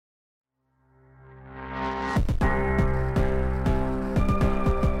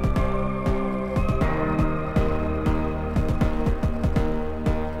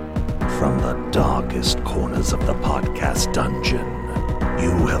corners of the podcast dungeon,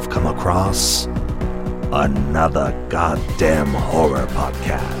 you have come across another goddamn horror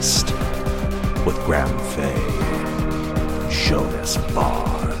podcast with Graham Faye, Jonas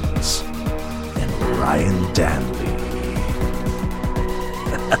Barnes, and Ryan Danley.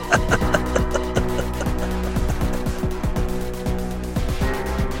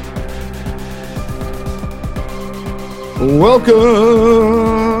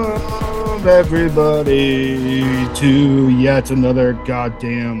 Welcome, everybody, to yet another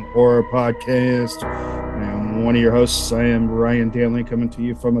goddamn horror podcast. I'm one of your hosts. I am Ryan Danley, coming to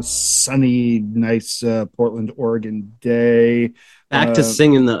you from a sunny, nice Portland, Oregon day. Back to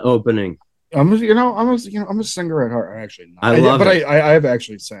singing the opening. I'm a singer at heart. Actually, not. I love it. I have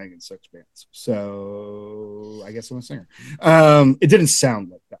actually sang in 6 bands, so I guess I'm a singer. It didn't sound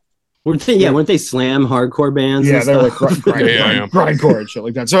like that. Weren't they slam hardcore bands? Yeah, they're like grindcore and shit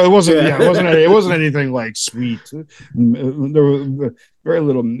like that. So it wasn't. Yeah, it wasn't anything like sweet. There was very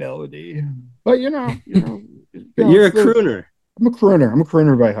little melody, but you're a crooner. I'm a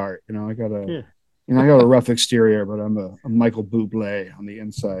crooner by heart. I got a rough exterior, but I'm a Michael Bublé on the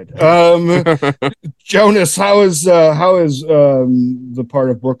inside. Jonas, how is the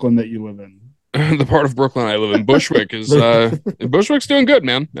part of Brooklyn that you live in? The part of Brooklyn I live in, Bushwick, is Bushwick's doing good,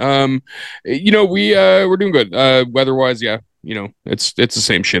 man. We're doing good. Weather-wise, yeah, it's the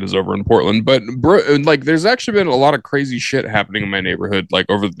same shit as over in Portland. But there's actually been a lot of crazy shit happening in my neighborhood, like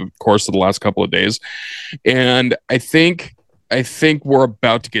over the course of the last couple of days, and I think we're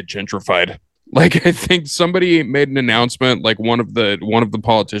about to get gentrified. Like, I think somebody made an announcement, like one of the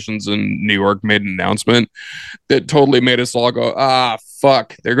politicians in New York made an announcement that totally made us all go,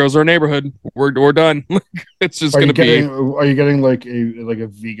 fuck, there goes our neighborhood. We're done. It's just going to be. Are you getting like a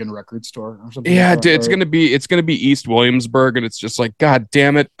vegan record store or something? Yeah, like that? It's going to be East Williamsburg, and it's just like, God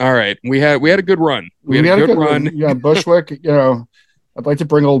damn it. All right. We had a good run. We had a good run. Yeah, Bushwick, I'd like to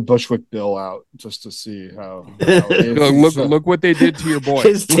bring old Bushwick Bill out just to see how look what they did to your boy.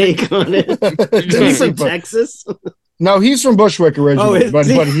 His take on it. Is he from Texas? No, he's from Bushwick originally, but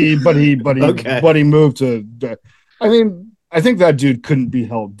he moved to. I think that dude couldn't be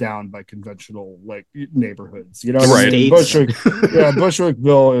held down by conventional neighborhoods. Right. Bushwick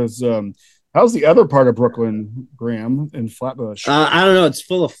Bill is. How's the other part of Brooklyn, Graham, in Flatbush? I don't know. It's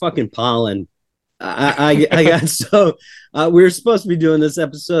full of fucking pollen. I got we were supposed to be doing this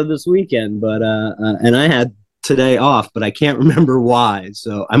episode this weekend, but and I had today off, but I can't remember why,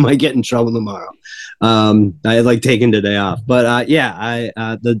 so I might get in trouble tomorrow. I had taken today off, but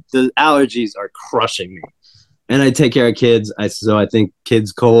the allergies are crushing me, and I take care of kids. So I think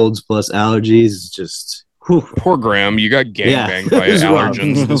kids' colds plus allergies is just. Whew. Poor Graham, you got gangbanged by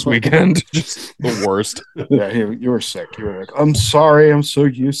allergens this weekend. Just the worst. Yeah, you were sick. You were like, I'm sorry, I'm so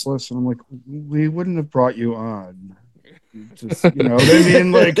useless. And I'm like, we wouldn't have brought you on. Just, what I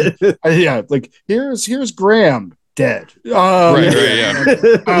mean? Here's Graham dead.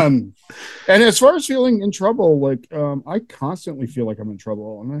 And as far as feeling in trouble, I constantly feel like I'm in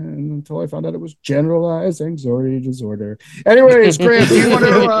trouble, and until I found out it was generalized anxiety disorder. Anyways, Graham, do you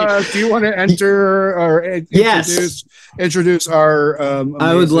want to enter or introduce our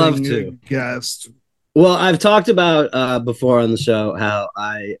I would love to guest? Well, I've talked about before on the show how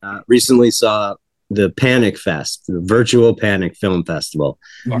I recently saw the Panic Fest, the virtual Panic Film Festival,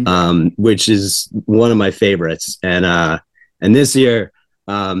 which is one of my favorites, and this year.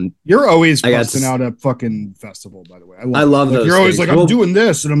 You're always busting out a fucking festival, by the way. I love those. You're always like, I'm doing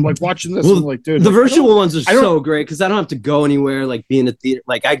this, and I'm watching this. And I'm like, dude, the virtual ones are so great because I don't have to go anywhere, be in a theater.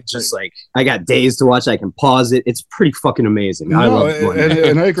 I got days to watch. I can pause it. It's pretty fucking amazing. I love it.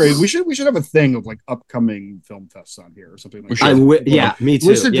 And I agree. We should have a thing of upcoming film fests on here or something like that. Me too.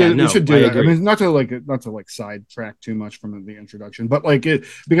 We should do that. I mean, not to sidetrack too much from the introduction, but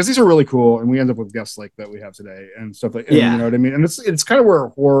because these are really cool, and we end up with guests like that we have today and stuff like. You know what I mean? And it's kind of where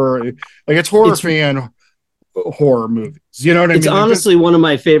horror, it's horror fan horror movies. You know what I mean? It's honestly one of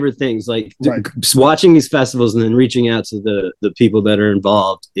my favorite things. Watching these festivals and then reaching out to the people that are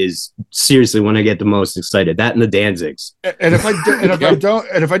involved is seriously when I get the most excited. That and the Danzigs. And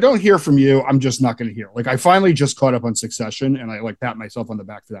if I don't hear from you, I'm just not going to hear. I finally just caught up on Succession, and I pat myself on the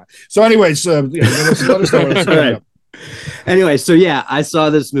back for that. So, anyways, let us know what's going on. Anyway, so I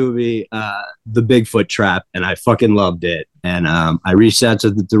saw this movie, The Bigfoot Trap, and I fucking loved it. And I reached out to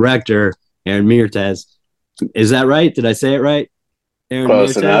the director, Aaron Mirtes. Is that right? Did I say it right? Aaron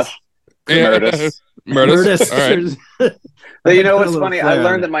Close enough. Mirtes. All right. But you know what's funny? I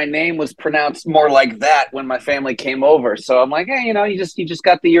learned that my name was pronounced more like that when my family came over. So I'm like, hey, you just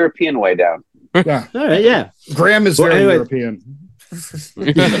got the European way down. Yeah. All right. Yeah. Graham is very European.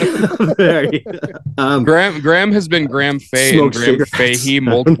 Very. Graham has been Graham Fay and Graham Fahey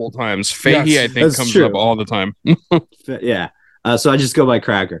multiple times. Fahey, yes, I think, comes up all the time. Yeah. So I just go by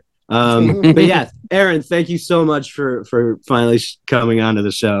Cracker. But yeah, Aaron, thank you so much for finally coming onto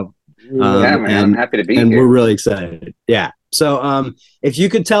the show. Yeah, man, I'm happy to be here. And we're really excited. Yeah. So if you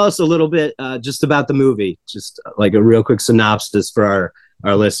could tell us a little bit just about the movie, just like a real quick synopsis for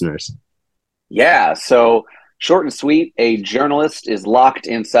our listeners. Yeah. So short and sweet, a journalist is locked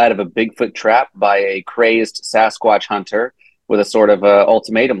inside of a Bigfoot trap by a crazed Sasquatch hunter with a sort of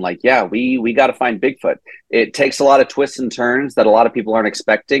ultimatum like, yeah, we got to find Bigfoot. It takes a lot of twists and turns that a lot of people aren't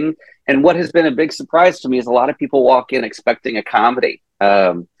expecting. And what has been a big surprise to me is a lot of people walk in expecting a comedy,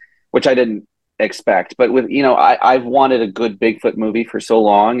 which I didn't expect. But with, I've wanted a good Bigfoot movie for so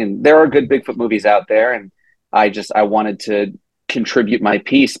long, and there are good Bigfoot movies out there. And I wanted to contribute my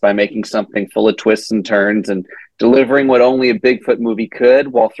piece by making something full of twists and turns and delivering what only a Bigfoot movie could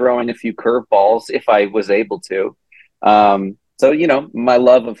while throwing a few curveballs if I was able to. So, my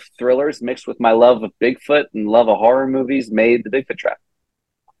love of thrillers mixed with my love of Bigfoot and love of horror movies made the Bigfoot Trap.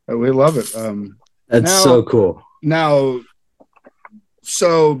 We love it. That's so cool. Now,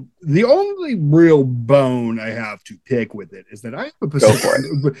 so the only real bone I have to pick with it is that I am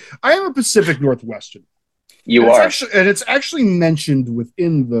a Pacific Northwestern. And it's actually mentioned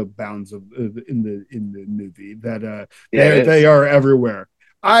within the bounds of in the movie that they are everywhere.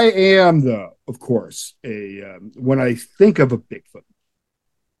 I am, though, of course, when I think of a Bigfoot,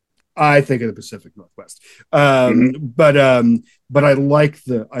 I think of the Pacific Northwest. But I like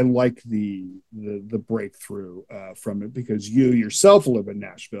the breakthrough from it because you yourself live in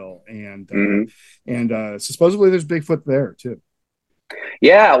Nashville, and supposedly there's Bigfoot there too.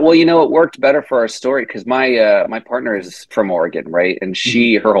 Yeah, well, it worked better for our story because my partner is from Oregon, right? And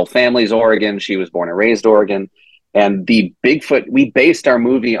her whole family's Oregon. She was born and raised Oregon. And the Bigfoot, we based our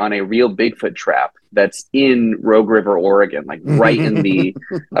movie on a real Bigfoot trap that's in Rogue River, Oregon, like right in the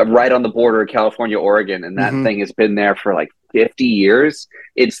right on the border of California, Oregon. And that thing has been there for like 50 years.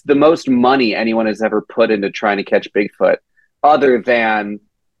 It's the most money anyone has ever put into trying to catch Bigfoot, other than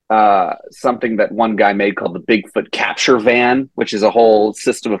something that one guy made called the Bigfoot capture van, which is a whole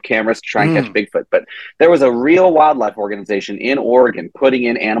system of cameras to try and catch Bigfoot. But there was a real wildlife organization in Oregon putting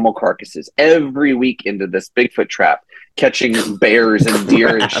in animal carcasses every week into this Bigfoot trap, catching bears and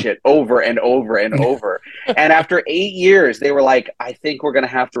deer and shit over and over and over. And after 8 years, they were like, I think we're going to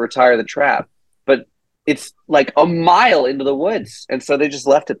have to retire the trap. But it's like a mile into the woods. And so they just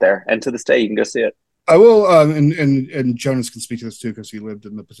left it there. And to this day, you can go see it. I will, and Jonas can speak to this too because he lived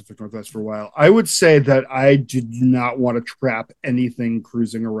in the Pacific Northwest for a while. I would say that I did not want to trap anything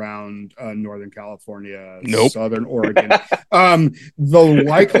cruising around Northern California, Southern Oregon. The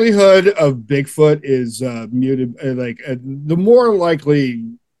likelihood of Bigfoot is muted. The more likely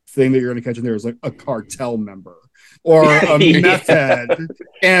thing that you're going to catch in there is like a cartel member or a meth head,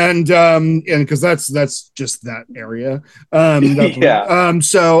 and because that's just that area.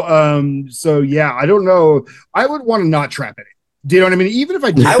 So yeah, I don't know. I would want to not trap anything. Do you know what I mean? Even if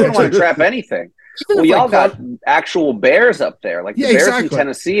I wouldn't want to trap anything. Well, y'all got actual bears up there. Like the bears in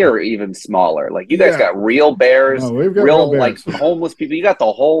Tennessee are even smaller. Like you guys got real bears, we've got real bears. Like homeless people. You got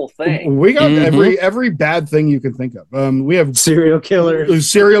the whole thing. We got every bad thing you can think of. We have serial killers.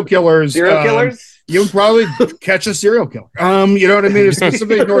 Serial killers. You would probably catch a serial killer. You know what I mean? It's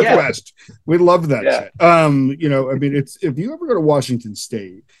Pacific Northwest. We love that shit. It's if you ever go to Washington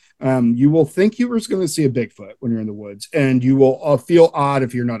State, you will think you were going to see a Bigfoot when you're in the woods, and you will feel odd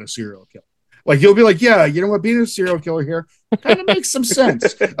if you're not a serial killer. Like you'll be like, yeah, you know what? Being a serial killer here kind of makes some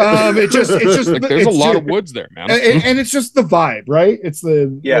sense. It's just like there's a lot of woods there, man, and it's just the vibe, right? It's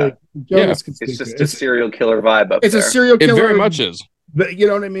it's just a serial killer vibe up there. It's a serial killer. It very much is. But you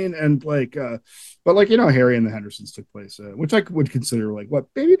know what I mean? And Harry and the Hendersons took place, which I would consider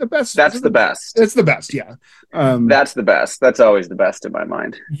maybe the best. That's the best. It's the best, yeah. That's the best. That's always the best in my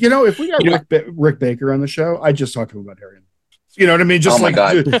mind. If we got Rick Baker on the show, I'd just talk to him about Harry. You know what I mean? Just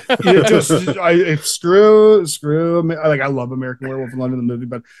screw. Like I love American Werewolf in London, the movie,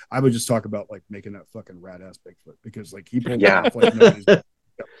 but I would just talk about making that fucking rad ass Bigfoot because he pulled off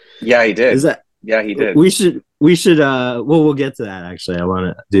Yeah, he did. Is that? Yeah, he did. We should. We'll get to that. Actually, I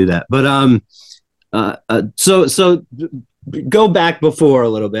want to do that, but so go back before a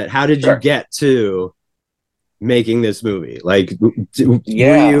little bit. How did you get to making this movie?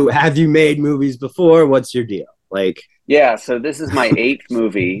 Have you made movies before? What's your deal? Yeah, so this is my 8th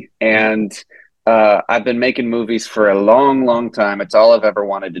movie, and I've been making movies for a long, long time. It's all I've ever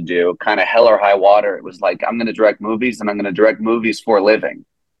wanted to do, kind of hell or high water. It was like, I'm going to direct movies, and I'm going to direct movies for a living.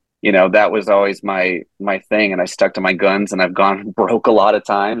 You know, that was always my thing, and I stuck to my guns, and I've gone broke a lot of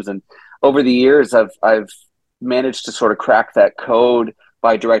times. And over the years, I've managed to sort of crack that code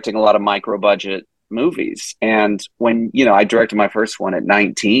by directing a lot of micro budget movies. And when, you know, I directed my first one at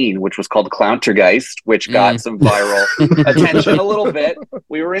 19, which was called Clowntergeist, which got some viral attention a little bit.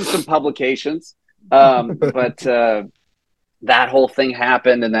 We were in some publications, but that whole thing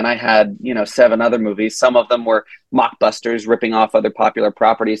happened, and then I had, you know, 7 other movies. Some of them were mockbusters ripping off other popular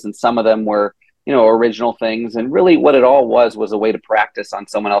properties, and some of them were, you know, original things. And really what it all was a way to practice on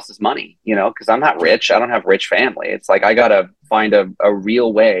someone else's money, you know, because I'm not rich. I don't have rich family. It's like I gotta find a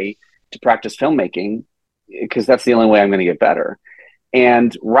real way to practice filmmaking, because that's the only way I'm going to get better.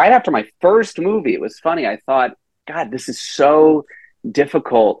 And right after my first movie, it was funny, I thought, God, this is so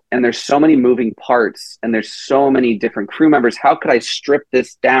difficult, and there's so many moving parts, and there's so many different crew members. How could I strip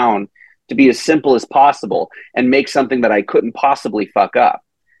this down to be as simple as possible and make something that I couldn't possibly fuck up?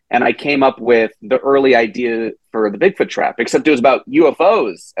 And I came up with the early idea for the Bigfoot Trap, except it was about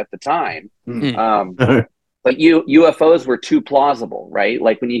UFOs at the time. But UFOs were too plausible, right?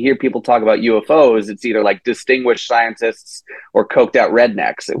 Like when you hear people talk about UFOs, it's either like distinguished scientists or coked out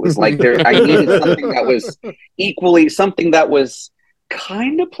rednecks. It was like I needed something that was something that was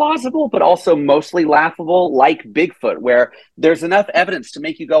kind of plausible, but also mostly laughable, like Bigfoot, where there's enough evidence to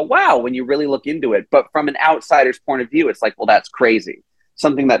make you go, wow, when you really look into it. But from an outsider's point of view, it's like, well, that's crazy.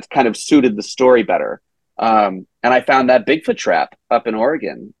 Something that kind of suited the story better. And I found that Bigfoot Trap up in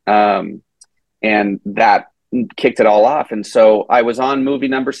Oregon. And that kicked it all off. And so I was on movie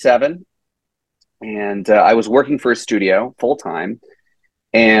number 7, and I was working for a studio full time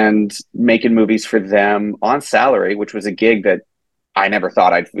and making movies for them on salary, which was a gig that I never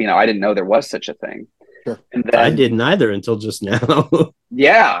thought I didn't know there was such a thing. Sure. And then, I didn't either until just now.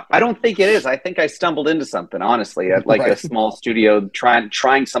 yeah, I don't think it is. I think I stumbled into something, honestly, at like a small studio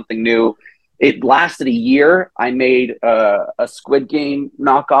trying something new. It lasted a year. I made a Squid Game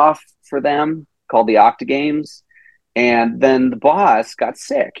knockoff for them called the Octa Games. And then the boss got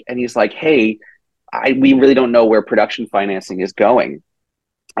sick, and he's like, hey, we really don't know where production financing is going.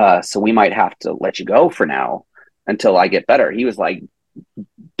 So we might have to let you go for now until I get better. He was like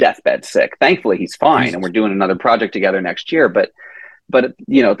deathbed sick. Thankfully, he's fine, and we're doing another project together next year. But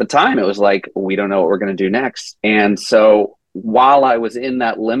you know, at the time, it was like, we don't know what we're going to do next. And so while I was in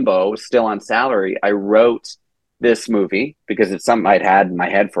that limbo, still on salary, I wrote this movie because it's something I'd had in my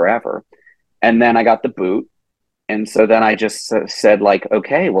head forever. And then I got the boot. And so then I just said, like,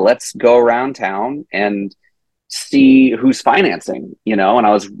 okay, well, let's go around town and see who's financing, you know. And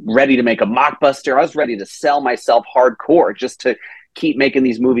I was ready to make a mockbuster. I was ready to sell myself hardcore just to keep making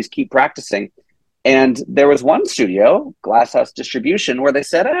these movies, keep practicing. And there was one studio, Glasshouse Distribution, where they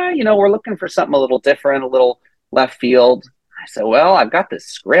said, you know, we're looking for something a little different, a little left field. I said, well, I've got this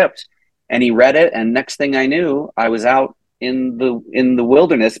script. And he read it, and next thing I knew, I was out in the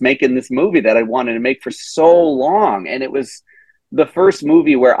wilderness making this movie that I wanted to make for so long. And it was the first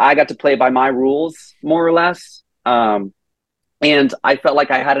movie where I got to play by my rules, more or less. And I felt like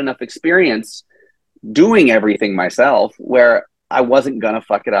I had enough experience doing everything myself where I wasn't going to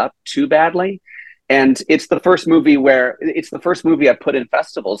fuck it up too badly. And it's the first movie I put in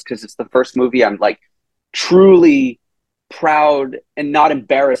festivals, because it's the first movie I'm like truly proud and not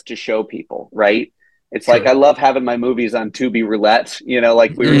embarrassed to show people, right? It's like, I love having my movies on Tubi Roulette, you know,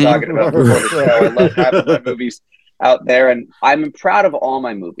 like we were talking about before the show. I love having my movies out there, and I'm proud of all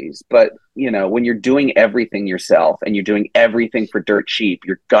my movies. But, you know, when you're doing everything yourself and you're doing everything for dirt cheap,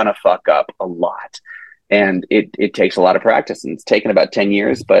 you're gonna fuck up a lot. And it takes a lot of practice, and it's taken about 10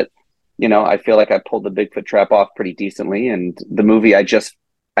 years. But, you know, I feel like I pulled the Bigfoot Trap off pretty decently. And the movie in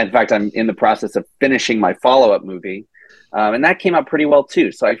fact, I'm in the process of finishing my follow-up movie. And that came out pretty well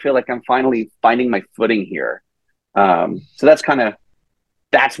too. So I feel like I'm finally finding my footing here. So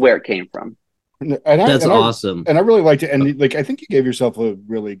that's where it came from. That's awesome. And I really liked it. And like, I think you gave yourself a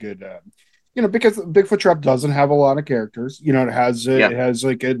really good, you know, because Bigfoot Trap doesn't have a lot of characters. You know, it has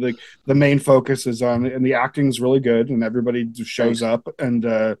the main focus is on, and the acting is really good, and everybody just shows up, and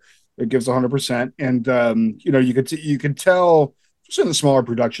it gives 100%. And you know, you could tell, in the smaller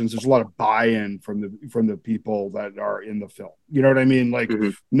productions, there's a lot of buy-in from the people that are in the film. You know what I mean? Like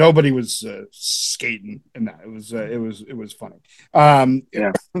nobody was skating in that. It was funny.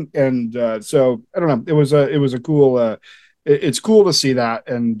 And so I don't know. It was a cool. It's cool to see that,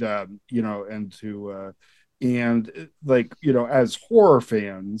 and you know, and to and like, you know, as horror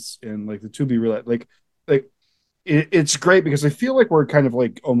fans and like the Tubi Roulette, like it's great because I feel like we're kind of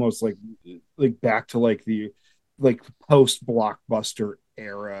like almost like back to like the post blockbuster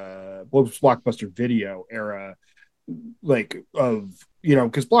era, post blockbuster video era, like of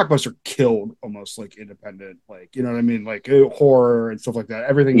because Blockbuster killed almost like independent, like, you know what I mean, like horror and stuff like that.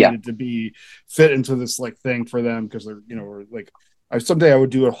 Everything needed to be fit into this like thing for them because they're, or like someday I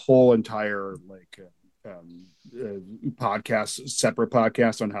would do a whole entire like podcast, separate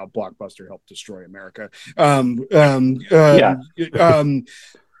podcast on how Blockbuster helped destroy America.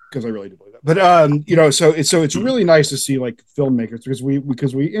 Because I really do believe that. But so it's really nice to see like filmmakers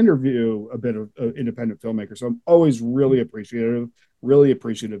because we interview a bit of independent filmmakers. So I'm always really appreciative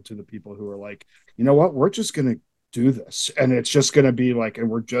to the people who are like, you know what, we're just gonna do this, and it's just gonna be like, and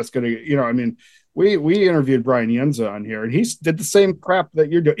we're just gonna, I mean, we interviewed Brian Yenza on here, and he did the same crap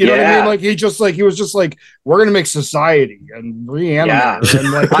that you're doing. You know what I mean? Like he was just like, we're gonna make Society and reanimate her,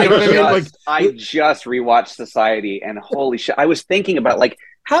 and like, you know what I mean? Like I just rewatched Society, and holy shit, I was thinking about like,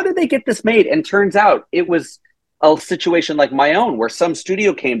 how did they get this made? And turns out it was a situation like my own, where some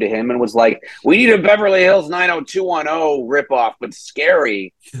studio came to him and was like, we need a Beverly Hills 90210 ripoff, but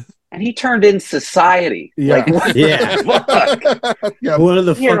scary. And he turned in Society. Yeah. Like, what the fuck? Yeah. One of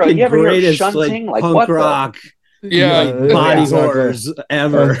the fucking greatest shunting? like Like, punk rock body horrors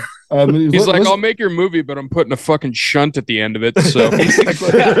ever. He's like, I'll make your movie, but I'm putting a fucking shunt at the end of it. So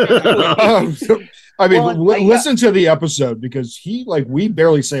I mean, listen to the episode, because we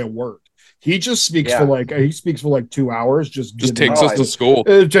barely say a word. He just speaks for like 2 hours. Just takes us to school.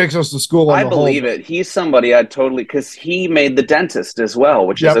 It takes us to school. I believe it. He's somebody I'd totally, because he made The Dentist as well,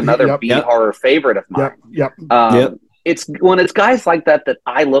 which is another B horror favorite of mine. It's when it's guys like that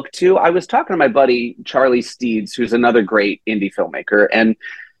I look to. I was talking to my buddy Charlie Steeds, who's another great indie filmmaker, and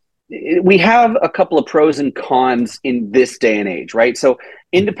we have a couple of pros and cons in this day and age, right? So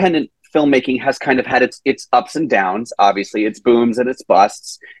independent filmmaking has kind of had its ups and downs. Obviously, its booms and its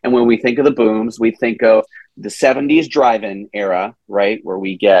busts. And when we think of the booms, we think of the 70s drive-in era, right? Where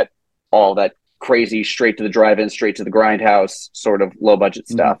we get all that crazy straight to the drive-in, straight to the grindhouse sort of low-budget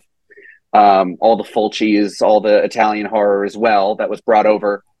stuff. All the Fulcis, all the Italian horror as well that was brought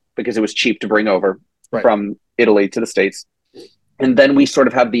over because it was cheap to bring over from Italy to the States. And then we sort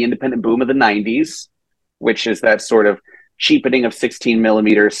of have the independent boom of the 90s, which is that sort of cheapening of 16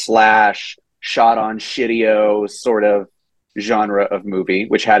 millimeter / shot on shitty-o sort of genre of movie,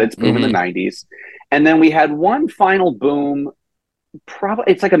 which had its boom in the 90s. And then we had one final boom, probably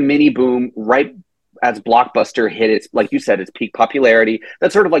it's like a mini boom right as Blockbuster hit its, like you said, its peak popularity.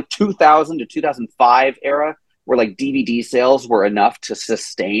 That's sort of like 2000 to 2005 era, where like DVD sales were enough to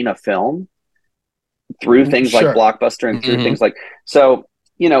sustain a film through things like Blockbuster and through things like, so,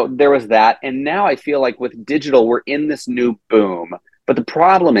 there was that. And now I feel like with digital, we're in this new boom. But the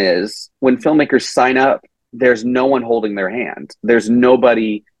problem is when filmmakers sign up, there's no one holding their hand. There's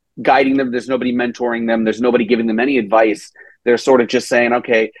nobody guiding them. There's nobody mentoring them. There's nobody giving them any advice. They're sort of just saying,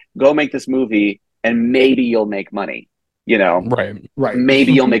 okay, go make this movie and maybe you'll make money, Right.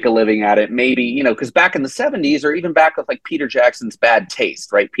 Maybe you'll make a living at it. Maybe, because back in the 70s, or even back with like Peter Jackson's Bad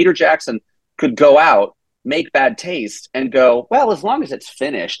Taste, right? Peter Jackson could go out, make Bad Taste, and go, well, as long as it's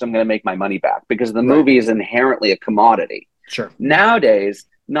finished, I'm going to make my money back, because the movie is inherently a commodity. Sure. Nowadays,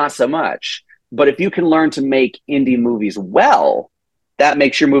 not so much. But if you can learn to make indie movies well, that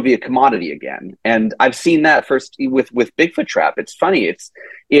makes your movie a commodity again. And I've seen that first with Bigfoot Trap. It's funny.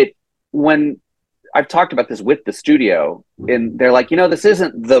 When I've talked about this with the studio, and they're like, this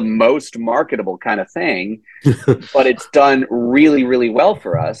isn't the most marketable kind of thing, but it's done really, really well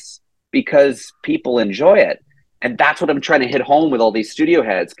for us because people enjoy it. And that's what I'm trying to hit home with all these studio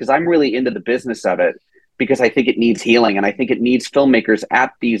heads, because I'm really into the business of it, because I think it needs healing. And I think it needs filmmakers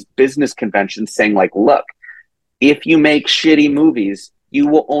at these business conventions saying like, look, if you make shitty movies, you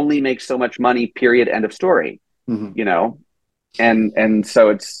will only make so much money, period, end of story, And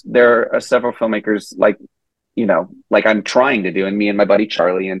so there are several filmmakers like I'm trying to do, and me and my buddy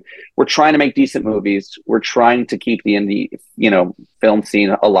Charlie, and we're trying to make decent movies. We're trying to keep the indie, film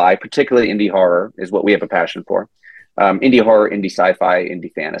scene alive, particularly indie horror is what we have a passion for. Indie horror, indie sci-fi,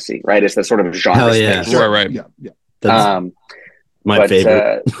 indie fantasy, right? It's that sort of genre space. Right. Yeah. That's my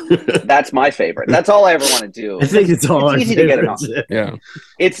favorite. That's my favorite. That's all I ever want to do. I think it's all easy to get an offer. Yeah.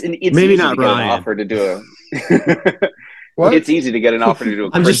 It's maybe easy not to get Ryan. an offer to do it's easy to get an offer to do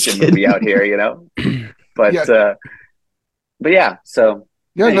a Christian movie out here, But yeah. So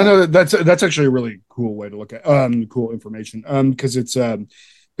anyway. No, that's actually a really cool way to look at cool information. Because it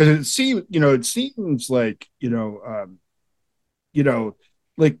seems like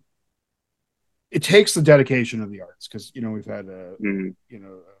like it takes the dedication of the artists, because we've had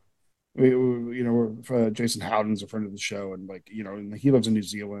Jason Howden's a friend of the show, and and he lives in New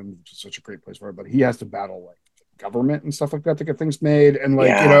Zealand, which is such a great place for him, but he has to battle like government and stuff like that to get things made, and like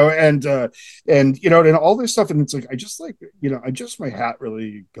and all this stuff. And it's like my hat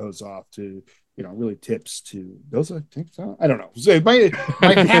really goes off to really tips to those. I think so. I don't know. So my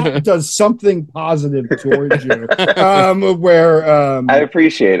hat does something positive towards you, where I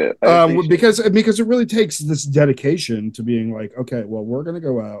appreciate it. Because it really takes this dedication to being like, okay, well, we're going to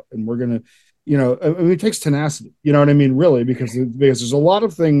go out and we're going to, it takes tenacity, you know what I mean? Really, because there's a lot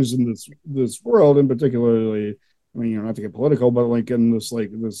of things in this world, and particularly, I mean, not to get political, but like in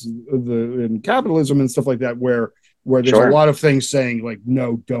in capitalism and stuff like that, where there's a lot of things saying like,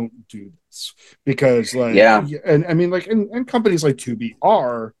 no, don't do this, because like, and I mean, like, and companies like Tubi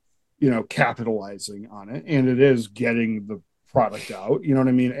are, capitalizing on it, and it is getting the product out, you know what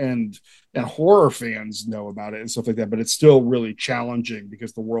I mean? And horror fans know about it and stuff like that, but it's still really challenging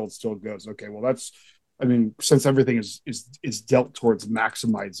because the world still goes, okay, well, since everything is dealt towards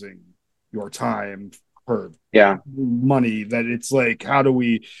maximizing your time per money, that it's like, how do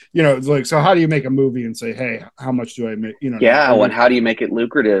we, it's like, so how do you make a movie and say, hey, how much do I make, and how do you make it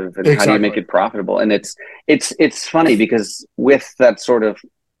lucrative, and how do you make it profitable? And it's funny because with that sort of,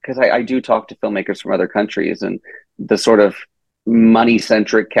 because I do talk to filmmakers from other countries, and the sort of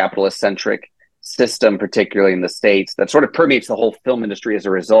money-centric, capitalist-centric system, particularly in the States, that sort of permeates the whole film industry as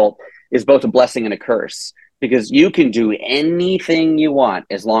a result, is both a blessing and a curse, because you can do anything you want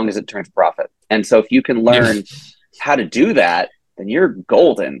as long as it turns profit. And so if you can learn how to do that, then you're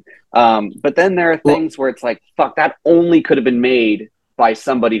golden. But then there are things where it's like, fuck, that only could have been made by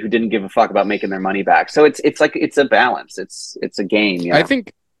somebody who didn't give a fuck about making their money back. So it's like, it's a balance. It's a game.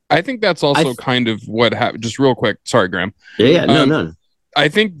 I think that's also kind of what happened. Just real quick. Sorry, Graham. Yeah, no. I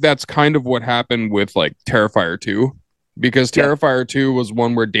think that's kind of what happened with like Terrifier 2, because Terrifier 2 was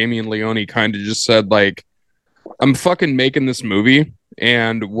one where Damien Leone kind of just said like, I'm fucking making this movie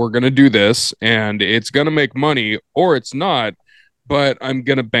and we're going to do this and it's going to make money or it's not, but I'm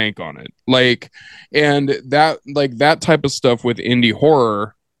going to bank on it. Like, and that type of stuff with indie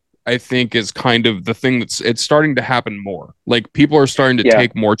horror, I think, is kind of the thing it's starting to happen more. Like, people are starting to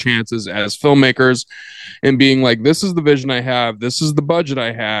take more chances as filmmakers and being like, this is the vision I have, this is the budget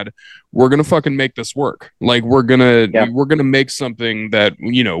I had, we're gonna fucking make this work. Like, we're gonna make something that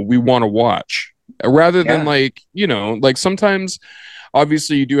we want to watch, rather than like sometimes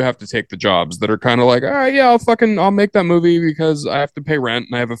obviously you do have to take the jobs that are kind of like, all right, I'll make that movie because I have to pay rent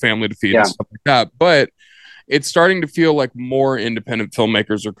and I have a family to feed and stuff like that. But it's starting to feel like more independent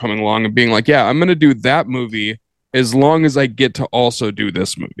filmmakers are coming along and being like, yeah, I'm going to do that movie as long as I get to also do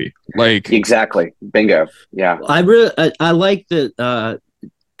this movie. Like, exactly. Bingo. Yeah. I like that.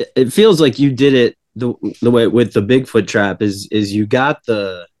 It feels like you did it the way with the Bigfoot Trap is you got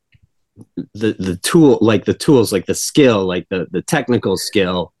the tool, like the tools, like the skill, like the technical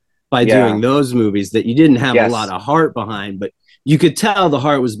skill by doing those movies that you didn't have a lot of heart behind, but you could tell the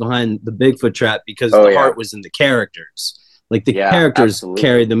heart was behind the Bigfoot Trap because the heart was in the characters. Like, the characters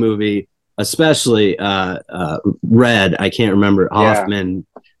carried the movie, especially Red. I can't remember Hoffman,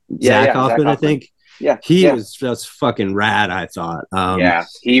 Zach Hoffman, I think. Yeah, he was just fucking rad, I thought.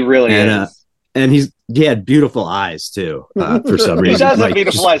 He really is. And he had beautiful eyes too, for some reason. He does have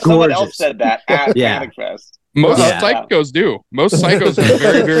beautiful eyes. Someone else said that at Panic Fest. Most psychos do. Most psychos are very,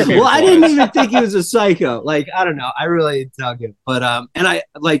 very beautiful. Well, I didn't even think he was a psycho. Like, I don't know. I really dug it. But and I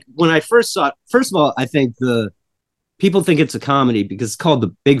like when I first saw it, first of all, I think people think it's a comedy because it's called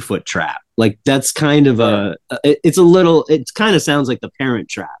the Bigfoot Trap. Like, that's kind of it kind of sounds like the Parent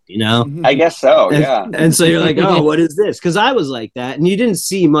Trap, I guess so, And so you're like, oh, what is this? Because I was like that, and you didn't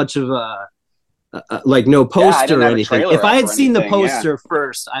see much of like no poster or anything. If I had seen the poster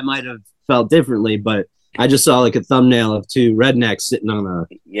first, I might have felt differently, but I just saw like a thumbnail of two rednecks sitting on a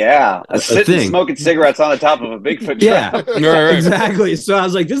thing, smoking cigarettes on the top of a Bigfoot trap. Yeah, exactly. So I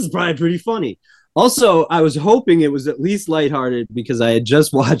was like, this is probably pretty funny. Also, I was hoping it was at least lighthearted because I had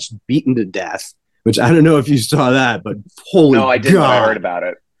just watched Beaten to Death, which I don't know if you saw that, but holy God. No, I didn't. I heard about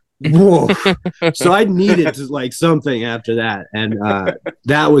it. Whoa. So I needed to like something after that, and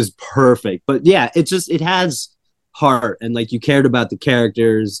that was perfect. But yeah, it has heart, and like you cared about the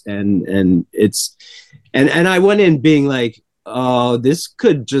characters, and it's and I went in being like, oh, this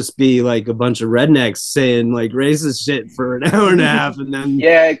could just be like a bunch of rednecks saying like racist shit for an hour and a half, and then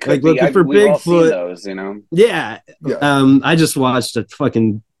it could like looking for Bigfoot. Those, Yeah. I just watched a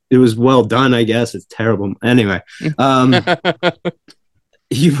fucking. It was well done, I guess. It's terrible. Anyway, you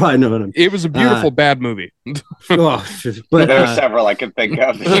probably know what I'm. It was a beautiful bad movie. But there are several I can think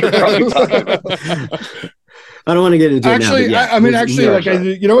of that you're probably talking about. I don't want to get into it now, I mean,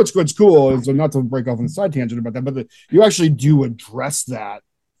 what's cool is, not to break off on a side tangent about that, but you actually do address that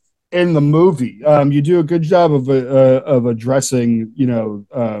in the movie. You do a good job of addressing,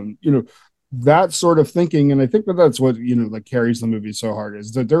 that sort of thinking, and I think that's what like carries the movie so hard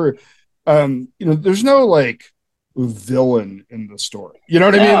is that there's no like villain in the story. You know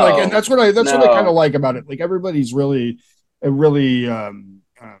what I mean? Like, and that's what I kind of like about it. Like everybody's really relatable,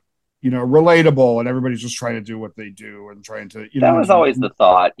 and everybody's just trying to do what they do and trying to. That was always the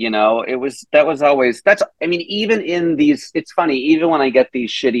thought, I mean, even in these, it's funny, even when I get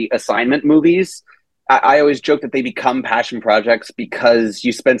these shitty assignment movies, I always joke that they become passion projects because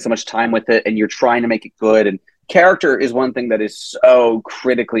you spend so much time with it and you're trying to make it good. And character is one thing that is so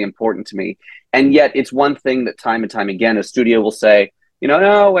critically important to me. And yet it's one thing that time and time again, a studio will say,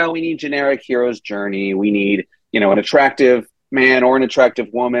 no, well, we need generic hero's journey. We need, an attractive man or an attractive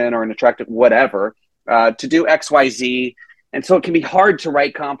woman or an attractive whatever to do XYZ. And so it can be hard to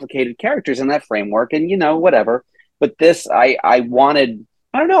write complicated characters in that framework and, whatever. But this, I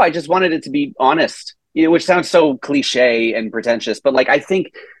just wanted it to be honest, which sounds so cliche and pretentious. But like, I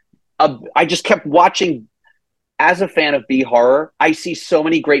think I just kept watching. As a fan of B horror, I see so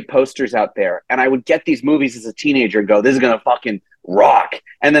many great posters out there, and I would get these movies as a teenager and go, this is going to fucking rock.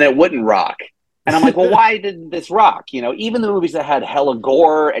 And then it wouldn't rock. And I'm like, well, why didn't this rock? Even the movies that had hella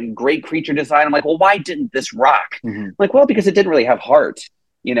gore and great creature design, I'm like, well, why didn't this rock? Mm-hmm. Like, well, because it didn't really have heart.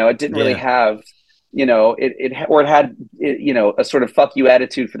 It didn't really have, it had a sort of fuck you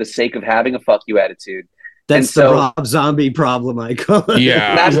attitude for the sake of having a fuck you attitude. That's the Rob Zombie problem, I call it.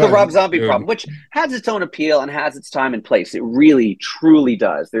 Yeah. That's the Rob Zombie problem, which has its own appeal and has its time and place. It really, truly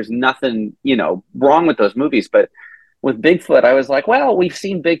does. There's nothing, wrong with those movies. But with Bigfoot, I was like, well, we've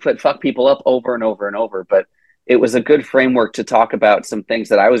seen Bigfoot fuck people up over and over and over. But it was a good framework to talk about some things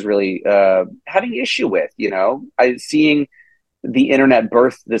that I was really having issue with, seeing the internet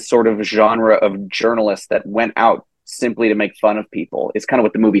birth this sort of genre of journalists that went out simply to make fun of people. It's kind of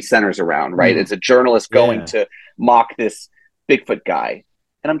what the movie centers around, right? It's a journalist going to mock this Bigfoot guy.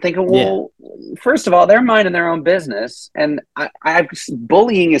 And I'm thinking, well, first of all, they're minding their own business. And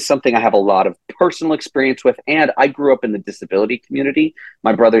bullying is something I have a lot of personal experience with. And I grew up in the disability community.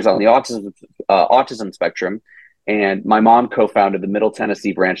 My brother's on the autism spectrum. And my mom co-founded the Middle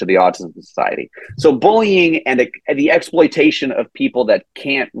Tennessee branch of the Autism Society. So bullying and the exploitation of people that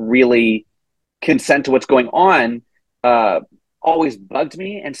can't really consent to what's going on always bugged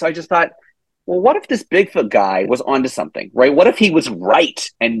me. And so I just thought, well, what if this Bigfoot guy was onto something, right? What if he was right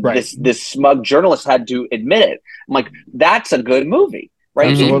and this smug journalist had to admit it? I'm like, that's a good movie, right?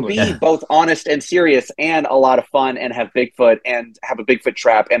 Absolutely. He can be both honest and serious and a lot of fun and have Bigfoot and have a Bigfoot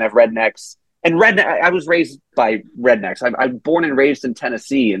trap and have rednecks. And I was raised by rednecks. I'm born and raised in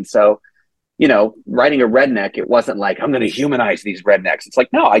Tennessee. And so, writing a redneck, it wasn't like, I'm going to humanize these rednecks. It's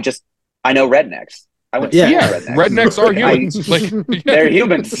like, no, I know rednecks. I went to rednecks are humans. They're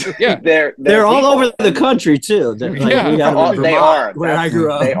humans. Yeah, they're all over the country too. They are. Where I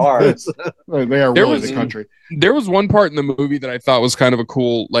grew up. They are. They are really the country. There was one part in the movie that I thought was kind of a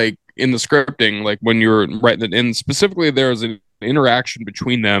cool, like in the scripting, like when you were writing it in. Specifically, there was an interaction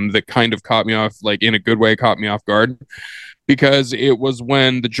between them that kind of caught me off, like in a good way, caught me off guard, because it was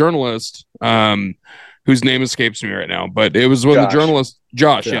when the journalist, whose name escapes me right now, but it was when the journalist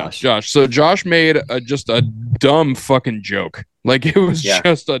Josh. So Josh made just a dumb fucking joke. Like it was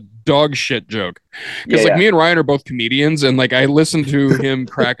just a dog shit joke. Because me and Ryan are both comedians, and like I listened to him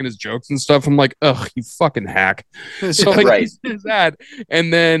cracking his jokes and stuff. I'm like, ugh, you fucking hack. So like he says that,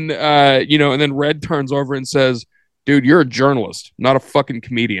 and then and then Red turns over and says, dude, you're a journalist, not a fucking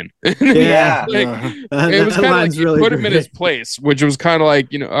comedian. It was kind of like you put him in his place, which was kind of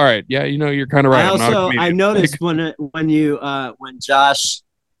like, all right, you're kind of right. I noticed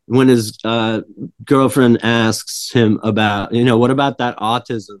when his girlfriend asks him about, what about that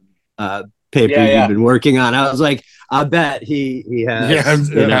autism paper you've been working on? I was like, I bet he has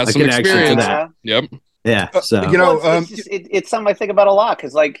some experience to that. Yep. Yeah. So it's something I think about a lot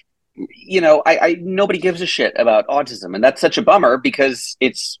because like. I nobody gives a shit about autism, and that's such a bummer because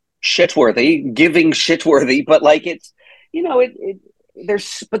it's giving shitworthy, but like it's,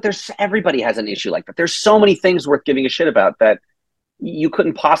 there's everybody has an issue like that. There's so many things worth giving a shit about that you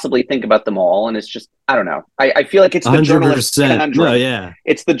couldn't possibly think about them all. And it's just, I don't know. I feel like it's the journalist conundrum. No, yeah.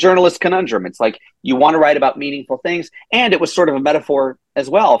 It's the journalist conundrum. It's like, you want to write about meaningful things. And it was sort of a metaphor as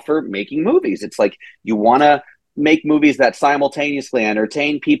well for making movies. It's like, you want to make movies that simultaneously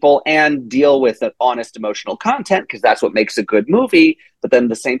entertain people and deal with an honest emotional content, because that's what makes a good movie. But then at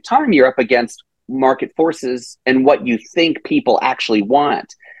the same time, you're up against market forces and what you think people actually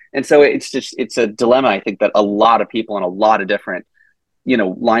want. And so it's a dilemma, I think, that a lot of people in a lot of different,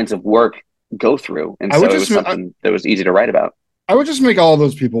 lines of work go through. And so it was something that was easy to write about. I would just make all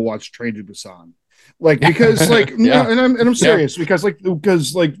those people watch Train to Busan. Like, because like Yeah. no, and I'm serious because Train to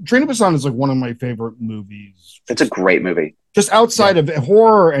Busan is like one of my favorite movies. It's a great movie. Just outside of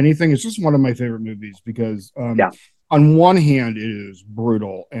horror or anything, it's just one of my favorite movies because on one hand it is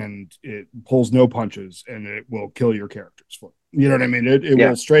brutal and it pulls no punches and it will kill your characters for you know what I mean? It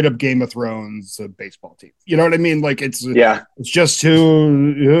will straight up Game of Thrones a baseball team. You know what I mean? Like it's just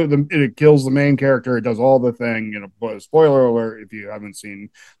it kills the main character. It does all the thing. You know, spoiler alert if you haven't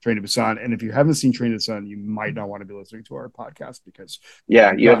seen Train to Busan, and if you haven't seen Train to Busan, you might not want to be listening to our podcast because you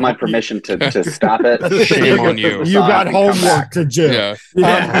have my permission to stop it. Shame on you. You got homework to do.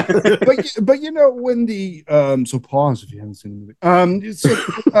 Yeah. But you know when the so pause if you haven't seen the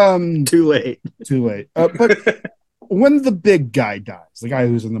movie. Too late. But when the big guy dies, the guy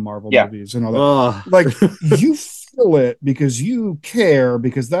who's in the Marvel movies and all that, like you feel it because you care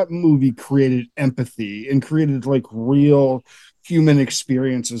because that movie created empathy and created like real human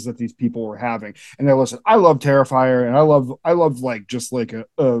experiences that these people were having. And now listen, I love Terrifier and I love like just like a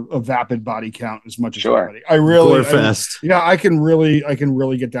vapid body count as much as anybody. I really I can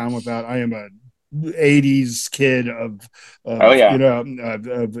really get down with that. I am a 80s kid of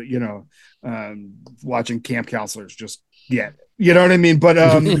watching Camp Counselors just get you know what I mean, but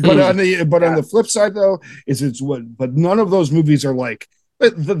on the flip side though but none of those movies are like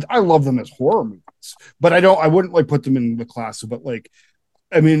I love them as horror movies, but I wouldn't like put them in the class. But like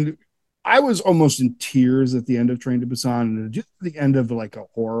I mean I was almost in tears at the end of Train to Busan, and just the end of like a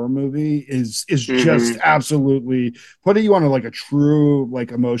horror movie is just absolutely putting you on a true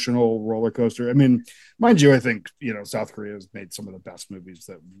like emotional roller coaster. I mean, mind you, I think South Korea has made some of the best movies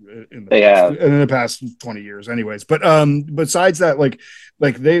that in the past 20 years, anyways. But besides that, like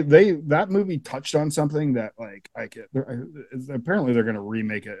they that movie touched on something that like apparently they're going to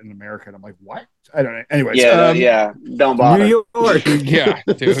remake it in America, and I'm like, what? I don't know. Anyways, don't bother. New York, yeah,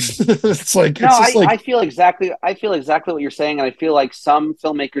 dude. I feel exactly what you're saying, and I feel like some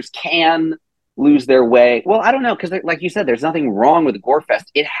filmmakers can lose their way. Well, I don't know, because like you said, there's nothing wrong with Gorefest.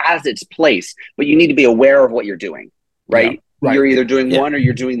 It has its place, but you need to be aware of what you're doing, right? Yeah, right. You're either doing one or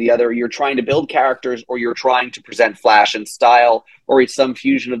you're doing the other. You're trying to build characters, or you're trying to present flash and style, or it's some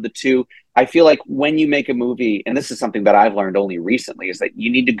fusion of the two. I feel like when you make a movie, and this is something that I've learned only recently, is that you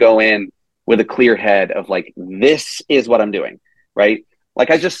need to go in with a clear head of like, this is what I'm doing, right?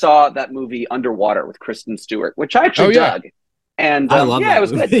 Like I just saw that movie Underwater with Kristen Stewart, which I actually dug. And I love it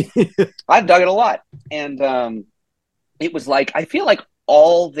was good. I dug it a lot. And it was like, I feel like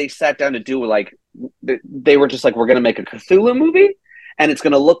all they sat down to do were like, they were just like, we're going to make a Cthulhu movie and it's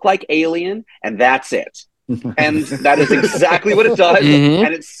going to look like Alien and that's it. And that is exactly what it does.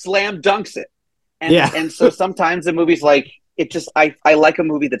 And it slam dunks it. And so sometimes the movie's like, I like a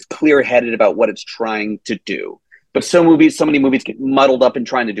movie that's clear headed about what it's trying to do. But so many movies get muddled up in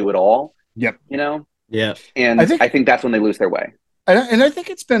trying to do it all. Yep. Yeah. And I think that's when they lose their way. And I think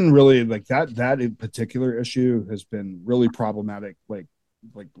it's been really like that in particular issue has been really problematic. Like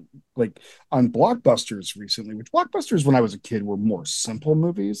on blockbusters recently, which blockbusters when I was a kid were more simple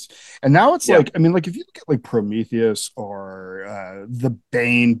movies. And now it's like, I mean, like if you look at like Prometheus or the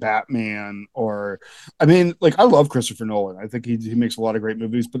Bane Batman, or I mean, like I love Christopher Nolan. I think he makes a lot of great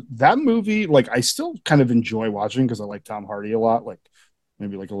movies, but that movie, like I still kind of enjoy watching because I like Tom Hardy a lot. Like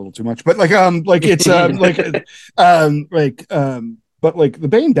maybe like a little too much, but like it's but like the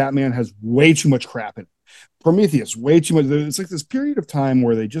Bane Batman has way too much crap in it. Prometheus, way too much. It's like this period of time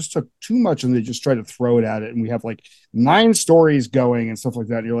where they just took too much and they just tried to throw it at it. And we have like 9 stories going and stuff like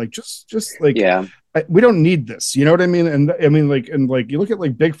that. And you're like, just like, we don't need this. You know what I mean? And I mean, like you look at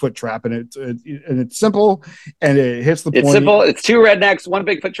like Bigfoot Trap and it's simple and it hits the point. It's simple. It's 2 rednecks, 1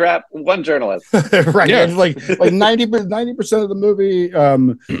 Bigfoot Trap, 1 journalist. Right. Yeah. And like 90% of the movie.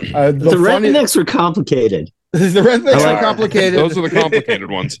 The rednecks were complicated. The rednecks are complicated. Those are the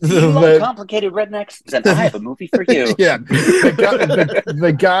complicated ones. You love complicated rednecks? Then I have a movie for you. Yeah,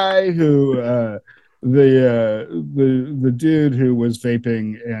 the guy who the dude who was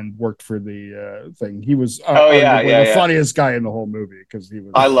vaping and worked for the thing. He was the funniest guy in the whole movie because he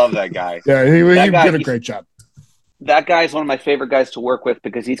was. I love that guy. Yeah, he did a great job. That guy's one of my favorite guys to work with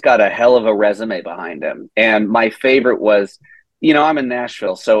because he's got a hell of a resume behind him. And my favorite was. I'm in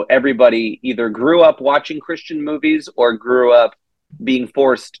Nashville, so everybody either grew up watching Christian movies or grew up being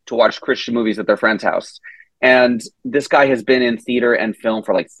forced to watch Christian movies at their friend's house. And this guy has been in theater and film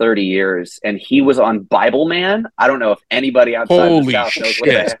for like 30 years, and he was on Bible Man. I don't know if anybody outside the South knows what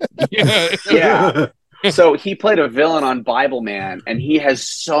that is. Yeah. So he played a villain on Bible Man, and he has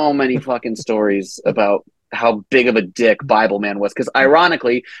so many fucking stories about how big of a dick Bible Man was, because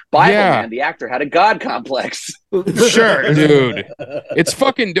ironically, Bible Man, the actor, had a god complex. Sure, Dude, it's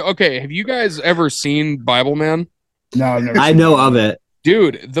fucking okay. Have you guys ever seen Bible Man? No, I've never I seen know that. of it.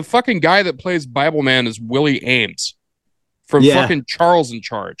 Dude, the fucking guy that plays Bible Man is Willie Ames from fucking Charles in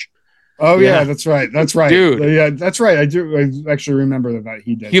Charge. Oh yeah, that's right. That's right, dude. Yeah, that's right. I do. I actually remember that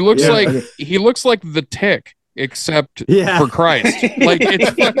he did. He looks like the Tick, except for Christ. Like it's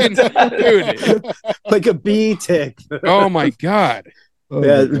fucking dude, like a bee tick. Oh my god. Oh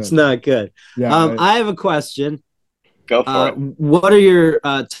yeah, my God. it's not good. Yeah, I have a question. Go for it. What are your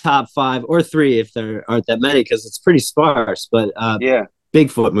top 5 or 3 if there aren't that many, because it's pretty sparse? But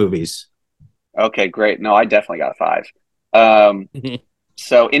Bigfoot movies. Okay, great. No, I definitely got 5.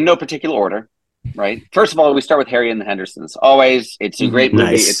 So in no particular order, right? First of all, we start with Harry and the Hendersons. Always, it's a great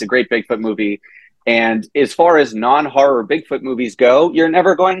movie. Nice. It's a great Bigfoot movie. And as far as non-horror Bigfoot movies go, you're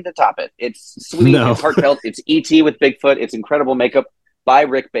never going to top it. It's sweet, it's heartfelt, it's E.T. with Bigfoot, it's incredible makeup by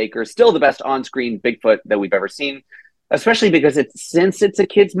Rick Baker. Still the best on-screen Bigfoot that we've ever seen, especially because since it's a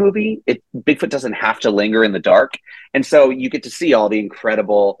kid's movie, Bigfoot doesn't have to linger in the dark. And so you get to see all the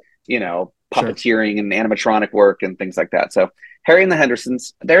incredible, puppeteering and animatronic work and things like that. So Harry and the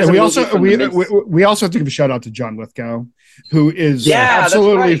Hendersons. We also have to give a shout out to John Lithgow, who is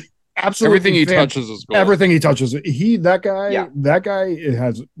absolutely everything he touches is gold. Everything he touches. That guy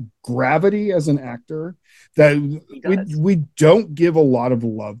has gravity as an actor that we don't give a lot of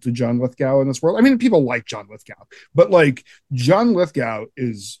love to John Lithgow in this world. I mean, people like John Lithgow, but like John Lithgow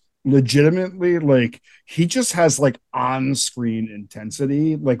is legitimately like he just has like on-screen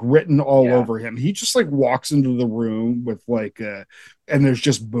intensity like written all over him. He just like walks into the room with like and there's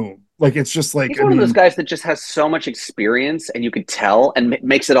just boom. Like it's just like he's one of those guys that just has so much experience, and you could tell, and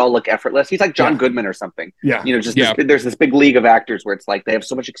makes it all look effortless. He's like John Goodman or something. Yeah, there's this big league of actors where it's like they have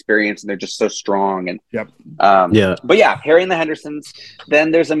so much experience and they're just so strong. And but yeah, Harry and the Hendersons.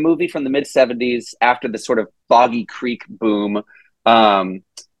 Then there's a movie from the mid-70s after the sort of Boggy Creek boom,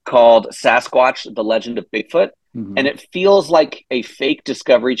 called Sasquatch: The Legend of Bigfoot, and it feels like a fake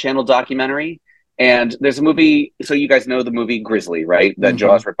Discovery Channel documentary. And there's a movie, so you guys know the movie Grizzly, right? That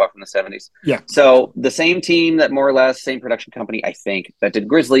Jaws ripoff from the 70s. Yeah. So the same team that more or less, same production company, I think, that did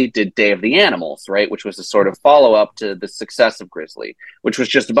Grizzly did Day of the Animals, right? Which was a sort of follow-up to the success of Grizzly, which was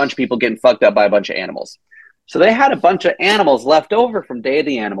just a bunch of people getting fucked up by a bunch of animals. So they had a bunch of animals left over from Day of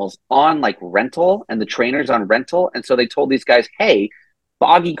the Animals on like rental, and the trainers on rental. And so they told these guys, hey,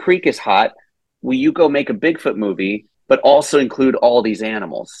 Boggy Creek is hot. Will you go make a Bigfoot movie, but also include all these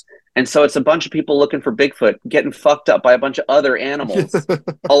animals? And so it's a bunch of people looking for Bigfoot, getting fucked up by a bunch of other animals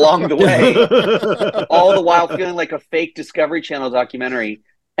along the way, all the while feeling like a fake Discovery Channel documentary.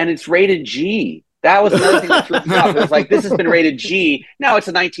 And it's rated G. That was another thing that threw me off. It was like, this has been rated G. Now it's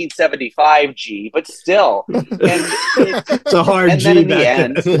a 1975 G, but still. And it's a hard G. Then in the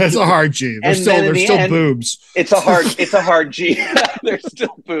end, it's a hard G. There's still boobs. It's a hard G. There's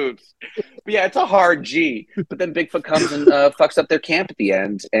still boobs. But yeah, it's a hard G. But then Bigfoot comes and fucks up their camp at the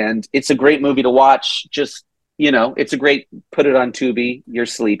end. And it's a great movie to watch. Just, it's a great, put it on Tubi. You're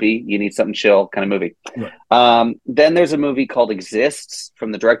sleepy. You need something chill kind of movie. Right. Then there's a movie called Exists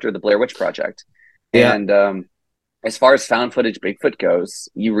from the director of the Blair Witch Project. Yeah. And as far as found footage Bigfoot goes,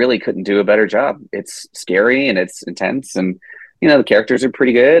 you really couldn't do a better job. It's scary and it's intense, and the characters are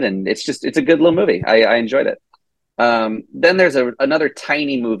pretty good, and it's a good little movie. I enjoyed it. Then there's another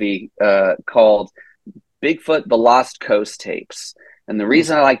tiny movie called Bigfoot: The Lost Coast Tapes. And the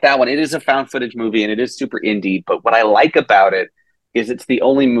reason I like that one, it is a found footage movie and it is super indie, but what I like about it is it's the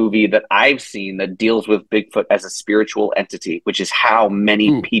only movie that I've seen that deals with Bigfoot as a spiritual entity, which is how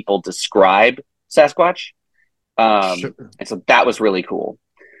many people describe Sasquatch. And so that was really cool.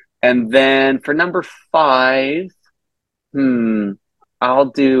 And then for number 5, I'll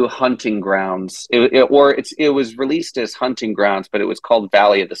do Hunting Grounds. It was released as Hunting Grounds, but it was called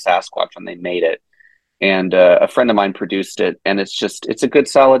Valley of the Sasquatch when they made it. And a friend of mine produced it, and it's just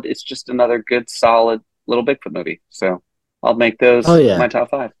another good solid little Bigfoot movie. So I'll make those my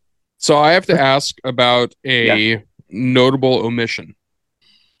top 5. So I have to ask about a notable omission.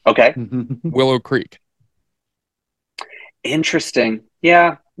 Okay. Willow Creek. Interesting.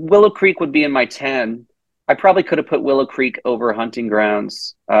 Yeah. Willow Creek would be in my 10. I probably could have put Willow Creek over Hunting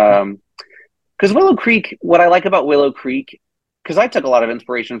Grounds. Because Willow Creek, what I like about Willow Creek, because I took a lot of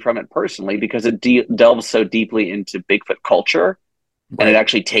inspiration from it personally, because it delves so deeply into Bigfoot culture, and it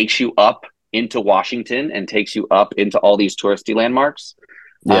actually takes you up into Washington and takes you up into all these touristy landmarks.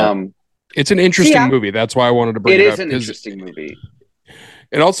 Yeah. It's an interesting movie. That's why I wanted to bring it up. It is an interesting movie.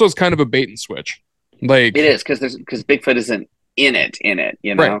 It also is kind of a bait and switch. Like it is, because Bigfoot isn't in it,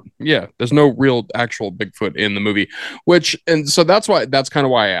 you know? Right. Yeah. There's no real actual Bigfoot in the movie, and so that's kind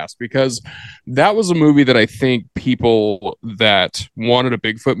of why I asked, because that was a movie that I think people that wanted a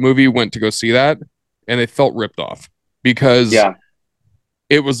Bigfoot movie went to go see that and they felt ripped off because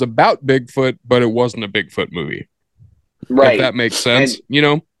it was about Bigfoot, but it wasn't a Bigfoot movie. Right. If that makes sense, and, you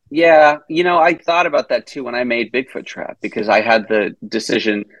know? Yeah. You know, I thought about that too when I made Bigfoot Trap, because I had the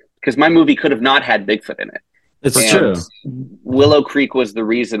decision, because my movie could have not had Bigfoot in it. It's true. Willow Creek was the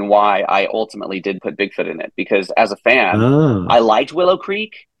reason why I ultimately did put Bigfoot in it, because as a fan, I liked Willow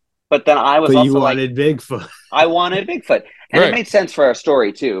Creek, but then I was also wanted Bigfoot. I wanted Bigfoot, and it made sense for our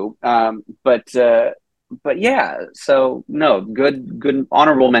story too. But yeah, so no, good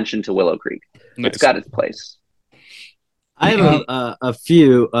honorable mention to Willow Creek. Nice. It's got its place. I have a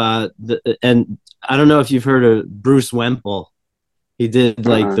few, and I don't know if you've heard of Bruce Wemple. He did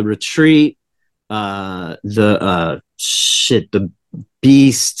like The Retreat. The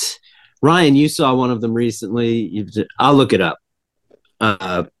Beast. Ryan, you saw one of them recently. I'll look it up.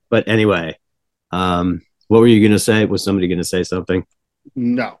 But anyway, what were you gonna say? Was somebody gonna say something?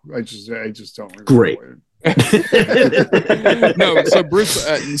 No, I just don't remember. Great. No, so Bruce.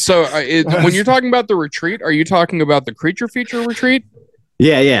 When you're talking about The Retreat, are you talking about the creature feature Retreat?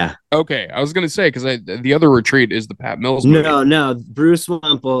 Yeah. Okay, I was gonna say, because the other Retreat is the Pat Mills movie. No. Bruce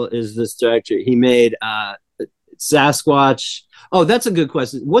Wemple is this director. He made Sasquatch. Oh, that's a good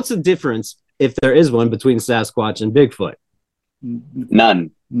question. What's the difference, if there is one, between Sasquatch and Bigfoot?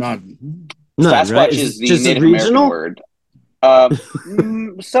 None. Sasquatch right? is the just Native American word.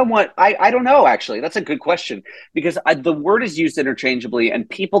 Somewhat. I don't know, actually. That's a good question, because the word is used interchangeably, and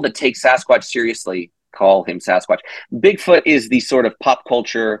people that take Sasquatch seriously call him Sasquatch. Bigfoot is the sort of pop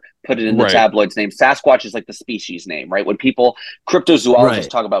culture, put it in the tabloids name. Sasquatch is like the species name, right? When cryptozoologists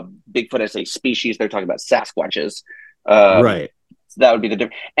talk about Bigfoot as a species, they're talking about Sasquatches. Right. So that would be the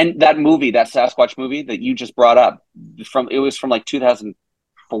difference. And that movie, that Sasquatch movie that you just brought up, it was from like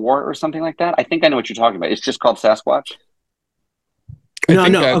 2004 or something like that. I think I know what you're talking about. It's just called Sasquatch.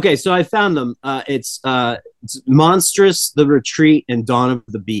 No. Okay, so I found them. It's Monstrous, The Retreat, and Dawn of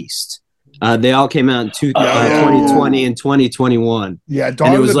the Beast. They all came out in 2020 and 2021. Yeah,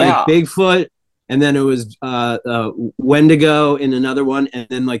 and it was like Bigfoot, and then it was Wendigo in another one, and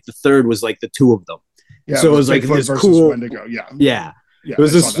then like the third was like the two of them. Yeah, so it was like this cool Wendigo. Yeah. It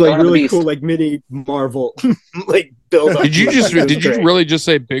was this like really cool like mini Marvel like build up. Did you really just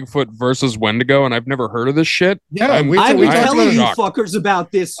say Bigfoot versus Wendigo? And I've never heard of this shit. Yeah, I've been telling you fuckers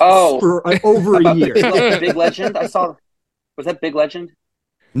about this for over a year. Big Legend. I saw. Was that Big Legend?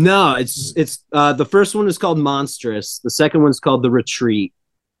 No, it's the first one is called Monstrous, the second one's called The Retreat,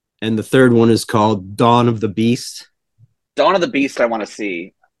 and the third one is called Dawn of the Beast. Dawn of the Beast I want to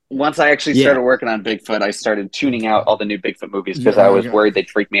see. Once I actually started working on Bigfoot, I started tuning out all the new Bigfoot movies because I was worried they'd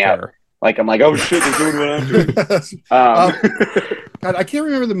freak me out. Like, I'm like, oh shit, they're doing what I'm doing. God, I can't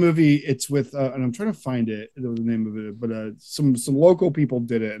remember the movie. It's with, and I'm trying to find it. There was the name of it, but some local people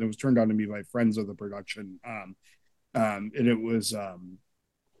did it, and it was turned on to me by friends of the production. And it was,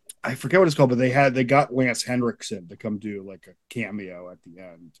 I forget what it's called, but they got Lance Henriksen to come do like a cameo at the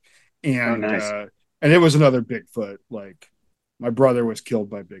end, and and it was another Bigfoot. Like, my brother was killed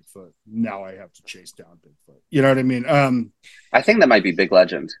by Bigfoot. Now I have to chase down Bigfoot. You know what I mean? I think that might be Big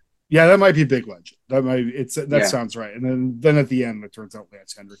Legend. Yeah, that might be Big Legend. That sounds right. And then at the end, it turns out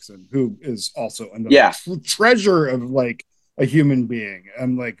Lance Henriksen, who is also another treasure of like a human being.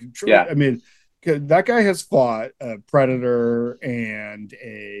 I'm like, I mean, that guy has fought a Predator and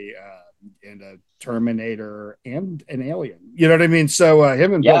a Terminator and an Alien. You know what I mean? So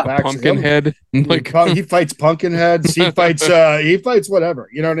him and Bill Paxton, Pumpkinhead, he fights Pumpkinheads. He fights whatever.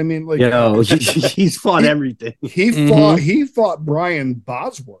 You know what I mean? Like, he's fought everything. He fought Brian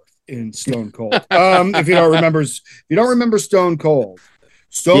Bosworth in Stone Cold. If you don't remember Stone Cold.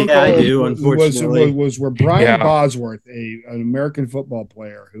 Stone Cold I do, unfortunately. was where Brian Bosworth, an American football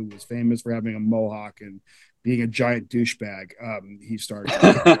player who was famous for having a mohawk and being a giant douchebag. He started.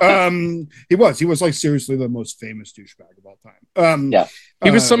 He was like seriously the most famous douchebag of all time.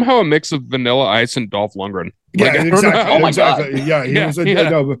 He was somehow a mix of Vanilla Ice and Dolph Lundgren. Exactly. Oh my God. Yeah, he was.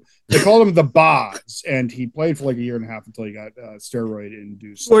 No, they called him the Boz, and he played for like a year and a half until he got steroid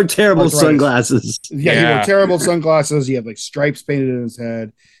induced. Wore terrible sunglasses. Yeah, he wore terrible sunglasses. He had like stripes painted in his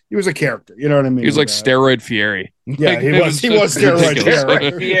head. He was a character. You know what I mean? He was like steroid Fieri. Yeah, he was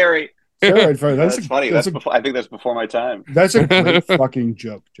steroid Fieri. That's funny. I think that's before my time. That's a great fucking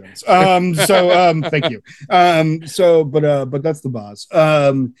joke, Jones. Thank you. But that's the Boz.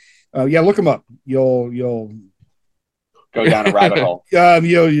 Look him up. You'll go down a rabbit hole.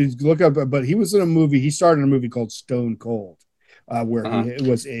 You look up, but he was in a movie. He starred in a movie called Stone Cold, where he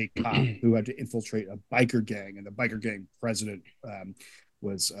was a cop who had to infiltrate a biker gang, and the biker gang president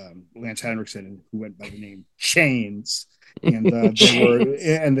was Lance Henriksen, who went by the name Chains,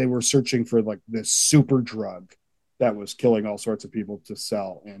 and they were searching for like this super drug that was killing all sorts of people to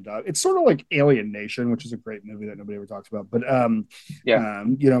sell. And it's sort of like Alien Nation, which is a great movie that nobody ever talks about. But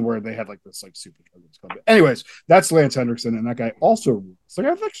where they had like this like super drug. Anyways, that's Lance Henriksen, and that guy also. So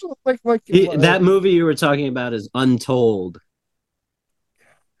I've actually that movie you were talking about is Untold.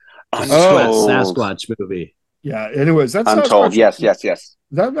 Untold. Sasquatch movie. Yeah. Anyways, that's Untold. Yes. That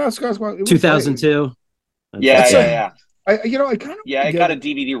Sasquatch. 2002. Yeah. I kind of it got a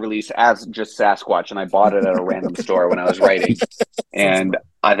DVD release as just Sasquatch, and I bought it at a random store when I was writing, and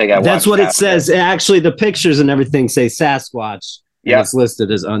I think that's what it says. Actually, the pictures and everything say Sasquatch. Yeah, it's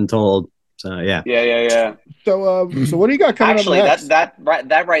listed as Untold. So yeah. So what do you got coming Actually, up next?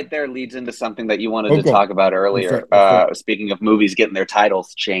 that right there leads into something that you wanted to talk about earlier. Speaking of movies getting their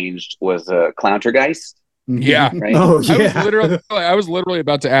titles changed, was Clowntergeist. Yeah. Right? Oh, yeah. I was literally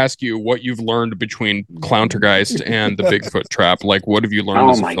about to ask you what you've learned between Clowntergeist and the Bigfoot Trap. Like, what have you learned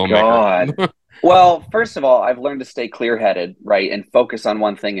as a filmmaker? God. Well, first of all, I've learned to stay clear-headed, right, and focus on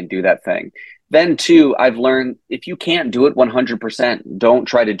one thing and do that thing. Then, two, I've learned if you can't do it 100%, don't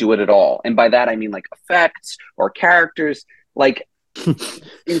try to do it at all. And by that, I mean like effects or characters. Like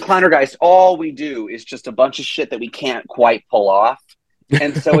in Clowntergeist, all we do is just a bunch of shit that we can't quite pull off.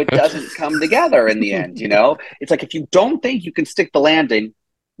 And so it doesn't come together in the end, It's like if you don't think you can stick the landing,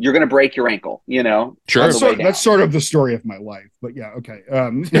 you're going to break your ankle, Sure. That's sort of the story of my life, but yeah, okay.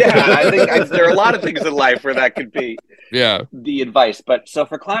 I think there are a lot of things in life where that could be the advice. But so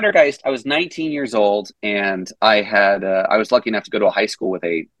for Clowntergeist, I was 19 years old, and I was lucky enough to go to a high school with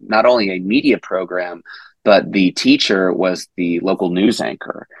not only a media program, but the teacher was the local news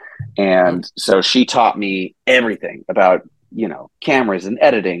anchor. And so she taught me everything about cameras and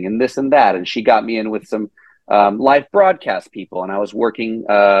editing and this and that. And she got me in with some live broadcast people. And I was working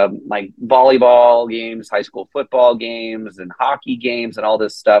like volleyball games, high school football games, and hockey games and all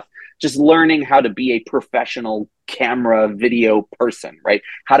this stuff, just learning how to be a professional camera video person, right?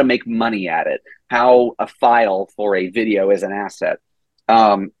 How to make money at it, how a file for a video is an asset.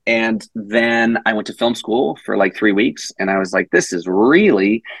 And then I went to film school for like 3 weeks, and I was like, this is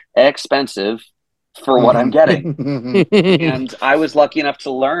really expensive for what I'm getting. And I was lucky enough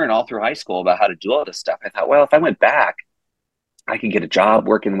to learn all through high school about how to do all this stuff. I thought, well, if I went back, I could get a job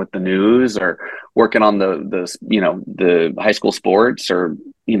working with the news or working on the high school sports or,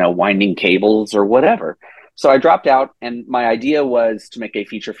 winding cables or whatever. So I dropped out, and my idea was to make a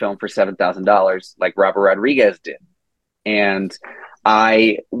feature film for $7,000 like Robert Rodriguez did. And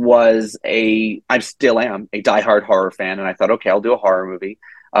I still am a diehard horror fan. And I thought, okay, I'll do a horror movie.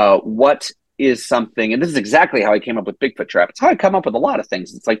 What is something, and this is exactly how I came up with Bigfoot Trap. It's how I come up with a lot of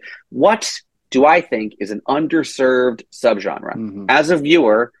things. It's like, what do I think is an underserved subgenre? As a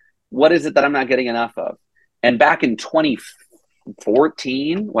viewer, what is it that I'm not getting enough of? And back in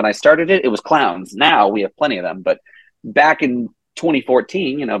 2014, when I started it was clowns. Now we have plenty of them. But back in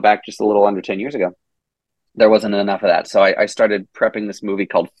 2014, back just a little under 10 years ago, there wasn't enough of that. So I started prepping this movie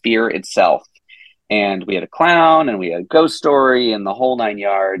called Fear Itself. And we had a clown, and we had a ghost story, and the whole 9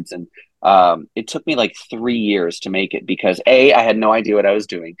 yards. And it took me like 3 years to make it because A, I had no idea what I was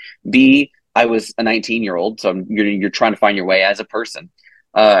doing. B, I was a 19-year-old, so you're trying to find your way as a person.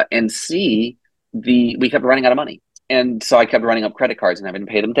 And C, we kept running out of money. And so I kept running up credit cards and having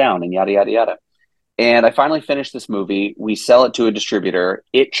to pay them down and yada, yada, yada. And I finally finished this movie. We sell it to a distributor.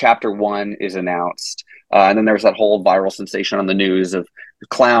 Chapter 1 is announced. And then there was that whole viral sensation on the news of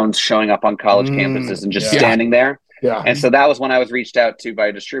clowns showing up on college campuses and just standing there. Yeah. And so that was when I was reached out to by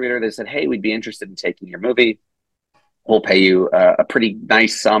a distributor. They said, hey, we'd be interested in taking your movie. We'll pay you a pretty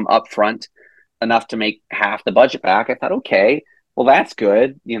nice sum up front, enough to make half the budget back. I thought, okay, well, that's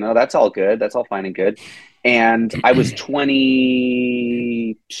good. That's all good. That's all fine and good. And I was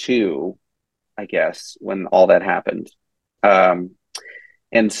 22, I guess, when all that happened.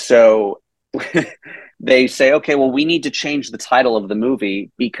 And so they say, okay, well, we need to change the title of the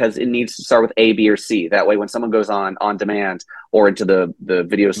movie because it needs to start with A, B, or C. That way, when someone goes on demand or into the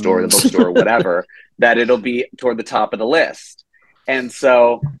video store, the bookstore, or whatever, that it'll be toward the top of the list. And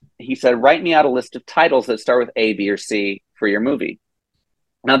so he said, write me out a list of titles that start with A, B, or C for your movie.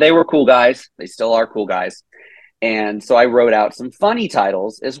 Now, they were cool guys. They still are cool guys. And so I wrote out some funny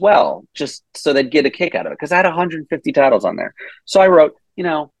titles as well, just so they'd get a kick out of it, because I had 150 titles on there. So I wrote,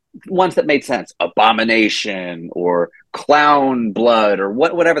 ones that made sense, Abomination or Clown Blood or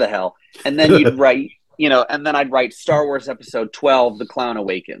whatever the hell. And then you'd write, and then I'd write Star Wars Episode 12, The Clown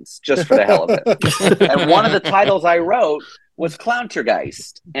Awakens, just for the hell of it. And one of the titles I wrote was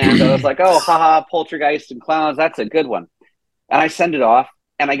Clowntergeist. And I was like, oh, haha, poltergeist and clowns, that's a good one. And I send it off,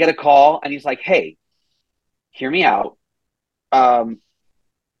 and I get a call, and he's like, hey, hear me out.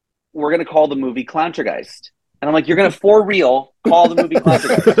 We're going to call the movie Clowntergeist. And I'm like, you're going to for real call the movie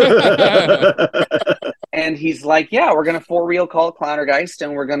Clowntergeist? And he's like, yeah, we're going to for real call it Clowntergeist,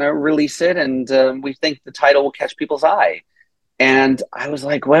 and we're going to release it, and we think the title will catch people's eye. And I was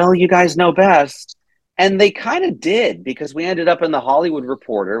like, well, you guys know best. And they kind of did, because we ended up in the Hollywood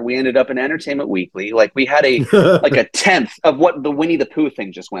Reporter. We ended up in Entertainment Weekly. Like, we had a like a tenth of what the Winnie the Pooh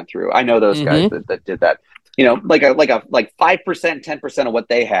thing just went through. I know those guys that did that. You know, like 5%, 10% of what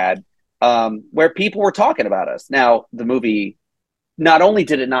they had, where people were talking about us. Now, the movie, not only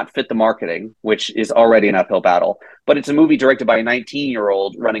did it not fit the marketing, which is already an uphill battle, but it's a movie directed by a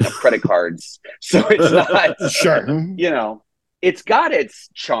 19-year-old running up credit cards. So it's not, Sure. you know, it's got its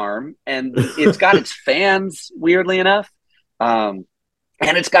charm, and it's got its fans, weirdly enough. And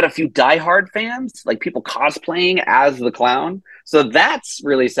it's got a few diehard fans, like people cosplaying as the clown. So that's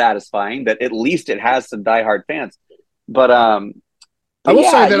really satisfying that at least it has some diehard fans. But I will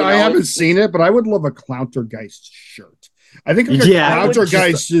say that I haven't seen it, but I would love a Clowntergeist shirt. I think like a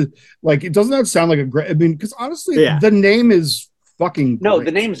Clowntergeist, like, it doesn't sound like a great, I mean, because honestly, the name is fucking great. No,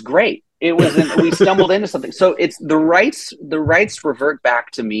 the name's great. It was we stumbled into something. So it's the rights revert back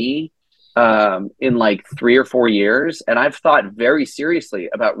to me in like 3 or 4 years, and I've thought very seriously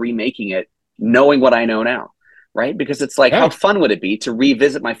about remaking it, knowing what I know now, right? Because it's like, how fun would it be to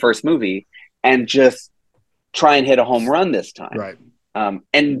revisit my first movie and just try and hit a home run this time, right?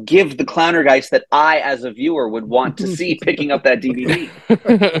 And give the Clowntergeist that I, as a viewer, would want to see picking up that DVD.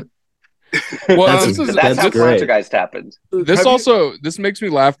 Well, that's how Clowntergeist happened. This makes me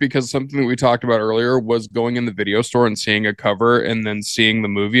laugh, because something that we talked about earlier was going in the video store and seeing a cover and then seeing the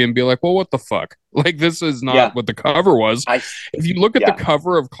movie and be like, well, what the fuck? Like, this is not what the cover was. If you look at the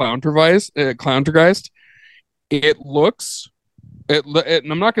cover of Clowntergeist, it looks, and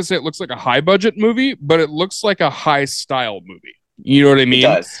I'm not going to say it looks like a high budget movie, but it looks like a high style movie. You know what I mean? It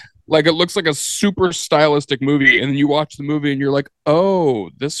does. Like, it looks like a super stylistic movie, and then you watch the movie and you're like, oh,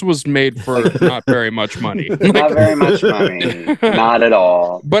 this was made for not very much money. Not very much money. Not at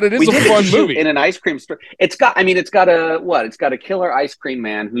all. But it is a fun movie. In an ice cream store. It's got a killer ice cream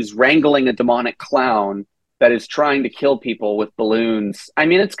man who's wrangling a demonic clown that is trying to kill people with balloons. I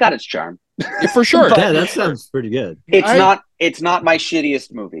mean, it's got its charm. For sure. Yeah, that sounds pretty good. It's not my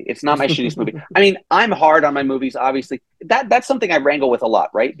shittiest movie. It's not my shittiest movie. I mean, I'm hard on my movies, obviously. That's something I wrangle with a lot,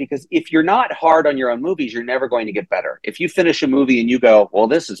 right? Because if you're not hard on your own movies, you're never going to get better. If you finish a movie and you go, well,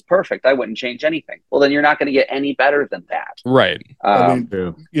 this is perfect, I wouldn't change anything. Well, then you're not going to get any better than that. Right. I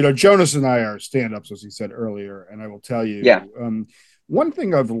mean, you know, Jonas and I are stand-ups, as he said earlier, and I will tell you, one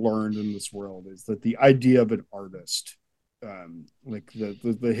thing I've learned in this world is that the idea of an artist, like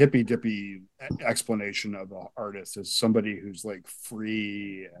the hippy dippy explanation of an artist as somebody who's like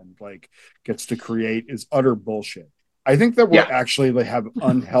free and like gets to create, is utter bullshit. I think that we're actually like have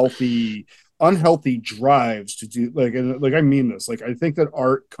unhealthy drives to do like I mean this. Like, I think that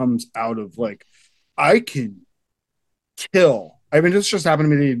art comes out of like, I can kill. I mean, this just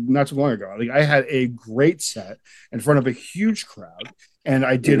happened to me not too long ago. Like, I had a great set in front of a huge crowd, and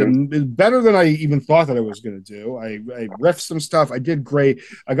I did better than I even thought that I was going to do. I riffed some stuff. I did great.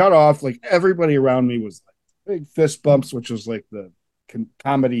 I got off, like, everybody around me was like big fist bumps, which was like the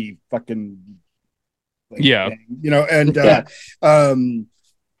comedy fucking thing, you know,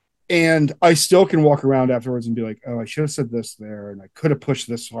 and I still can walk around afterwards and be like, oh, I should have said this there, and I could have pushed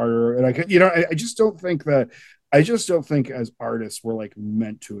this harder, and I could, you know, I just don't think as artists we're like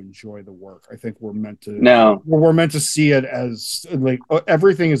meant to enjoy the work. I think we're meant to see it as like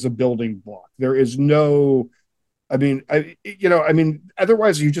everything is a building block. There is no,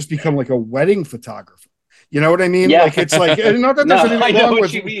 otherwise you just become like a wedding photographer. You know what I mean? Yeah. Like, it's like, not that there's anything wrong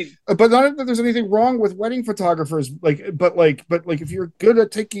with, but not that there's anything wrong with wedding photographers. But if you're good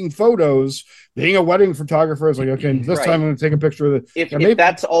at taking photos, being a wedding photographer is like, okay, this time I'm going to take a picture of the. If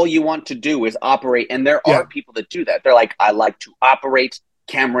that's all you want to do is operate, and there are people that do that. They're like, I like to operate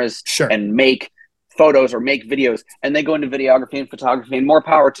cameras and make photos or make videos, and they go into videography and photography, and more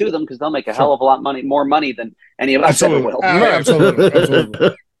power to them, because they'll make a hell of a lot more money than any of us ever will.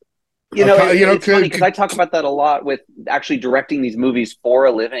 Absolutely. It's funny because I talk about that a lot with actually directing these movies for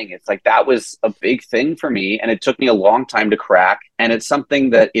a living. It's like, that was a big thing for me, and it took me a long time to crack, and it's something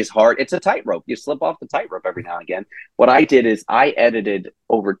that is hard. It's a tightrope. You slip off the tightrope every now and again. What I did is I edited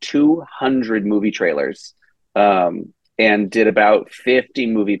over 200 movie trailers and did about 50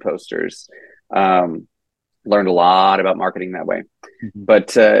 movie posters. Learned a lot about marketing that way.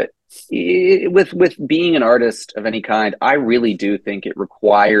 But with being an artist of any kind, I really do think it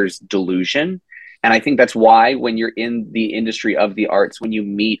requires delusion. And I think that's why when you're in the industry of the arts, when you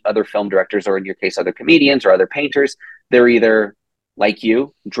meet other film directors, or in your case, other comedians or other painters, they're either like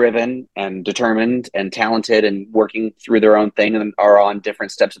you, driven and determined and talented and working through their own thing and are on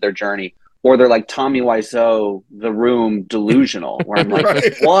different steps of their journey, or they're like Tommy Wiseau, The Room, delusional, where I'm like,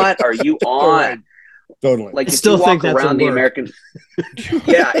 Right. what are you on? Totally. Like, I if still you think walk that's around a the work. American,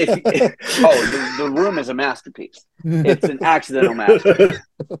 the Room is a masterpiece. It's an accidental masterpiece.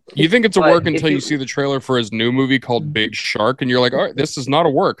 You think it's a But work if until you you- see the trailer for his new movie called Big Shark, and you're like, all right, this is not a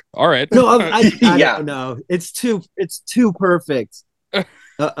work. All right. No, I Yeah. don't know. It's too perfect.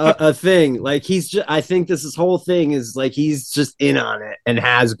 A thing like he's just. I think his whole thing is like he's just in on it and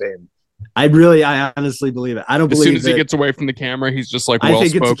has been. I honestly believe it. I don't As believe soon as he that- gets away from the camera, he's just like I well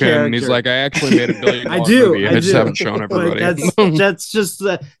think it's a spoken. And he's character. like, I actually made $1 billion I do. movie. I just haven't shown Like, everybody. that's just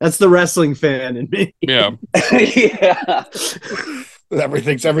that's the wrestling fan in me. Yeah. Yeah.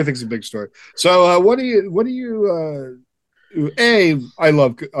 Everything's a big story. So what do you I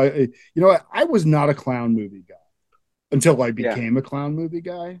love you know what? I was not a clown movie guy until I became a clown movie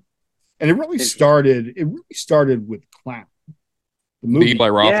guy. And it really started with Clown. The The movie. Eli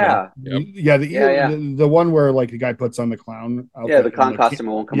Roth Yeah. one. Yep. Yeah, the one where like the guy puts on the clown outfit. Yeah, the clown and, costume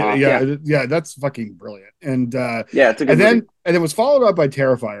won't come off. Yeah, that's fucking brilliant. And Yeah, it's a good movie. and it was followed up by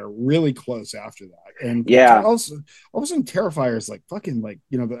Terrifier really close after that. And Yeah. all of a sudden Terrifier is like fucking like,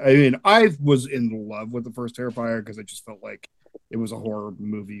 you know, I mean, I was in love with the first Terrifier because I just felt like it was a horror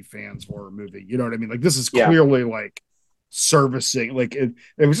movie, you know what I mean? Like this is clearly like servicing, like it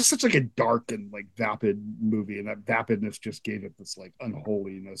was just such like a dark and like vapid movie, and that vapidness just gave it this like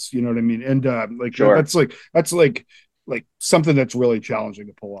unholiness, you know what I mean? And that's like something that's really challenging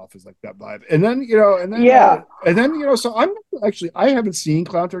to pull off, is like that vibe. And then so I'm actually, I haven't seen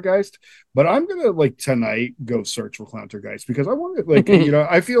Clowntergeist, but I'm gonna like tonight go search for Clowntergeist because I want to like you know,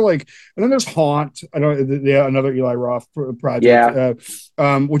 I feel like. And then there's Haunt, another Eli Roth project,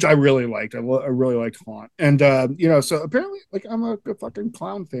 which I really liked. I really liked Haunt, and you know, so apparently like I'm a fucking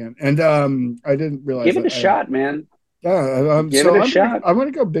clown fan, and I didn't realize. Give it a shot, man. Yeah, Give it a shot. I'm gonna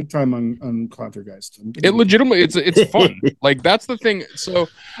go big time on Clowntergeist. It legitimately, it's fun. Like that's the thing. So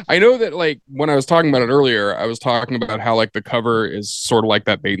I know that like when I was talking about it earlier, I was talking about how like the cover is sort of like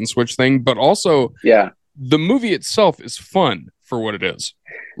that bait and switch thing, but also the movie itself is fun for what it is.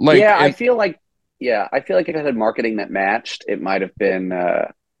 Like I feel like if it had marketing that matched, it might have been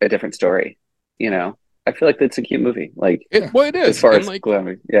a different story. You know, I feel like it's a cute movie. Like it is as far as like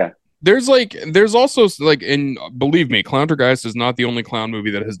glamour. There's also like, and believe me, Clowntergeist is not the only clown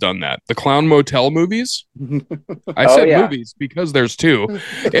movie that has done that. The Clown Motel movies, I said movies because there's two,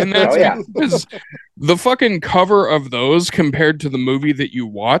 and that's because the fucking cover of those compared to the movie that you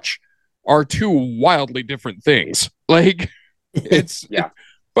watch are two wildly different things. Like it's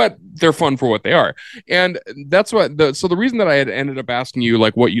but they're fun for what they are, and that's what the reason that I had ended up asking you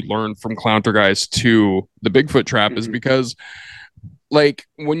like what you learned from Clowntergeist to the Bigfoot Trap is because. Like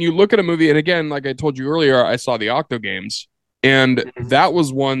when you look at a movie, and again, like I told you earlier, I saw the Octo Games, and that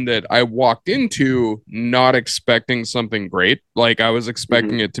was one that I walked into not expecting something great. Like I was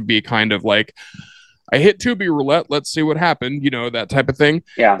expecting it to be kind of like I hit Tubi roulette, let's see what happened, you know, that type of thing.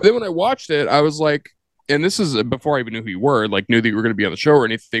 Yeah. But then when I watched it, I was like, and this is before I even knew who you were, like knew that you were going to be on the show or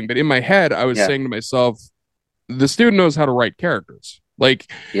anything. But in my head, I was saying to myself, this dude knows how to write characters. Like,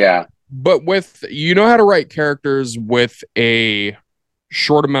 but with you know how to write characters with a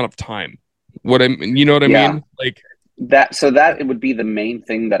short amount of time. You know what I mean? Like that. So that it would be the main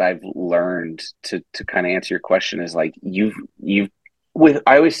thing that I've learned to kind of answer your question is like I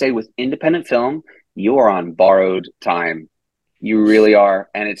always say with independent film, you are on borrowed time. You really are.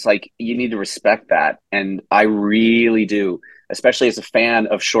 And it's like, you need to respect that. And I really do, especially as a fan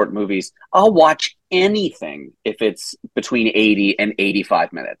of short movies. I'll watch anything if it's between 80 and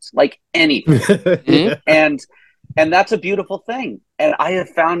 85 minutes, like anything. And that's a beautiful thing. And I have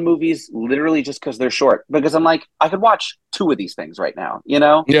found movies literally just because they're short, because I'm like, I could watch 2 of these things right now, you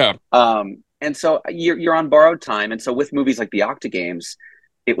know? Yeah. And so you're on borrowed time. And so with movies like the Octa Games,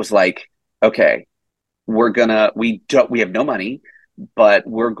 it was like, okay, we have no money, but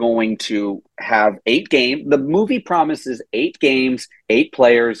we're going to have 8 games. The movie promises 8 games, 8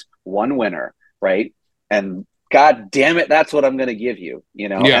 players, 1 winner, right? And God damn it, that's what I'm going to give you, you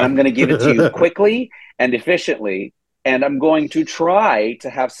know? And I'm going to give it to you quickly and efficiently, and I'm going to try to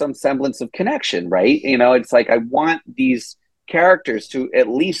have some semblance of connection, right? You know, it's like I want these characters to at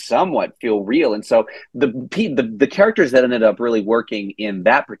least somewhat feel real. And so the characters that ended up really working in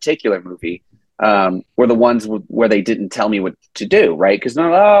that particular movie, were the ones where they didn't tell me what to do, right? Because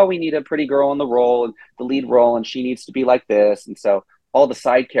we need a pretty girl in the role, the lead role, and she needs to be like this. And so all the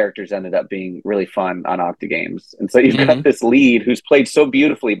side characters ended up being really fun on Octogames. And so you've got this lead who's played so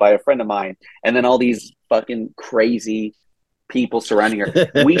beautifully by a friend of mine, and then all these fucking crazy people surrounding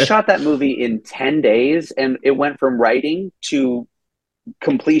her. We shot that movie in 10 days, and it went from writing to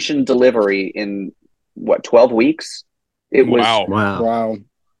completion delivery in 12 weeks. It was Wow.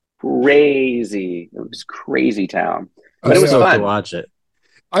 crazy. It was crazy town. But I it was fun to watch it.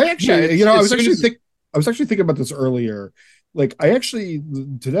 I actually, Yeah, I was actually thinking about this earlier. Like, I actually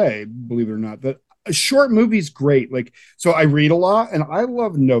today, believe it or not, that a short movie's great. Like, so I read a lot, and I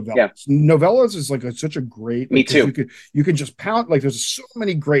love novellas. Yeah. Novellas is like such a great. Me too. You could just pound. Like, there's so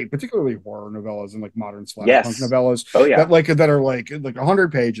many great, particularly horror novellas and like modern slasher Yes. punk novellas. Oh yeah. that are like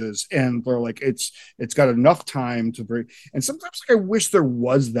 100 pages, and they're like it's got enough time to bring. And sometimes like I wish there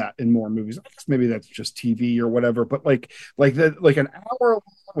was that in more movies. I guess maybe that's just TV or whatever. But like an hour.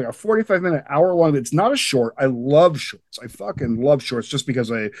 Like a 45-minute, hour long. It's not a short. I love shorts. I fucking love shorts just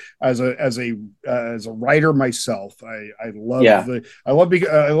because as a writer myself, I love I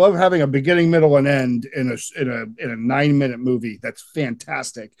love having a beginning, middle, and end in a 9-minute movie. That's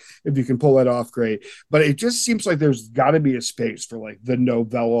fantastic. If you can pull that off, great. But it just seems like there's got to be a space for like the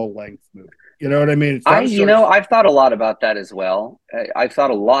novella length movie. You know what I mean? I've thought a lot about that as well. I've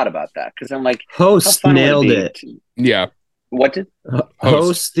thought a lot about that because I'm like, Host nailed it. Yeah. What did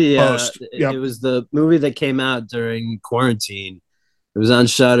Host? Yep. It was the movie that came out during quarantine. It was on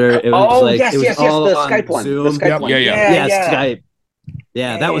Shutter. It was the Skype one. Zoom. The Skype one. Yeah, Skype.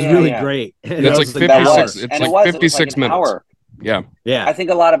 Yeah, that was really great. It's like 56. It's like 56 minutes. Hour. Yeah. I think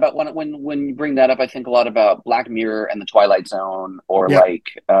a lot about when you bring that up. I think a lot about Black Mirror and the Twilight Zone, or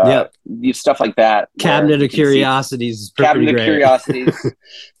stuff like that. Cabinet of Curiosities. Cabinet of Curiosities.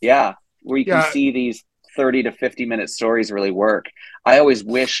 Yeah, where you can see these 30 to 50 minute stories really work. I always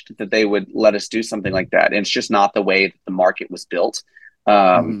wished that they would let us do something like that. And it's just not the way that the market was built.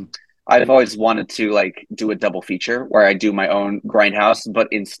 I've always wanted to like do a double feature where I do my own Grindhouse, but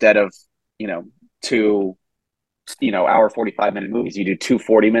instead of, two, hour 45-minute movies, you do 2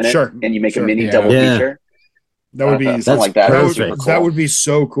 40-minute and you make a mini double feature. That would be something like that. That would be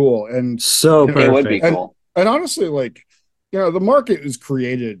so cool. And so perfect. It would be cool. And honestly, like, the market is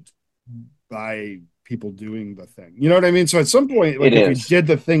created by people doing the thing. You know what I mean? So at some point, like if we did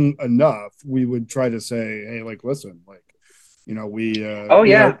the thing enough, we would try to say, hey, like, listen, like, we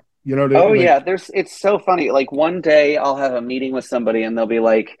it's so funny. Like one day I'll have a meeting with somebody and they'll be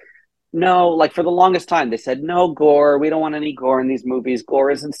like, no, like for the longest time they said no gore, we don't want any gore in these movies,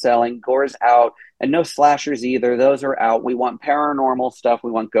 gore isn't selling, gore is out, and no slashers either, those are out, we want paranormal stuff,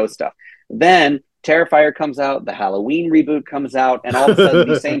 we want ghost stuff. Then Terrifier comes out, the Halloween reboot comes out, and all of a sudden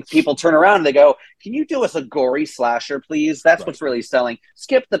these same people turn around and they go, can you do us a gory slasher, please? That's what's really selling.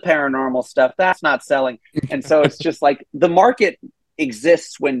 Skip the paranormal stuff. That's not selling. And so it's just like the market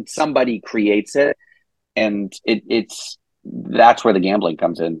exists when somebody creates it, and that's where the gambling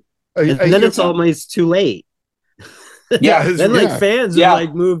comes in. And then it's almost too late. Then fans are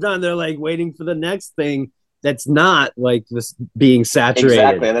like moved on. They're like waiting for the next thing. That's not like this being saturated.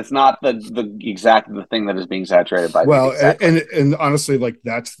 Exactly. That's not the thing that is being saturated by. Well, and honestly, like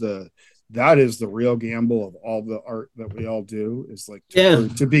that is the real gamble of all the art that we all do, is like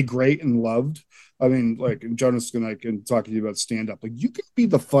to be great and loved. I mean, like Jonas and I can talk to you about stand-up. Like you can be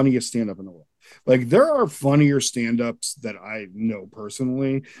the funniest stand-up in the world. Like there are funnier stand-ups that I know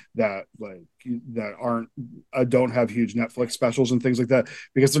personally that aren't don't have huge Netflix specials and things like that,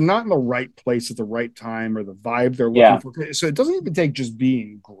 because they're not in the right place at the right time or the vibe they're looking for. So it doesn't even take just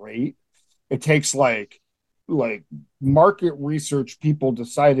being great. It takes like market research, people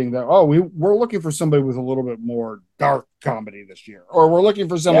deciding that, we're looking for somebody with a little bit more dark comedy this year, or we're looking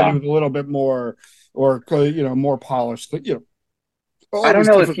for somebody with a little bit more, or more polished. I don't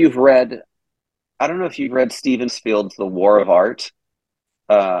know if you've read Stephen Field's The War of Art.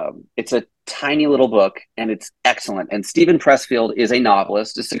 It's a tiny little book and it's excellent. And Stephen Pressfield is a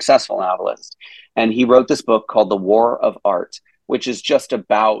novelist, a successful novelist, and he wrote this book called The War of Art, which is just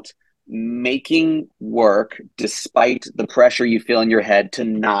about making work despite the pressure you feel in your head to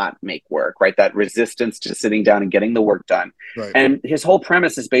not make work, right? That resistance to sitting down and getting the work done. Right. And his whole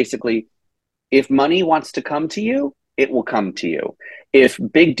premise is basically, if money wants to come to you, it will come to you. If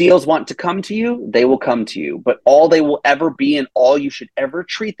big deals want to come to you, they will come to you. But all they will ever be, and all you should ever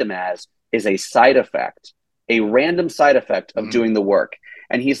treat them as, is a side effect, a random side effect of doing the work.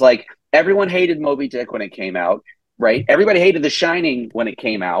 And he's like, everyone hated Moby Dick when it came out, right? Everybody hated The Shining when it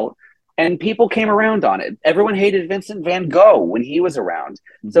came out. and people came around on it. Everyone hated Vincent van Gogh when he was around.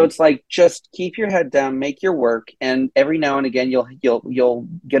 So it's like, just keep your head down, make your work, and every now and again you'll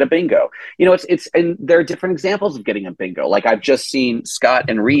get a bingo. You know, it's and there are different examples of getting a bingo. Like, I've just seen Scott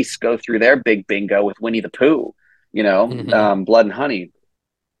and Reese go through their big bingo with Winnie the Pooh, you know, Blood and Honey.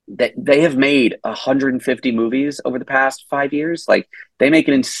 They have made 150 movies over the past 5 years. Like, they make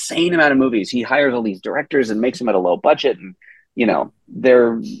an insane amount of movies. He hires all these directors and makes them at a low budget, and you know,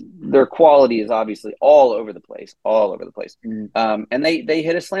 their quality is obviously all over the place. And they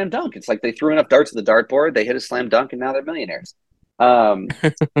hit a slam dunk. It's like they threw enough darts at the dartboard, they hit a slam dunk, and now they're millionaires. And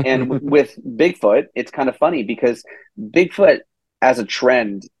with Bigfoot, it's kind of funny because Bigfoot as a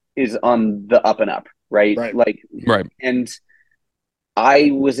trend is on the up and up, right? Right. And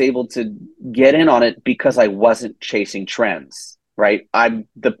I was able to get in on it because I wasn't chasing trends, right? I'm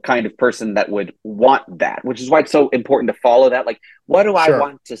the kind of person that would want that, which is why it's so important to follow that. Like, what do I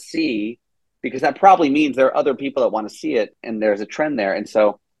want to see? Because that probably means there are other people that want to see it, and there's a trend there. And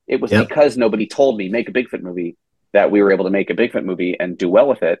so it was because nobody told me make a Bigfoot movie that we were able to make a Bigfoot movie and do well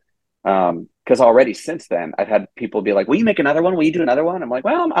with it. Because already since then, I've had people be like, "Will you make another one? Will you do another one?" I'm like,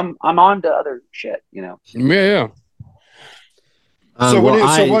 "Well, I'm on to other shit, you know." Yeah.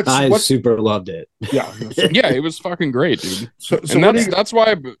 I super loved it. Yeah, yeah, it was fucking great, dude.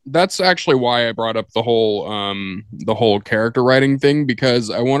 That's actually why I brought up the whole character writing thing, because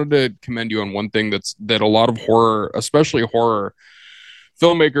I wanted to commend you on one thing that a lot of horror, especially horror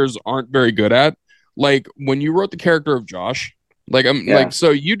filmmakers, aren't very good at. Like, when you wrote the character of Josh, like, so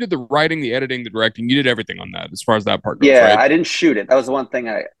you did the writing, the editing, the directing, you did everything on that as far as that part goes, right? I didn't shoot it. That was the one thing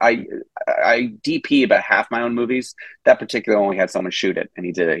I DP about half my own movies. That particular one, we had someone shoot it, and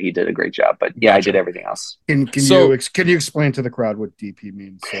he did a great job. But yeah, gotcha. I did everything else. Can you explain to the crowd what DP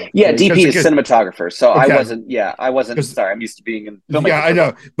means? DP is cinematographer. So okay. I wasn't sorry, I'm used to being in filmmaker. Yeah, I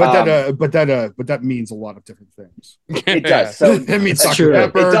know. But that means a lot of different things. It does. So it means Dr.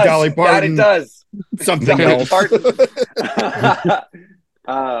 Pepper, Dolly Parton. That it does. Something else.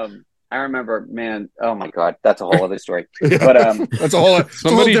 I remember, man. Oh my god, that's a whole other story. But that's a whole.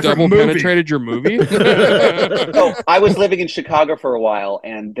 Somebody double penetrated your movie. So I was living in Chicago for a while,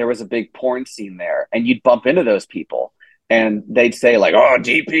 and there was a big porn scene there, and you'd bump into those people, and they'd say like, "Oh,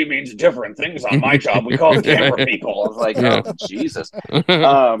 DP means different things on my job. We call camera people." I was like, "Oh, Jesus!"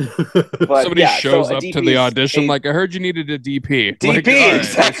 But somebody shows up to the audition like, "I heard you needed a DP." DP, like,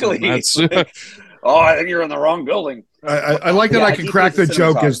 exactly. Like, oh, I think you're in the wrong building. I like that I can crack the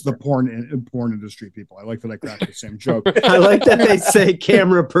joke as the porn industry people. I like that I crack the same joke. I like that they say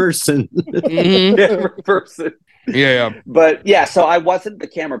camera person. Camera person. Yeah. But yeah, so I wasn't the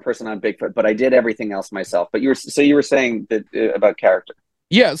camera person on Bigfoot, but I did everything else myself. But you were saying that about character.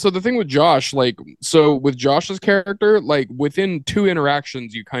 Yeah, so the thing with Josh, with Josh's character, like, within 2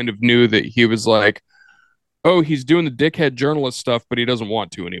 interactions, you kind of knew that he was like, oh, he's doing the dickhead journalist stuff, but he doesn't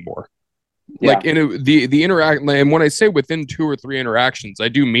want to anymore. Yeah. Like, the interact, and when I say within 2 or 3 interactions, I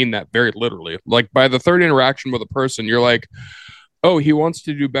do mean that very literally. Like, by the 3rd interaction with a person, you're like, oh, he wants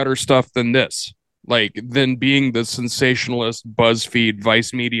to do better stuff than this. Like, than being the sensationalist BuzzFeed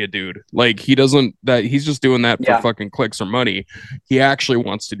Vice Media dude. Like, he's just doing that for fucking clicks or money. He actually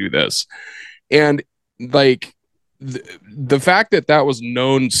wants to do this. And like, the fact that was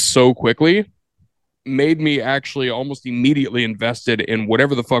known so quickly made me actually almost immediately invested in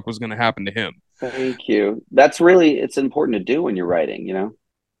whatever the fuck was going to happen to him. Thank you. It's important to do when you're writing, you know?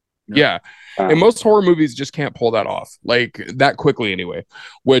 Yeah. And most horror movies just can't pull that off, like, that quickly anyway.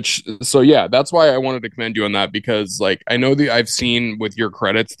 That's why I wanted to commend you on that, because, like, I know that I've seen with your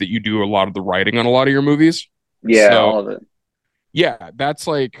credits that you do a lot of the writing on a lot of your movies. Yeah, so, all of it. Yeah, that's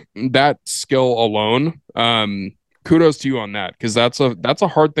like, that skill alone. Kudos to you on that, because that's a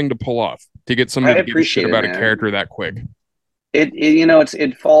hard thing to pull off, to get somebody to give a shit about a character that quick.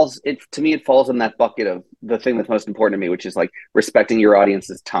 It falls in that bucket of the thing that's most important to me, which is like respecting your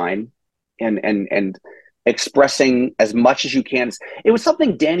audience's time and expressing as much as you can. It was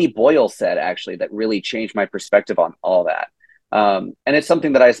something Danny Boyle said, actually, that really changed my perspective on all that. And it's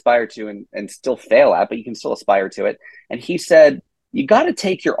something that I aspire to and still fail at, but you can still aspire to it. And he said, you got to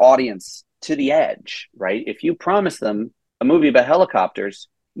take your audience to the edge, right? If you promise them a movie about helicopters,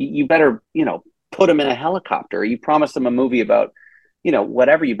 you better, put them in a helicopter. You promise them a movie about,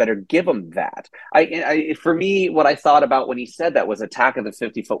 whatever, you better give them that. For me, what I thought about when he said that was Attack of the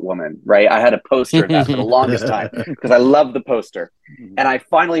 50-Foot Woman, right? I had a poster of that for the longest time because I love the poster. And I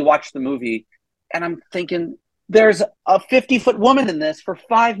finally watched the movie and I'm thinking, there's a 50-foot woman in this for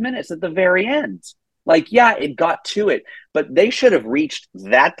 5 minutes at the very end. Like, yeah, it got to it, but they should have reached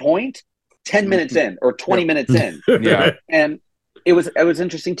that point 10 minutes in or 20 minutes in. Yeah. And it was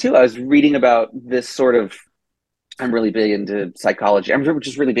interesting too. I was reading about this sort of. I'm really big into psychology. I'm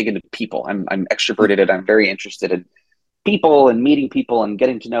just really big into people. I'm extroverted and I'm very interested in people and meeting people and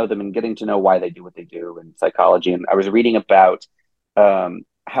getting to know them and getting to know why they do what they do in psychology. And I was reading about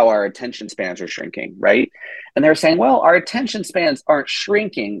how our attention spans are shrinking, right? And they're saying, well, our attention spans aren't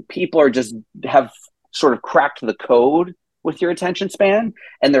shrinking. People are just have sort of cracked the code with your attention span,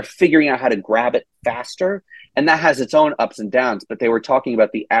 and they're figuring out how to grab it faster. And that has its own ups and downs. But they were talking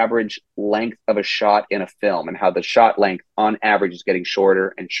about the average length of a shot in a film and how the shot length on average is getting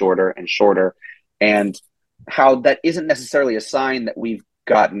shorter and shorter and shorter. And how that isn't necessarily a sign that we've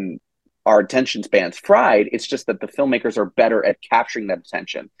gotten our attention spans fried. It's just that the filmmakers are better at capturing that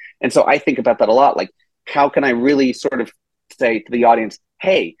attention. And so I think about that a lot. Like, how can I really sort of say to the audience,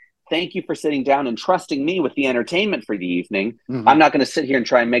 hey, thank you for sitting down and trusting me with the entertainment for the evening. Mm-hmm. I'm not going to sit here and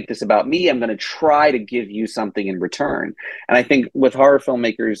try and make this about me. I'm going to try to give you something in return. And I think with horror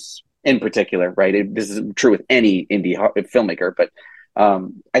filmmakers in particular, right, this is true with any indie filmmaker, but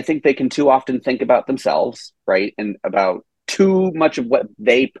I think they can too often think about themselves, right, and about too much of what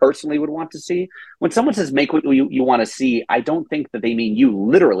they personally would want to see. When someone says make what you want to see, I don't think that they mean you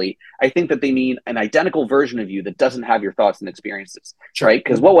literally. I think that they mean an identical version of you that doesn't have your thoughts and experiences, right?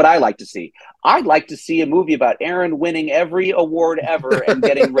 Because what would I like to see? I'd like to see a movie about Aaron winning every award ever and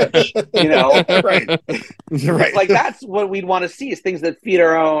getting rich, you know? Right. Right. Like, that's what we'd want to see, is things that feed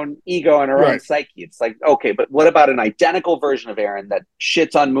our own ego and our own psyche. It's like, okay, but what about an identical version of Aaron that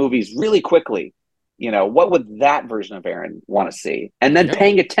shits on movies really quickly? You know, what would that version of Aaron want to see? And then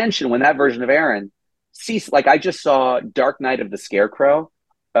paying attention when that version of Aaron sees, like, I just saw Dark Knight of the Scarecrow.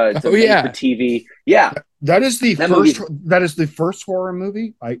 It's for TV. Yeah. That is the first horror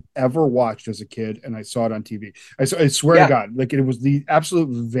movie I ever watched as a kid, and I saw it on TV. I swear to God, like, it was the absolute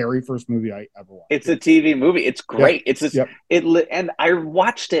very first movie I ever watched. It's a TV movie. It's great. It's just, and I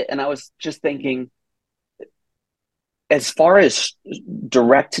watched it and I was just thinking, as far as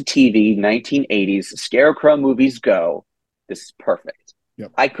direct-to-TV 1980s Scarecrow movies go, this is perfect.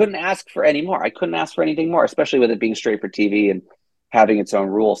 Yep. I couldn't ask for any more. I couldn't ask for anything more, especially with it being straight for TV and having its own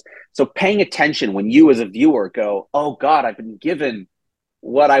rules. So paying attention when you as a viewer go, oh God, I've been given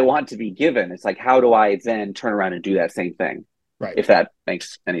what I want to be given. It's like, how do I then turn around and do that same thing? Right. If that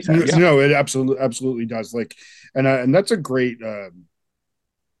makes any sense. No, it absolutely does. Like, and that's a great...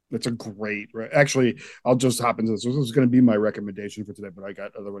 Actually, I'll just hop into this. This is going to be my recommendation for today, but I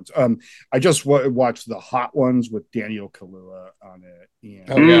got other ones. I just watched the Hot Ones with Daniel Kaluuya on it.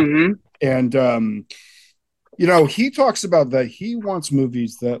 And you know, he talks about that he wants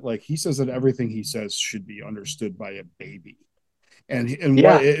movies that, like, he says that everything he says should be understood by a baby.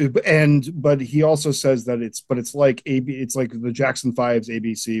 But he also says that it's like the Jackson 5's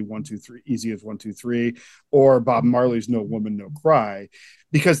ABC 1 2 3 Easy as 1 2 3 or Bob Marley's No Woman No Cry,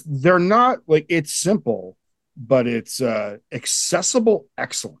 because they're not, like, it's simple, but it's accessible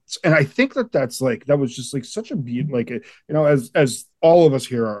excellence. And I think that was just like such a beauty, like, you know, as all of us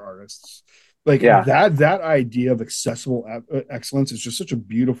here are artists, like, that idea of accessible excellence is just such a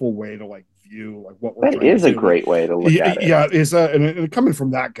beautiful way to, like, view, like, what we're that is a great way to look at it. Yeah, is and coming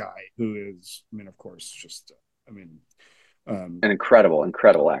from that guy who is, I mean, of course, just an incredible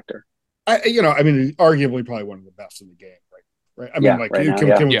actor. Arguably probably one of the best in the game, right? I mean, like,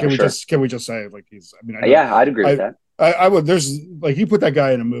 can we just say, like, he's, I mean, I'd agree with that. I would. There's, like, you put that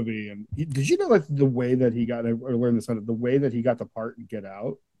guy in a movie, and did you know, like, the way that he got, I learned this, the way that he got the part in Get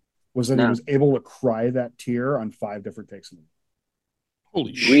Out was that he was able to cry that tear on 5 different takes.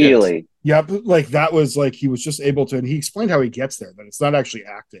 Holy shit. Really? Yeah, but, like, that was, like, he was just able to, and he explained how he gets there, that it's not actually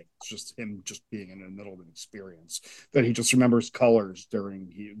acting. It's just him just being in the middle of an experience, that he just remembers colors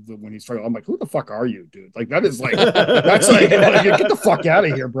when he's talking. I'm like, who the fuck are you, dude? Like, that is, like, that's like, get the fuck out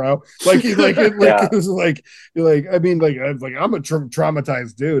of here, bro. It was like, I mean, like, I'm a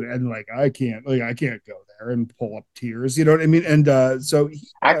traumatized dude, and, like, I can't go there and pull up tears, you know what I mean? And so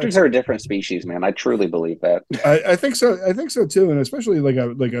actors are a different species, man. I truly believe that. I think so too, and especially like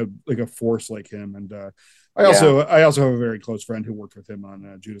a force like him. And I also have a very close friend who worked with him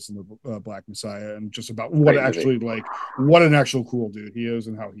on Judas and the Black Messiah, and just about what an actual cool dude he is,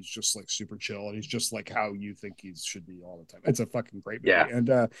 and how he's just, like, super chill, and he's just, like, how you think he should be all the time. It's a fucking great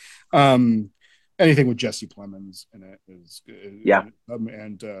movie. And anything with Jesse Plemons in it is good.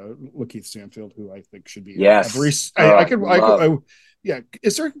 And Lakeith Stanfield, who I think should be is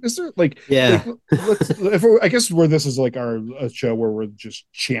there like I guess where this is, like, our show where we're just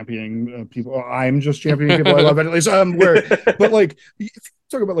championing people. I'm just championing people I love, at least but, like, if you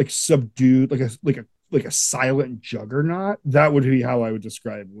talk about, like, subdued, like a like a silent juggernaut. That would be how I would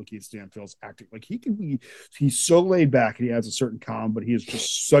describe Lakeith Stanfield's acting. Like he's so laid back and he has a certain calm, but he is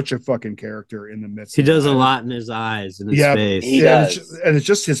just such a fucking character in the midst. He does a lot in his eyes and his face. He does. It's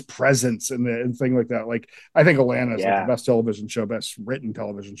just his presence and thing like that. Like I think Atlanta is like the best television show, best written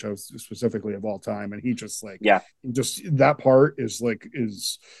television show specifically of all time. And he just like, just that part is like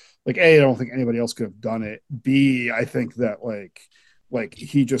A, I don't think anybody else could have done it. B, I think that like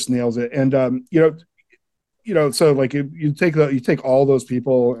he just nails it. And so like you take all those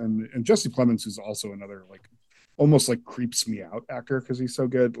people and Jesse Plemons is also another like almost like creeps me out actor because he's so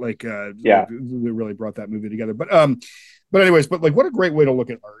good. Like they really brought that movie together. But like what a great way to look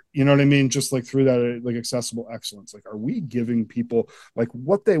at art. You know what I mean? Just like through that like accessible excellence. Like, are we giving people like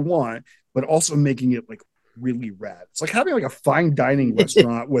what they want, but also making it like really rad? It's like having like a fine dining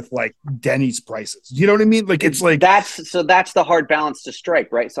restaurant with like Denny's prices. You know what I mean? Like it's like that's the hard balance to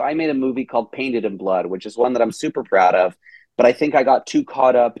strike, right? So I made a movie called Painted in Blood, which is one that I'm super proud of, but I think I got too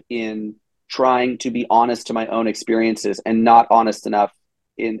caught up in trying to be honest to my own experiences and not honest enough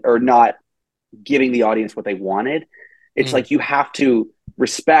or not giving the audience what they wanted. It's like you have to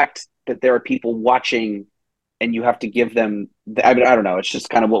respect that there are people watching and you have to give them I don't know, it's just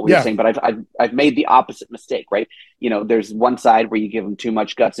kind of what we were saying, but I've made the opposite mistake, right? You know, there's one side where you give them too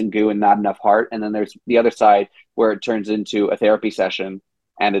much guts and goo and not enough heart, and then there's the other side where it turns into a therapy session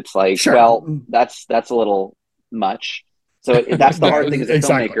and it's like, well, that's a little much. So that's the hard thing as a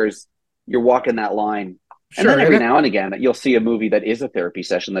filmmaker is you're walking that line. And then every now and again you'll see a movie that is a therapy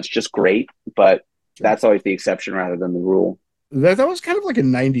session that's just great, but that's always the exception rather than the rule. That was kind of like a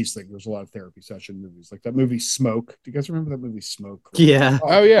 90s thing. There's a lot of therapy session movies, like that movie Smoke. Do you guys remember that movie Smoke? Yeah.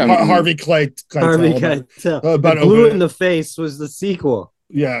 Oh yeah. Harvey Keitel. But Blue in the Face was the sequel.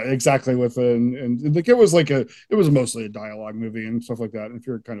 Yeah, exactly. And like it was mostly a dialogue movie and stuff like that. And if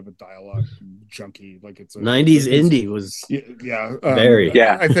you're kind of a dialogue junkie, like it's a 90s indie was I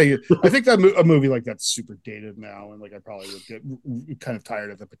think that a movie like that's super dated now, and like I probably would get kind of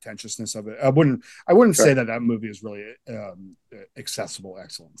tired of the pretentiousness of it. I wouldn't say that movie is really accessible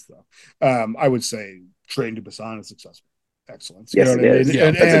excellence though. I would say Train to Busan is accessible excellence. Yes, it is.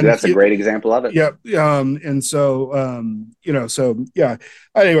 Yeah. That's a great example of it. Yeah. And so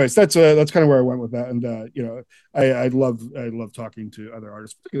anyways, that's kind of where I went with that. And I love talking to other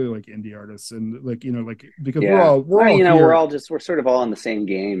artists, particularly like indie artists, and like like because we're sort of all in the same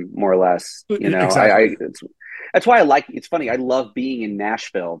game more or less. Exactly. That's why it's funny. I love being in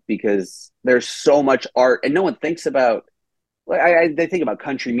Nashville because there's so much art and no one thinks about they think about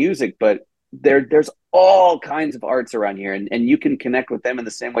country music, but there's all kinds of arts around here, and you can connect with them in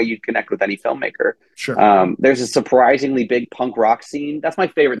the same way you'd connect with any filmmaker. Sure. There's a surprisingly big punk rock scene. That's my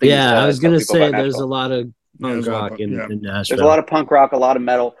favorite thing. Yeah, I was going to say there's a lot of punk rock in Nashville. There's a lot of punk rock, a lot of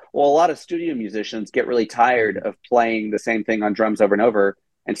metal. Well, a lot of studio musicians get really tired of playing the same thing on drums over and over,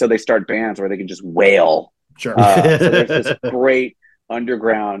 and so they start bands where they can just wail. Sure. So there's this great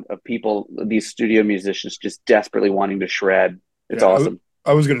underground of people, these studio musicians just desperately wanting to shred. It's awesome.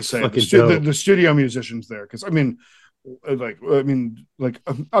 I was going to say the studio musicians there, because I'm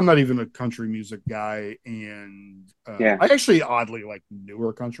not even a country music guy, and I actually oddly like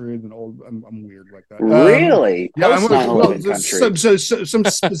newer country than old. I'm weird like that. Really?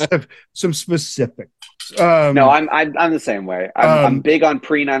 Some specific. No, I'm the same way. I'm big on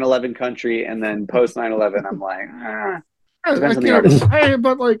pre 9/11 country, and then post 9/11, I'm like. Depends on the artist.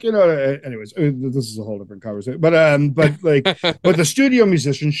 But like anyways, this is a whole different conversation. But the studio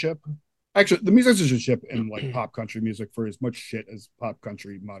musicianship, actually, the musicianship in like pop country music, for as much shit as pop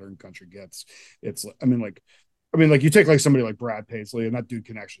country, modern country gets, it's you take like somebody like Brad Paisley, and that dude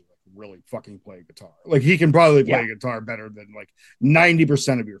can actually like really fucking play a guitar. Like he can probably play a guitar better than like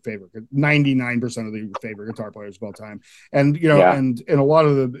 90% of your favorite, 99% of your favorite guitar players of all time. And and a lot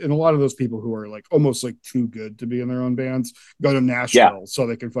of those people who are like almost like too good to be in their own bands go to Nashville so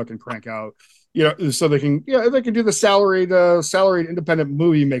they can fucking crank out. So they can do the salaried independent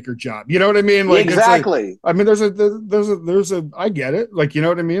movie maker job. You know what I mean? Like exactly. Like, there's a I get it. Like, you know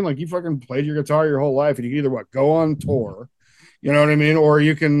what I mean? Like you fucking played your guitar your whole life, and you can either go on tour, you know what I mean, or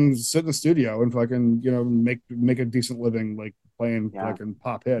you can sit in the studio and fucking make a decent living like playing fucking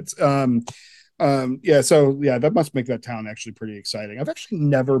pop hits. That must make that town actually pretty exciting. I've actually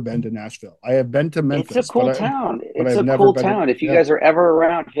never been to Nashville. I have been to Memphis. It's a cool town. If you guys are ever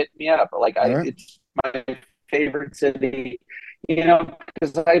around, hit me up. Like it's my favorite city.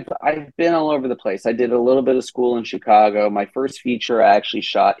 Because I've been all over the place. I did a little bit of school in Chicago. My first feature I actually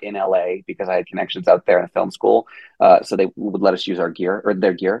shot in LA because I had connections out there in a film school. So they would let us use our gear or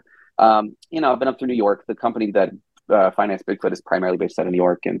their gear. I've been up through New York. The company that financed Bigfoot is primarily based out of New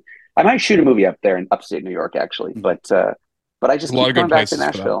York, and I might shoot a movie up there in upstate New York, actually, but I just There's a lot keep of good coming back to places for that.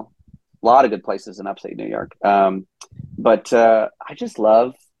 Nashville. A lot of good places in upstate New York. But I just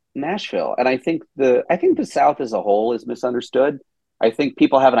love Nashville, and I think the South as a whole is misunderstood. I think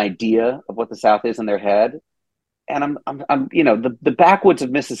people have an idea of what the South is in their head, and I'm the backwoods of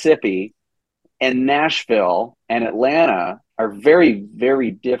Mississippi and Nashville and Atlanta are very,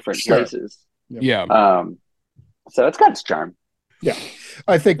 very different places. Yeah. So it's got its charm. Yeah,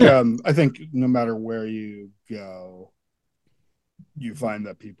 I think no matter where you go, you find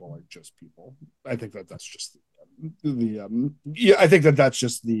that people are just people. I think that's just I think that's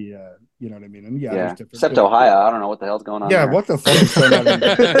just the you know what I mean. And there's different, except Ohio, I don't know what the hell's going on. Yeah, there. what the fuck is going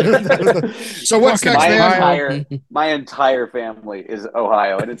on? So what's next, man? My entire family is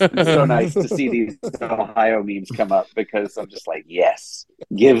Ohio, and it's so nice to see these Ohio memes come up because I'm just like, yes,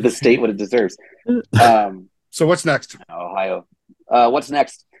 give the state what it deserves. So what's next? Ohio. What's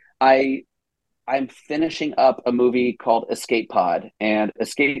next? I'm finishing up a movie called Escape Pod, and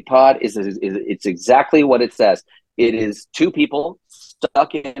Escape Pod is it's exactly what it says. It is two people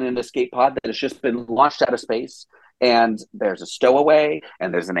stuck in an escape pod that has just been launched out of space, and there's a stowaway,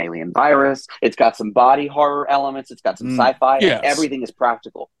 and there's an alien virus. It's got some body horror elements. It's got some sci-fi. Yes. And everything is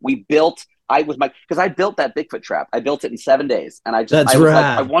practical. Because I built that Bigfoot trap. I built it in 7 days, and I was like,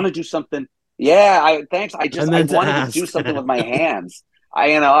 I want to do something. Yeah, thanks. I wanted to do something with my hands.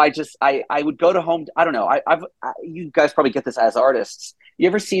 I would go to home. I don't know. You guys probably get this as artists. You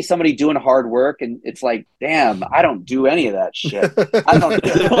ever see somebody doing hard work and it's like, damn, I don't do any of that shit. I don't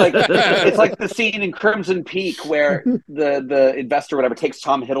it's like the scene in Crimson Peak where the investor or whatever takes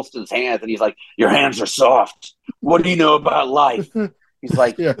Tom Hiddleston's hands and he's like, your hands are soft. What do you know about life? He's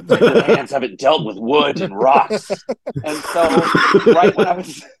like, your hands haven't dealt with wood and rocks. And so right when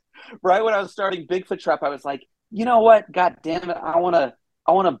I was starting Bigfoot Trap, I was like, you know what? God damn it. I want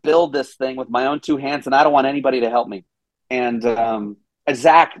to build this thing with my own two hands, and I don't want anybody to help me. And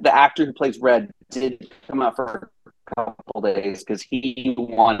Zach, the actor who plays Red, did come out for a couple days because he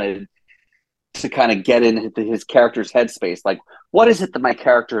wanted to kind of get into his character's headspace. Like, what is it that my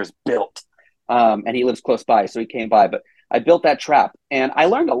character has built? And he lives close by, so he came by. But I built that trap, and I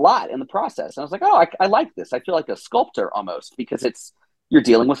learned a lot in the process. And I was like, oh, I like this. I feel like a sculptor almost because you're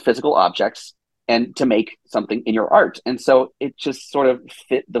dealing with physical objects and to make something in your art. And so it just sort of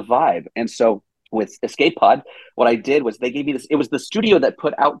fit the vibe. And so with Escape Pod, what I did was they gave me this. It was the studio that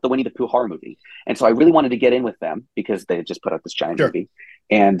put out the Winnie the Pooh horror movie. And so I really wanted to get in with them because they had just put out this giant movie.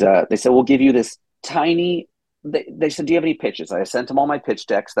 And they said, we'll give you this tiny, they said, do you have any pitches? I sent them all my pitch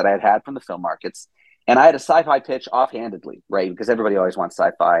decks that I had from the film markets. And I had a sci-fi pitch offhandedly, right? Because everybody always wants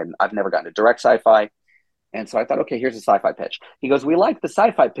sci-fi and I've never gotten to direct sci-fi. And so I thought, okay, here's a sci-fi pitch. He goes, we like the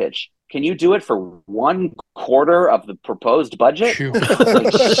sci-fi pitch. Can you do it for 1/4 of the proposed budget?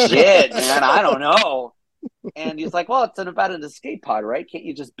 Like, shit, man, I don't know. And he's like, well, it's about an escape pod, right? Can't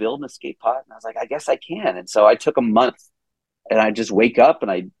you just build an escape pod? And I was like, I guess I can. And so I took a month and I just wake up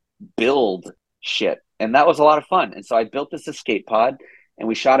and I build shit. And that was a lot of fun. And so I built this escape pod and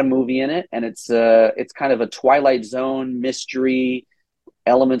we shot a movie in it. And it's kind of a Twilight Zone mystery,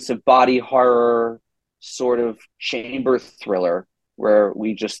 elements of body horror, sort of chamber thriller where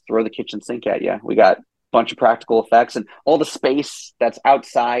we just throw the kitchen sink at you. We got a bunch of practical effects and all the space that's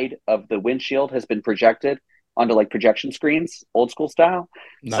outside of the windshield has been projected onto like projection screens, old school style.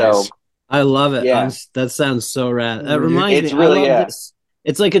 Nice. So I love it. Yeah. That sounds so rad. That reminds me. Really, I love this.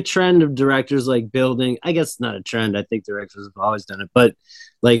 It's like a trend of directors like building. I guess not a trend. I think directors have always done it, but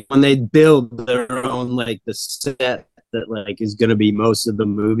like when they build their own like the set that like is going to be most of the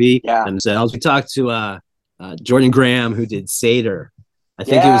movie themselves. We talked to Jordan Graham who did Seder. I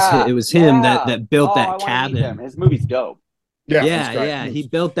think it was him that built that cabin. His movie's dope. Yeah. He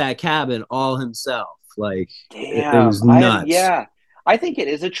built that cabin all himself. Like it was nuts. I think it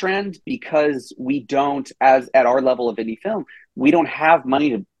is a trend because we don't, as at our level of indie film, we don't have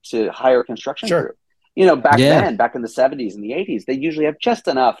money to hire a construction crew. You know, back then, back in the 70s and the 80s, they usually have just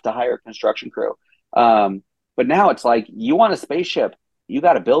enough to hire a construction crew. But now it's like, you want a spaceship, you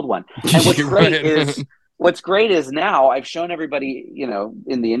got to build one. And what's great is now I've shown everybody, you know,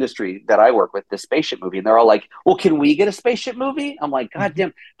 in the industry that I work with this spaceship movie, and they're all like, well, can we get a spaceship movie? I'm like, God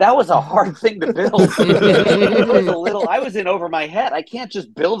damn, that was a hard thing to build. I was in over my head. I can't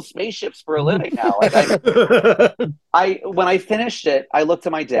just build spaceships for a living now. Like when I finished it, I looked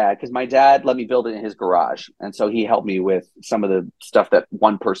at my dad because my dad let me build it in his garage. And so he helped me with some of the stuff that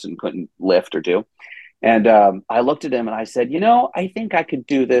one person couldn't lift or do. And I looked at him and I said, you know, I think I could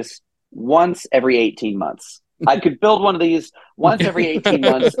do this once every 18 months. I could build one of these once every 18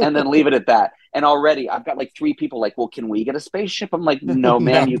 months and then leave it at that. And already I've got like 3 people like, well, can we get a spaceship? I'm like, no,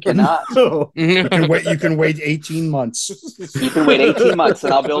 ma'am, you cannot. You can wait 18 months. You can wait 18 months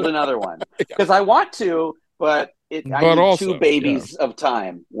and I'll build another one. Because I want to, but I need also, 2 babies of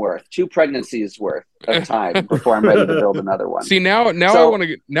time worth, 2 pregnancies worth of time before I'm ready to build another one. See, now I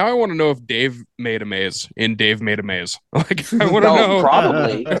want to know if Dave made a maze in Dave Made a Maze. Like, I want to know.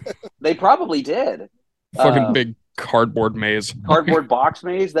 Probably. They probably did. Fucking big cardboard maze. Cardboard box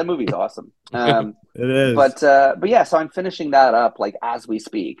maze. That movie's awesome. It is. But yeah, so I'm finishing that up like as we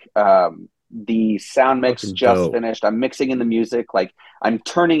speak. The sound mix Fucking just dope. finished. I'm mixing in the music. Like I'm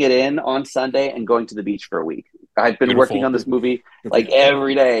turning it in on Sunday and going to the beach for a week. I've been Beautiful. working on this movie like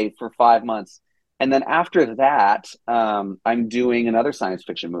every day for 5 months. And then after that, I'm doing another science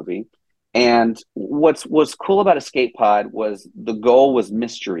fiction movie. And what's cool about Escape Pod was the goal was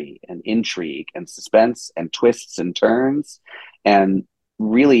mystery and intrigue and suspense and twists and turns and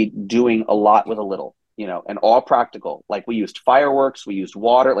really doing a lot with a little, and all practical. Like we used fireworks, we used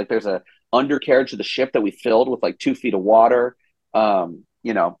water. Like there's a undercarriage of the ship that we filled with like 2 feet of water.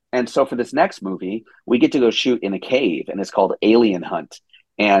 And so for this next movie, we get to go shoot in a cave, and it's called Alien Hunt.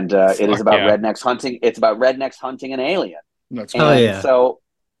 And it is about rednecks hunting. It's about rednecks hunting an alien. That's cool. And so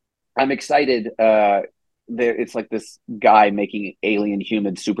I'm excited. It's like this guy making alien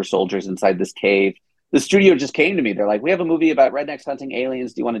human super soldiers inside this cave. The studio just came to me. They're like, we have a movie about rednecks hunting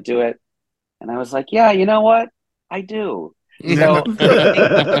aliens. Do you want to do it? And I was like, yeah, you know what? I do. So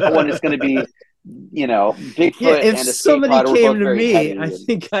that one is going to be, Bigfoot if and Escape somebody Pod were came both to very me, heady I and-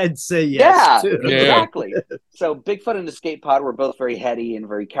 think I'd say yes. Too. Yeah. Exactly. So Bigfoot and Escape Pod were both very heady and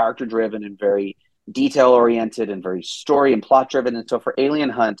very character driven and very detail oriented and very story and plot driven. And so for Alien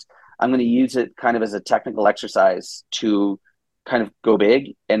Hunt, I'm going to use it kind of as a technical exercise to kind of go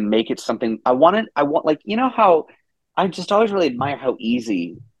big and make it something I want, like, how I just always really admire how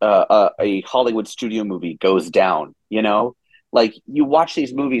easy a Hollywood studio movie goes down, like you watch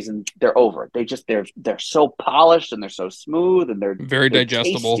these movies and they're over. They're so polished and they're so smooth and they're Very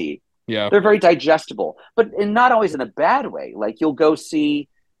digestible. Tasty. Yeah. They're very digestible, but not always in a bad way. Like you'll go see,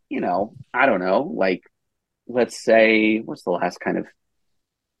 I don't know, like let's say, what's the last kind of,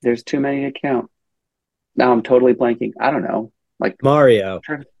 there's too many to count. Now I'm totally blanking. I don't know. Like Mario.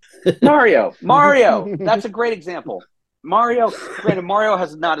 Mario. That's a great example. Granted, Mario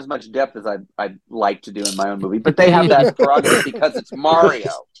has not as much depth as I'd like to do in my own movie, but they have that prerogative because it's Mario.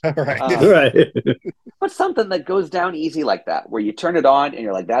 Right. Right. But something that goes down easy like that, where you turn it on and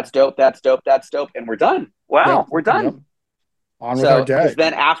you're like, that's dope, and we're done. Wow, Yep. we're done. Yep. On with our day. Because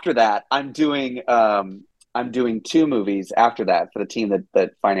then after that, I'm doing 2 movies after that for the team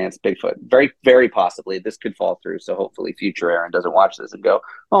that financed Bigfoot. Very, very possibly this could fall through. So hopefully future Aaron doesn't watch this and go,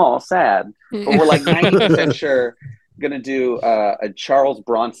 oh, sad. But we're like 90% sure going to do a Charles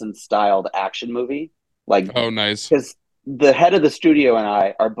Bronson styled action movie. Like, Oh, nice. because the head of the studio and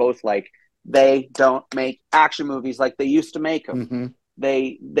I are both like, they don't make action movies like they used to make them. Mm-hmm.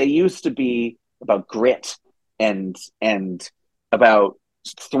 They used to be about grit and about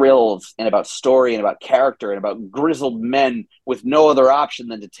thrills and about story and about character and about grizzled men with no other option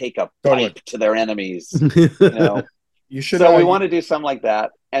than to take a pipe to their enemies. You should. So we want to do something like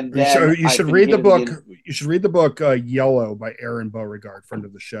that. And then you should read the book. You should read the book Yellow by Aaron Beauregard, friend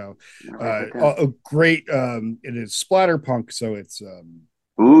of the show. A great. It is splatterpunk, so it's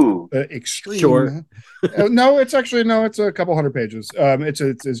extreme. Sure. No, it's a couple hundred pages.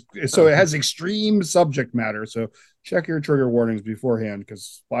 So it has extreme subject matter. So check your trigger warnings beforehand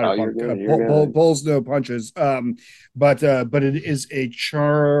because splatterpunk pulls no punches. But it is a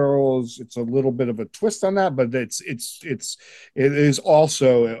Charles. It's a little bit of a twist on that, but it is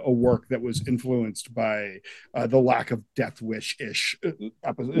also a work that was influenced by the lack of Death Wish ish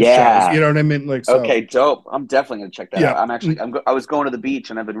episodes. You know what I mean? Like, so. Okay, dope. I'm definitely gonna check that out. I was going to the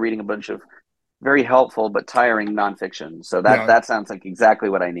beach and I've been reading a bunch of very helpful but tiring nonfiction. So that sounds like exactly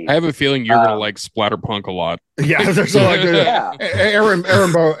what I need. I have a feeling you're gonna like splatterpunk a lot. Yeah, there's a lot of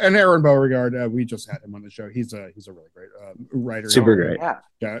Aaron Beauregard. We just had him on the show. He's a really great writer. Super great.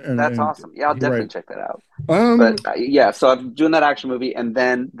 Yeah, that's awesome. Yeah, I'll definitely check that out. So I'm doing that action movie, and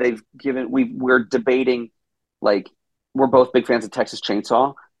then we're debating, like, we're both big fans of Texas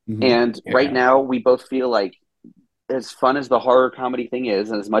Chainsaw, and right now we both feel like, as fun as the horror comedy thing is,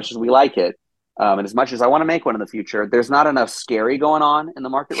 and as much as we like it, and as much as I want to make one in the future, there's not enough scary going on in the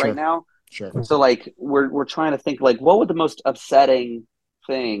market right now. Sure. So like we're trying to think, like, what would the most upsetting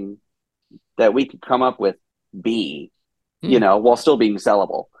thing that we could come up with be, while still being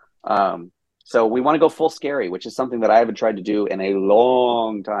sellable. So we want to go full scary, which is something that I haven't tried to do in a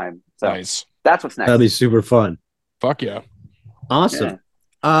long time. So Nice. That's what's next. That'll be super fun. Fuck yeah. Awesome.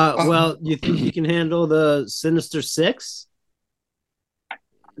 Well, you think you can handle the Sinister Six?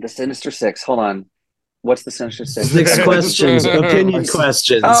 The Sinister Six. Hold on. What's the Sinister Six? 6 questions, opinion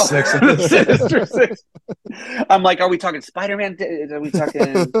questions. Oh, the Sinister Six. I'm like, are we talking Spider-Man? Are we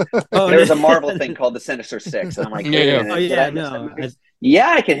talking? There's a Marvel thing called the Sinister Six, and I'm like, I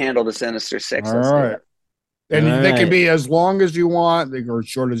can handle the Sinister Six. All right. And they can be as long as you want, or as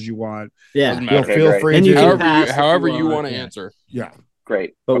short as you want. Yeah, feel free and to however you want to answer. Yeah,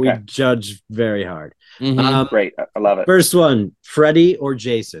 great. But we judge very hard. Great, I love it. First one: Freddy or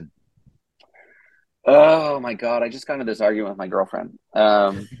Jason? Oh my God, I just got into this argument with my girlfriend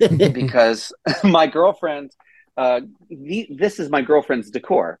because my girlfriend, this is my girlfriend's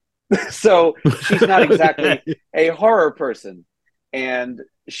decor. So she's not exactly a horror person. And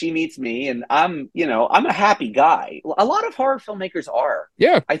she meets me and I'm a happy guy. A lot of horror filmmakers are.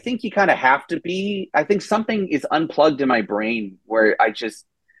 Yeah. I think you kind of have to be. I think something is unplugged in my brain where I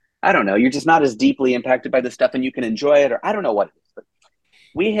don't know, you're just not as deeply impacted by the stuff and you can enjoy it, or I don't know what it is. But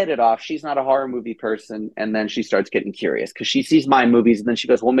we hit it off. She's not a horror movie person. And then she starts getting curious because she sees my movies. And then she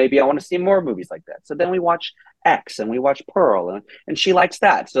goes, well, maybe I want to see more movies like that. So then we watch X and we watch Pearl and she likes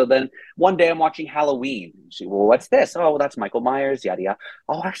that. So then one day I'm watching Halloween. She, well, what's this? Oh, well, that's Michael Myers, yada, yada.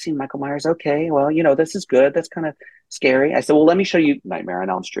 Oh, I've seen Michael Myers. Okay. Well, this is good. That's kind of scary. I said, well, let me show you Nightmare on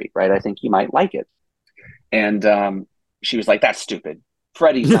Elm Street, right? I think you might like it. And she was like, that's stupid.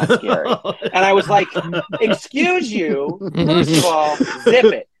 Freddy's not scary. And I was like, excuse you. First of all, zip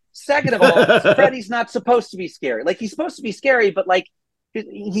it. Second of all, Freddy's not supposed to be scary. Like, he's supposed to be scary, but like,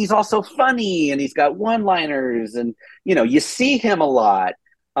 he's also funny and he's got one-liners and, you see him a lot.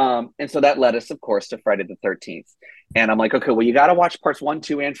 And so that led us, of course, to Friday the 13th. And I'm like, okay, well, you got to watch parts 1,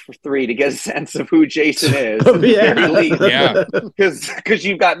 2, and 3 to get a sense of who Jason is. Yeah. Because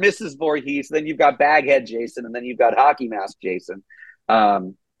you've got Mrs. Voorhees, then you've got Baghead Jason, and then you've got Hockey Mask Jason.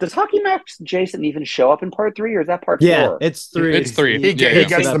 Does Hockey Mask Jason even show up in part 3, or is that part 4? Yeah, it's 3. It's 3. He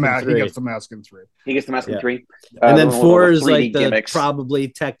gets the mask. He gets the mask in 3. He gets the mask in 3. And then 4 is like gimmicks. probably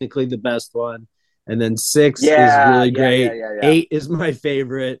technically the best one. And then 6 is really great. 8 is my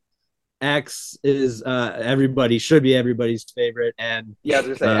favorite. X is should be everybody's favorite. And I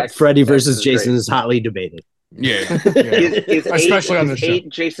was gonna say, Freddy versus Jason is hotly debated. Yeah. Especially on the show. 8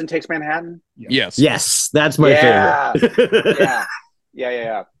 Jason Takes Manhattan? Yes, that's my favorite.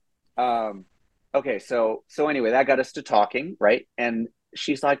 Yeah. Okay, so anyway, that got us to talking, right? And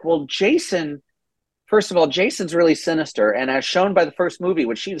she's like, well, Jason, first of all, Jason's really sinister. And as shown by the first movie,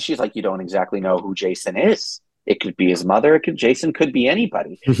 which she's like, you don't exactly know who Jason is. It could be his mother. Jason could be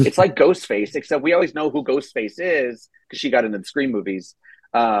anybody. It's like Ghostface, except we always know who Ghostface is because she got into the Scream movies.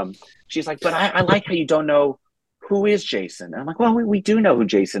 She's like, but I like how you don't know who is Jason. And I'm like, well, we do know who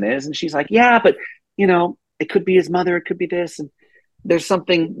Jason is. And she's like, yeah, but it could be his mother. It could be this. And there's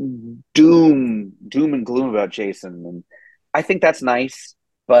something doom and gloom about Jason. And I think that's nice.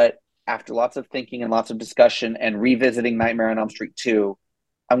 But after lots of thinking and lots of discussion and revisiting Nightmare on Elm Street 2,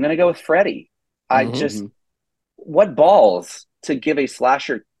 I'm going to go with Freddy. What balls to give a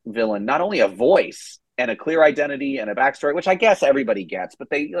slasher villain not only a voice and a clear identity and a backstory, which I guess everybody gets, but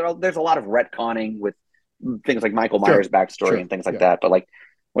there's a lot of retconning with things like Michael Myers' backstory and things like that. But like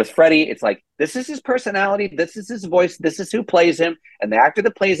with Freddy, it's like, this is his personality, this is his voice, this is who plays him, and the actor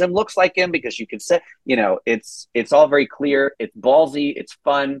that plays him looks like him because you can say, it's all very clear, it's ballsy, it's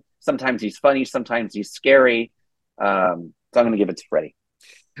fun. Sometimes he's funny, sometimes he's scary. So I'm going to give it to Freddy.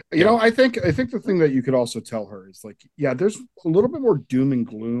 I think the thing that you could also tell her is like, yeah, there's a little bit more doom and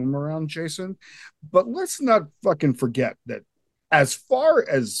gloom around Jason, but let's not fucking forget that as far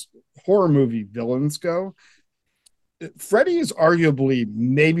as horror movie villains go, Freddy is arguably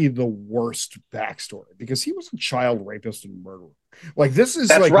maybe the worst backstory because he was a child rapist and murderer. Like, this is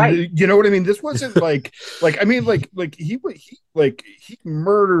That's like, right. You know what I mean? This wasn't he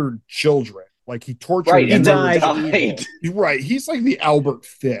murdered children. Like, he tortured right, and died. Right. He's like the Albert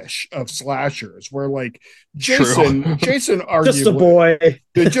Fish of slashers, where like Jason arguably just a boy.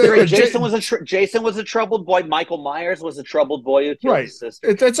 Jason was a troubled boy. Michael Myers was a troubled boy who killed his sister.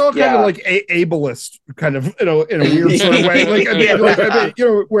 It's all kind of like ableist, kind of in a weird sort of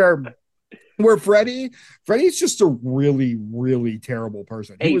way. Where Freddy's just a really, really terrible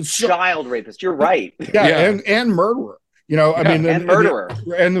person. He was child rapist. You're right. And murderer. And murderer.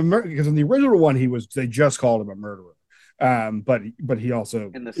 Because in the original one, they just called him a murderer. But he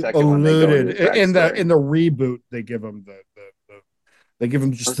also in the second alluded one, in the reboot, they give him They give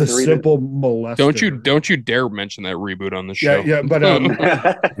him just What's the the reboot? simple molester. Don't you dare mention that reboot on the show. Yeah, but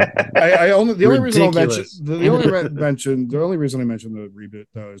the only reason I mentioned the reboot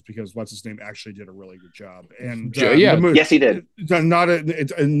though is because what's his name actually did a really good job, and yes, he did.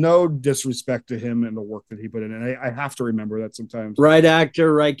 It's no disrespect to him and the work that he put in, and I have to remember that sometimes. Right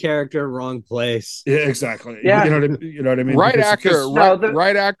actor, right character, wrong place. Yeah, exactly. Yeah. You know what I mean. Right actor,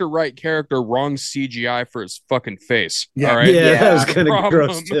 right character, wrong CGI for his fucking face. Yeah. All right. Yeah, that was Problem. kind of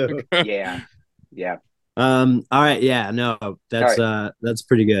gross too. Yeah. All right. Yeah. No, that's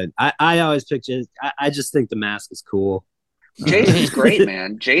pretty good. I always picture. I just think the mask is cool. Jason's great,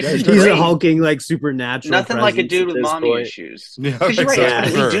 man. Jason's He's great. a hulking, like, supernatural. Nothing like a dude with mommy issues. Because you're right,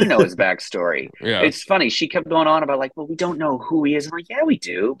 we do know his backstory. Yeah. It's funny. She kept going on about like, well, we don't know who he is. I'm like, yeah, we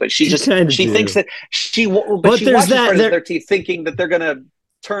do. But she thinks that she watches Friday the 13th thinking that they're gonna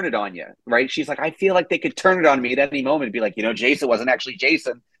turn it on you, right? She's like, I feel like they could turn it on me at any moment and be like, Jason wasn't actually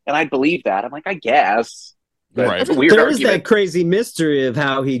Jason, and I'd believe that. I'm like, I guess. But right. It's a weird there is argument. that crazy mystery of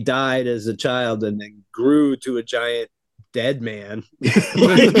how he died as a child and then grew to a giant dead man. I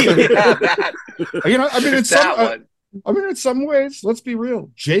mean, in some ways, let's be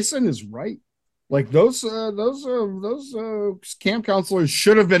real. Jason is right. Like those camp counselors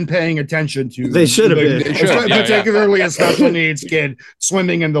should have been paying attention to. They should have been, particularly a special needs kid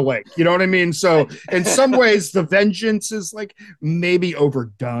swimming in the lake. You know what I mean? So, in some ways, the vengeance is like maybe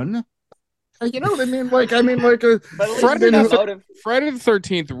overdone. You know what I mean? Friday the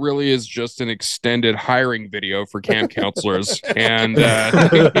 13th really is just an extended hiring video for camp counselors, and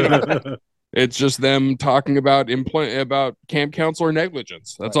it's just them talking about camp counselor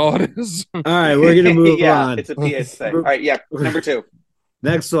negligence. That's all it is. All right, we're gonna move on. It's a PSA. All right, number 2.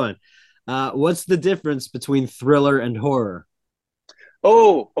 Next one. What's the difference between thriller and horror?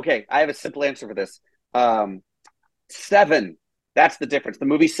 Oh, okay. I have a simple answer for this. 7. That's the difference. The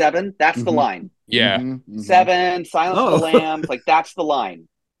movie 7, that's the line. Yeah. 7, Silence of the Lambs, like that's the line.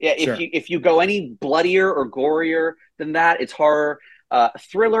 Yeah, if you go any bloodier or gorier than that, it's horror.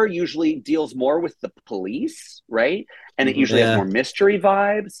 Thriller usually deals more with the police, right? And it usually has more mystery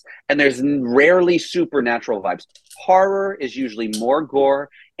vibes, and there's rarely supernatural vibes. Horror is usually more gore,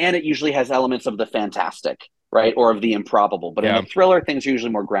 and it usually has elements of the fantastic, right? Or of the improbable. But in the thriller, things are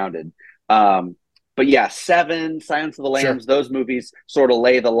usually more grounded. But yeah, 7, Silence of the Lambs, those movies sort of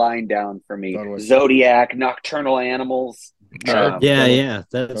lay the line down for me. Totally. Zodiac, Nocturnal Animals. That's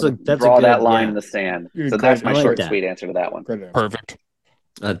a draw that line in the sand. So that's my short, sweet answer to that one. Perfect.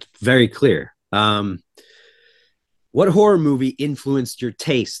 Very clear. What horror movie influenced your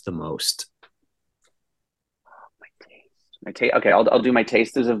taste the most? My taste. Okay, I'll do my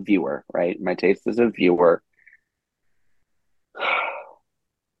taste as a viewer, right? My taste as a viewer.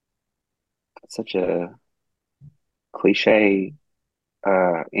 Such a cliche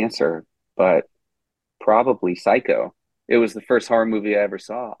answer, but probably Psycho. It was the first horror movie I ever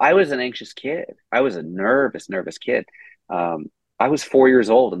saw. I was an anxious kid. I was a nervous kid. I was 4 years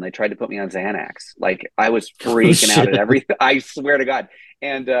old and they tried to put me on Xanax. Like I was freaking out at everything. I swear to God.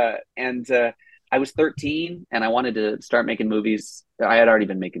 And I was 13 and I wanted to start making movies. I had already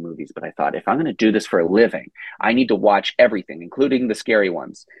been making movies, but I thought if I'm going to do this for a living, I need to watch everything, including the scary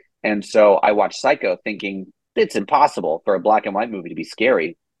ones. And so I watched Psycho thinking it's impossible for a black and white movie to be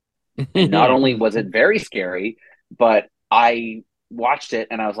scary. And not only was it very scary, but I watched it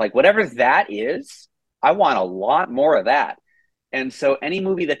and I was like, whatever that is, I want a lot more of that. And so any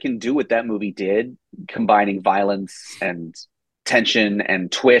movie that can do what that movie did, combining violence and tension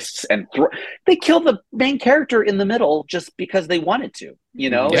and twists and they kill the main character in the middle just because they wanted to,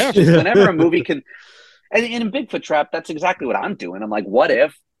 It's just whenever a movie can. And in Bigfoot Trap, that's exactly what I'm doing. I'm like, what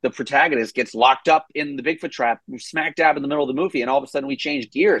if the protagonist gets locked up in the Bigfoot Trap smack dab in the middle of the movie and all of a sudden we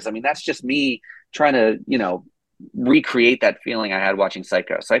change gears? I mean, that's just me trying to, recreate that feeling I had watching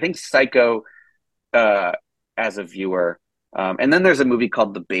Psycho. So I think Psycho as a viewer. And then there's a movie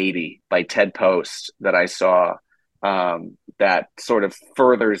called The Baby by Ted Post that I saw that sort of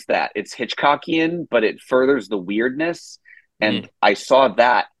furthers that. It's Hitchcockian, but it furthers the weirdness. And I saw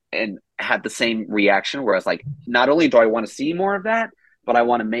that and had the same reaction where I was like, not only do I want to see more of that, but I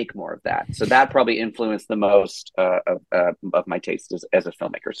want to make more of that. So that probably influenced the most of my taste as a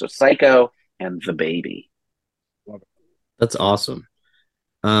filmmaker. So Psycho and The Baby. That's awesome.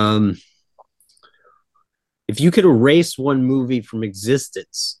 If you could erase one movie from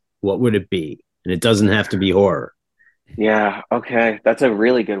existence, what would it be? And it doesn't have to be horror. Yeah, okay. That's a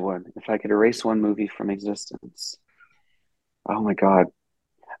really good one. If I could erase one movie from existence. Oh my God.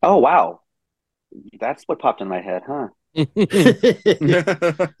 Oh, wow. That's what popped in my head, huh?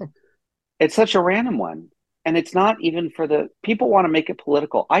 It's such a random one. And it's not even for the people want to make it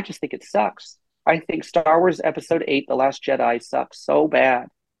political. I just think it sucks. I think Star Wars Episode 8, The Last Jedi, sucks so bad.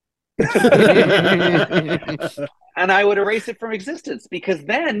 And I would erase it from existence, because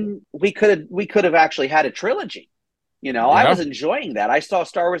then we could have actually had a trilogy. You know, I was enjoying that. I saw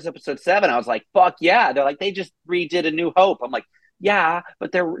Star Wars Episode 7. I was like, fuck yeah. They're like, they just redid A New Hope. I'm like, yeah,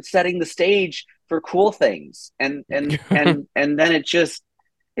 but they're setting the stage for cool things. And then it just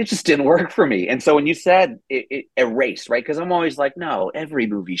didn't work for me. And so when you said it erased, right? Because I'm always like, no, every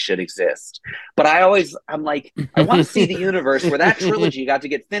movie should exist. But I'm like, I want to see the universe where that trilogy got to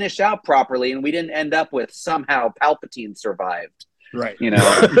get finished out properly, and we didn't end up with somehow Palpatine survived. Right. You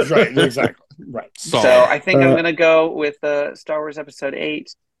know? Right. Exactly. Right. So I think I'm going to go with Star Wars Episode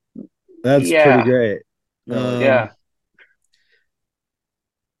 8. That's pretty great. Yeah.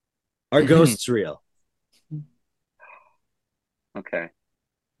 Are ghosts real? Okay.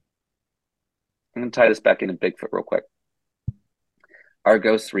 I'm going to tie this back into Bigfoot real quick. Are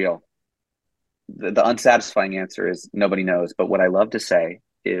ghosts real? The unsatisfying answer is nobody knows. But what I love to say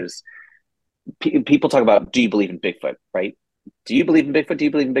is people talk about, do you believe in Bigfoot, right? Do you believe in Bigfoot? Do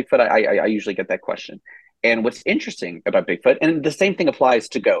you believe in Bigfoot? I usually get that question. And what's interesting about Bigfoot, and the same thing applies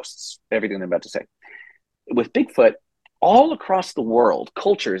to ghosts, everything I'm about to say. With Bigfoot, all across the world,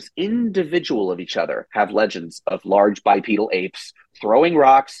 cultures individual of each other have legends of large bipedal apes throwing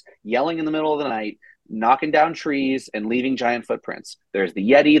rocks, yelling in the middle of the night, knocking down trees, and leaving giant footprints. There's the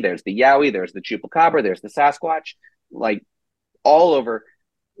Yeti, there's the Yowie, there's the Chupacabra, there's the Sasquatch. Like, all over,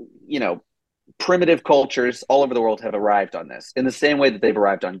 you know, primitive cultures all over the world have arrived on this, in the same way that they've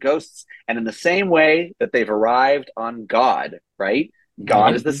arrived on ghosts, and in the same way that they've arrived on God, right?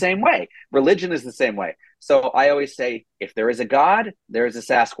 God is the same way. Religion is the same way. So I always say, if there is a God, there is a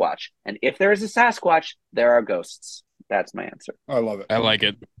Sasquatch. And if there is a Sasquatch, there are ghosts. That's my answer. I love it. I like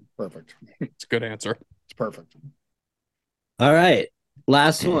it. Perfect. It's a good answer. It's perfect. All right.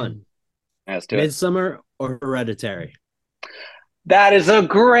 Last one. Let's do it. Midsommar or Hereditary? That is a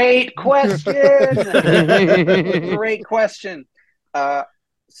great question. Great question.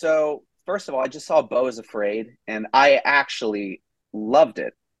 So first of all, I just saw Beau is Afraid, and I actually loved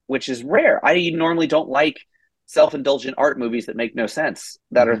it, which is rare. I normally don't like self-indulgent art movies that make no sense,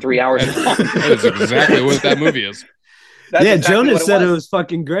 that are 3 hours long. That's exactly what that movie is. That's yeah, exactly Jonas said was. it was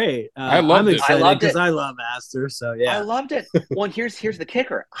fucking great. I'm excited because I love Aster. So yeah, I loved it. Well, and here's the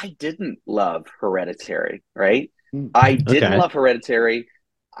kicker. I didn't love Hereditary, right? I didn't love Hereditary.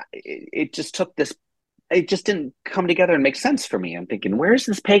 It just took this. It just didn't come together and make sense for me. I'm thinking, where's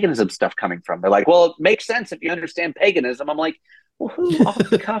this paganism stuff coming from? They're like, well, it makes sense if you understand paganism. I'm like, well, who off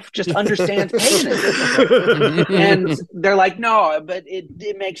the cuff just understands paganism? And they're like, no, but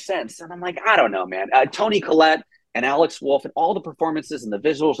it makes sense. And I'm like, I don't know, man. Toni Collette and Alex Wolff, and all the performances and the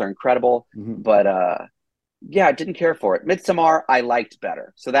visuals are incredible. But yeah, I didn't care for it. Midsommar, I liked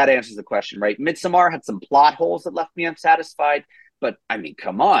better. So that answers the question, right? Midsommar had some plot holes that left me unsatisfied. But I mean,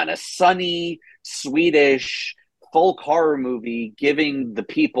 come on, a sunny, Swedish folk horror movie giving the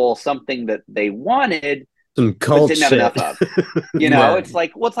people something that they wanted, some cult but didn't have enough of. You know, Yeah. it's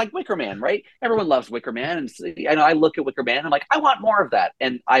like Wicker Man, right? Everyone loves Wicker Man, and I know I look at Wicker Man, I'm like, I want more of that,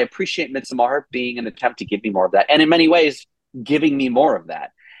 and I appreciate Midsommar being an attempt to give me more of that, and in many ways, giving me more of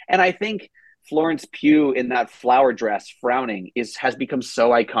that. And I think Florence Pugh in that flower dress, frowning, has become so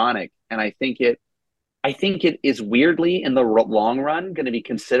iconic, and I think it is weirdly, in the long run, going to be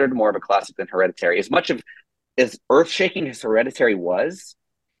considered more of a classic than Hereditary. As much of as earth-shaking as Hereditary was,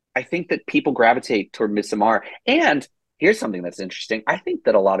 I think that people gravitate toward Midsommar. And here's something that's interesting. I think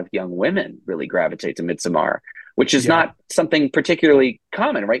that a lot of young women really gravitate to Midsommar, which is not something particularly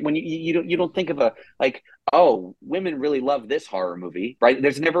common, right? When you don't think of oh, women really love this horror movie, right?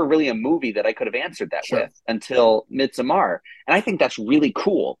 There's never really a movie that I could have answered that with until Midsommar. And I think that's really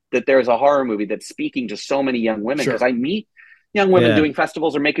cool that there's a horror movie that's speaking to so many young women, because I meet young women doing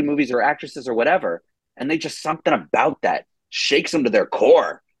festivals or making movies or actresses or whatever, and they just, something about that shakes them to their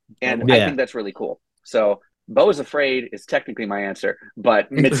core. And I think that's really cool. So Beau is Afraid is technically my answer, but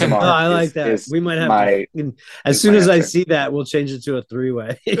Midsommar I like that. We might have as soon as I see that, we'll change it to a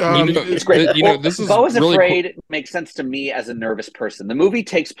three-way. It's great. This is Beau is really Afraid makes sense to me as a nervous person. The movie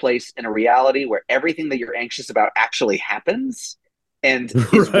takes place in a reality where everything that you're anxious about actually happens and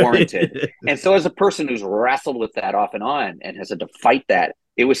is warranted. And so as a person who's wrestled with that off and on and has had to fight that,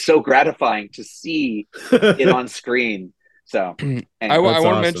 it was so gratifying to see it on screen. So I want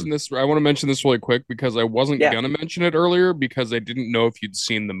to mention this. I want to mention this really quick because I wasn't gonna mention it earlier because I didn't know if you'd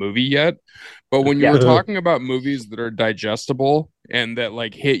seen the movie yet. But when you were talking about movies that are digestible and that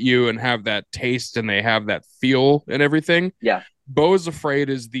like hit you and have that taste and they have that feel and everything, Beau is Afraid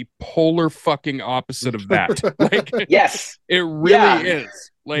is the polar fucking opposite of that. Like, Yes, it really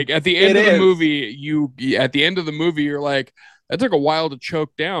is. Like at the end It of the is. movie, you're like, that took a while to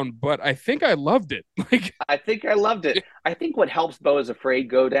choke down, but I think I loved it. Like, I think I loved it. I think what helps Beau is Afraid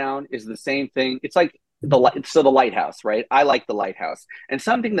go down is the same thing. It's like the lighthouse, right? I like the lighthouse, and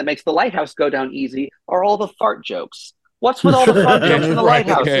something that makes the lighthouse go down easy are all the fart jokes. What's with all the fart jokes in the Right.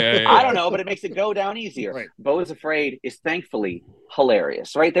 lighthouse? Yeah. I don't know, but it makes it go down easier. Right. Beau is Afraid is thankfully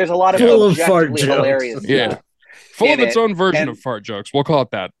hilarious, right? There's a lot of Full of fart objectively jokes. hilarious Yeah. stuff. Full in of its it, own version and- of fart jokes. We'll call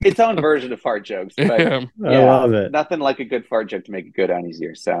it that. Its own version of fart jokes. But Yeah. I love it. Nothing like a good fart joke to make it go down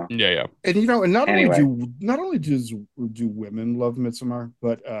easier. So Yeah. And and not Anyway. only do women love Midsommar,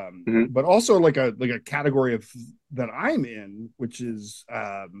 but Mhm. but also like a category of that I'm in, which is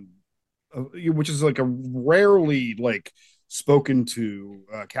like a rarely like spoken to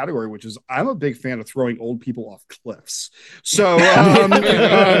category, which is I'm a big fan of throwing old people off cliffs. So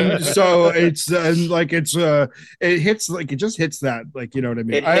so it's like it hits like it just hits that, like, you know what I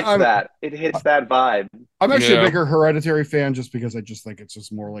mean? it hits that vibe. I'm actually Yeah. a bigger Hereditary fan just because I just think it's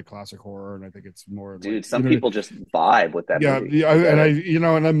just more like classic horror, and I think it's more Dude, like, some you know, people just vibe with that movie. yeah, I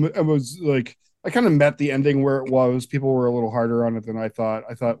was like, I kind of met the ending where it was. People were a little harder on it than I thought.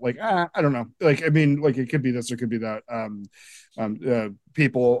 I thought like, I don't know. Like, I mean, like it could be this or it could be that. A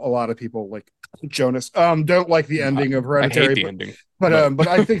lot of people like Jonas, don't like the ending of I Hereditary, hate the ending. but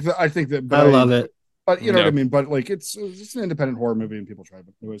I think that, I love it. But you know what I Yeah. mean? But like, it's an independent horror movie and people try it.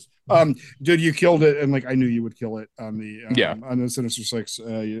 But anyways, dude, you killed it. And like, I knew you would kill it on the Sinister Six.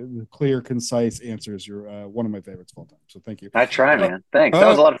 Clear, concise answers. You're one of my favorites of all time. So thank you. I try, man. Thanks. That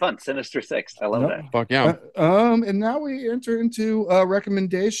was a lot of fun. Sinister Six. I love that. Fuck yeah. And now we enter into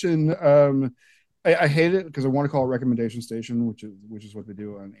recommendation. I hate it because I want to call it Recommendation Station, which is what they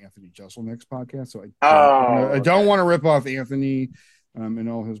do on Anthony Jeselnik's podcast. So I don't want to rip off Anthony and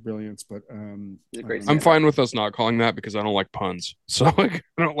all his brilliance, but He's a great I'm fine with us not calling that because I don't like puns. So like,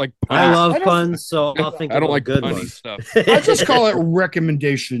 I don't like puns. I love I don't- puns, so I'll think I don't of a like good punny one. stuff. I just call it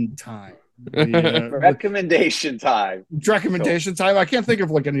recommendation time. Recommendation time. Recommendation time. I can't think of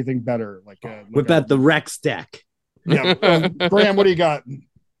like anything better. Like Whip out the Rex deck. yeah. Graham, what do you got?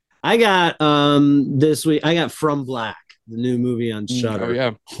 I got this week. I got From Black, the new movie on Shudder. Oh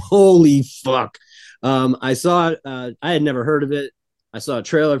yeah. Holy fuck! I saw it. I had never heard of it. I saw a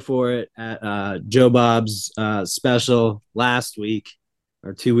trailer for it at Joe Bob's special last week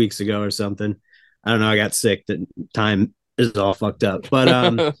or 2 weeks ago or something. I don't know. I got sick. The time is all fucked up.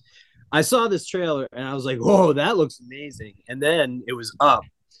 But I saw this trailer and I was like, "Whoa, that looks amazing!" And then it was up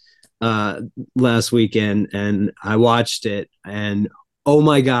last weekend, and I watched it, and oh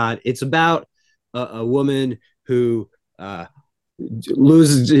my god, it's about a woman who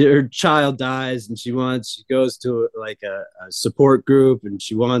loses her child, dies, and she goes to like a support group, and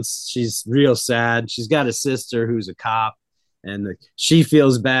she's real sad. She's got a sister who's a cop, and she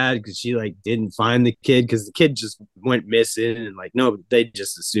feels bad because she like didn't find the kid because the kid just went missing, and like no, they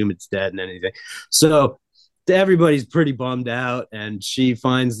just assume it's dead and anything. So everybody's pretty bummed out, and she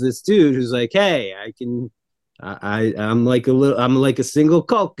finds this dude who's like, hey, I'm like a single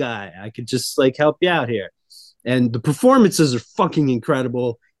cult guy. I could just like help you out here. And the performances are fucking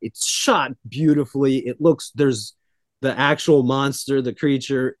incredible. It's shot beautifully. There's the actual monster, the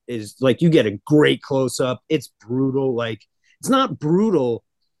creature is like, you get a great close up. It's brutal. Like, it's not brutal,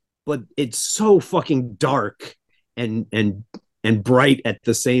 but it's so fucking dark and bright at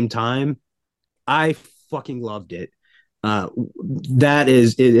the same time. I fucking loved it.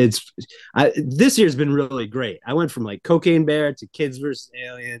 This year's been really great. I went from like Cocaine Bear to Kids vs.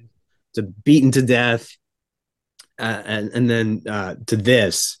 Alien to Beaten to Death, and then to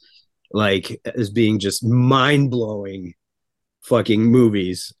this, like, as being just mind-blowing fucking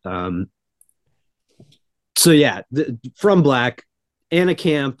movies. So yeah, From Black, Anna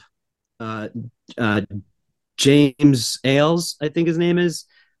Camp, James Ailes, I think his name is.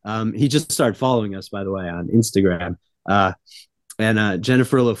 He just started following us, by the way, on Instagram. And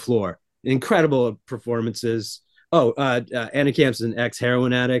Jennifer LaFleur, incredible performances. Anna Camp's an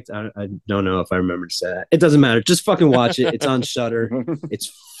ex-heroin addict. I don't know if I remember to say that. It doesn't matter. Just fucking watch it. It's on Shudder.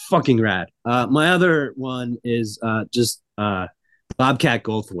 It's fucking rad. My other one is just Bobcat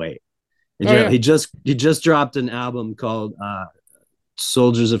Goldthwait. He just dropped an album called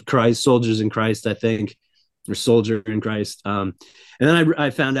Soldiers in Christ, I think, or Soldier in Christ. And then I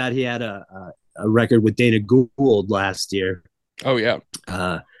found out he had a record with Dana Gould last year. Oh yeah.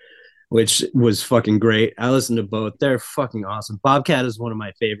 Which was fucking great. I listened to both. They're fucking awesome. Bobcat is one of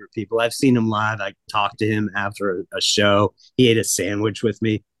my favorite people. I've seen him live. I talked to him after a show. He ate a sandwich with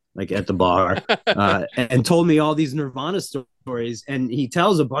me. like at the bar, and told me all these Nirvana stories. And he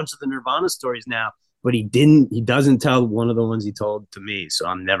tells a bunch of the Nirvana stories now, but he doesn't tell one of the ones he told to me. So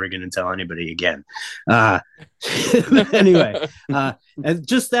I'm never going to tell anybody again. Anyway, and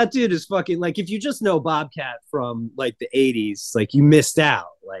just that dude is fucking like, if you just know Bobcat from like the 80s, like you missed out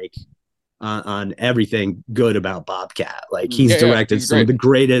like on everything good about Bobcat. Like he's directed he's some great. of the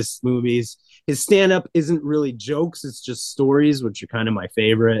greatest movies. His stand-up isn't really jokes, it's just stories, which are kind of my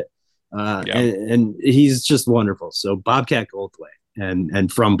favorite. And he's just wonderful. So Bobcat Goldthwait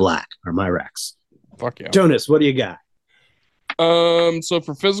and From Black are my recs. Fuck yeah. Jonas, what do you got? So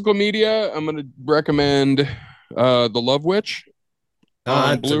for physical media, I'm gonna recommend The Love Witch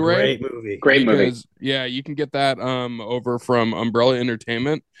on That's Blu-ray. a great movie. Great movie. Yeah, you can get that over from Umbrella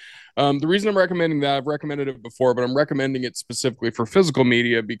Entertainment. The reason I'm recommending that, I've recommended it before, but I'm recommending it specifically for physical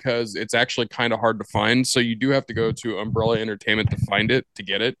media because it's actually kind of hard to find. So you do have to go to Umbrella Entertainment to find it, to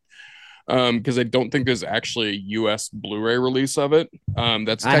get it. Because I don't think there's actually a US Blu-ray release of it.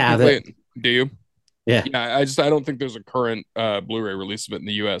 That's I have technically, do you? Yeah. I don't think there's a current Blu-ray release of it in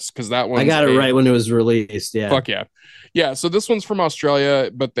the US because that one I got it right when it was released. Yeah. Fuck yeah. Yeah, so this one's from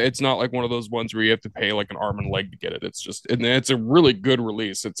Australia, but it's not like one of those ones where you have to pay like an arm and a leg to get it. It's a really good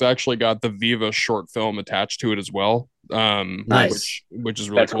release. It's actually got the Viva short film attached to it as well. Nice. Which is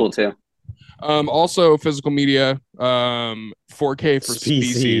really That's cool too. Also physical media, 4K for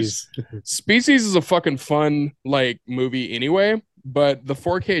Species. Species is a fucking fun like movie anyway, but the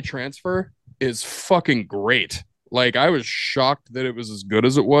 4K transfer is fucking great. Like I was shocked that it was as good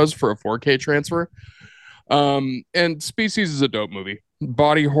as it was for a 4K transfer. And Species is a dope movie.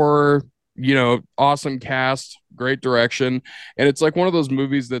 Body horror, awesome cast, great direction, and it's like one of those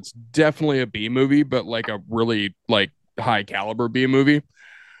movies that's definitely a B movie, but like a really like high caliber B movie.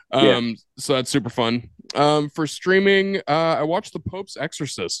 So that's super fun. For streaming, I watched The Pope's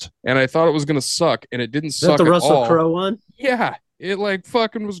Exorcist, and I thought it was gonna suck, and it didn't suck the at Russell all. Crowe one? Yeah, it like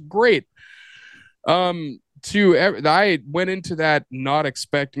fucking was great. I went into that not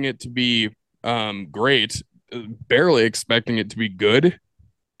expecting it to be great, barely expecting it to be good,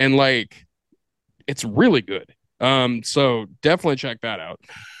 and like it's really good. So definitely check that out.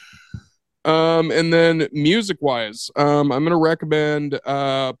 And then music wise, I'm gonna recommend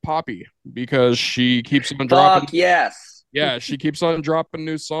Poppy because she keeps on dropping. Fuck yes. Yeah, she keeps on dropping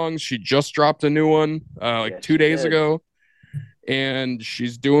new songs. She just dropped a new one like 2 days ago, and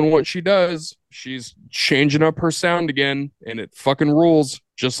she's doing what she does. She's changing up her sound again, and it fucking rules,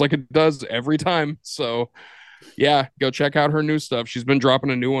 just like it does every time. So yeah, go check out her new stuff. She's been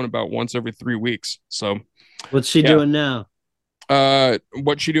dropping a new one about once every 3 weeks. So what's she doing now?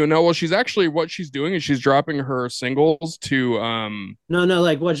 What she doing now? Well, what she's doing is she's dropping her singles to No,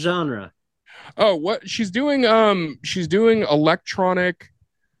 like what genre? Oh, what she's doing electronic,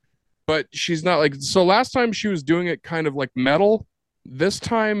 but she's not like, so last time she was doing it kind of like metal. This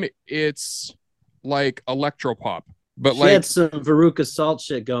time it's like electropop, but she had some Veruca Salt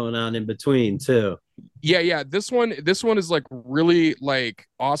shit going on in between too. Yeah. This one is like really like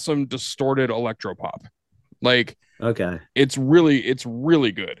awesome distorted electropop. Like okay, it's really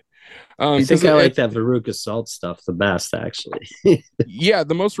good. I think I like that Veruca Salt stuff the best, actually. Yeah,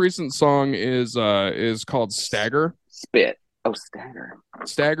 the most recent song is called Stagger. Spit. Oh,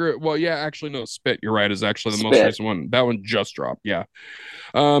 Stagger. Well, yeah, actually, no, Spit. You're right. Is actually the Spit. most recent one. That one just dropped. Yeah.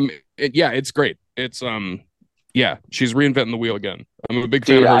 It's great. It's yeah, she's reinventing the wheel again. I'm a big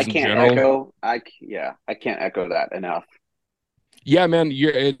fan of hers in general. I can't echo that enough. Yeah, man,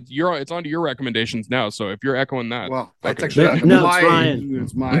 it's onto your recommendations now. So if you're echoing that, well, that's actually it's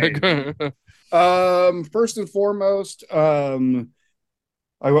mine. First and foremost, I'm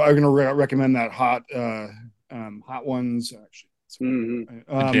going to recommend that Hot Ones. Actually,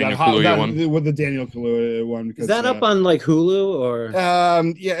 Daniel Kaluuya one with the Daniel Kaluuya one. Because, is that up on like Hulu or?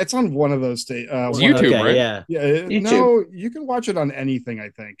 Yeah, it's on one of those YouTube, okay, right? Yeah, YouTube. No, you can watch it on anything, I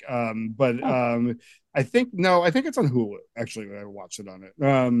think. I think it's on Hulu. Actually, I watched it on it.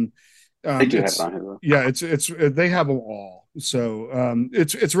 They do have it on Hulu. Yeah, it's they have them all. So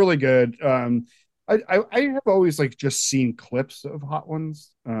it's really good. I have always like just seen clips of Hot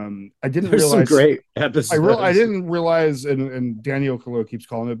Ones. I didn't realize some great episodes. I didn't realize, and Daniel Kaluuya keeps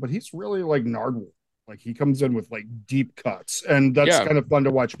calling it, but he's really like Nardwuar. Like he comes in with like deep cuts, and that's kind of fun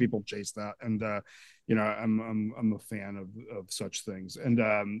to watch people chase that. And I'm a fan of such things, and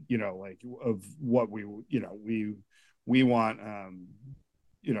like of what we want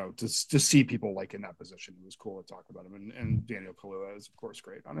to see people like in that position. It was cool to talk about him, and Daniel Kaluuya is of course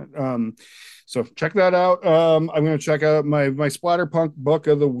great on it. So check that out. I'm going to check out my splatterpunk book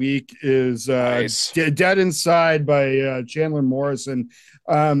of the week is Nice. Dead Inside by Chandler Morrison.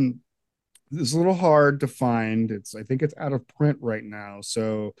 It's a little hard to find. I think it's out of print right now.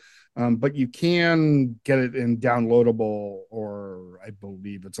 So, but you can get it in downloadable, or I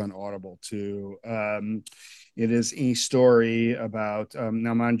believe it's on Audible too. It is a story about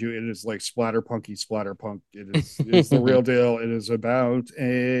now, mind you, it is like splatterpunk. It is the real deal. It is about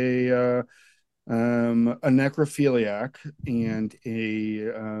a necrophiliac and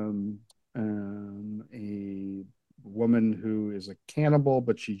a woman who is a cannibal,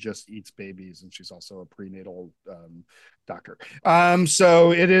 but she just eats babies, and she's also a prenatal doctor.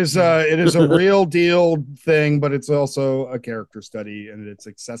 So it is a real deal thing, but it's also a character study, and it's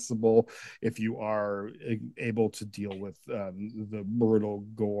accessible if you are able to deal with the brutal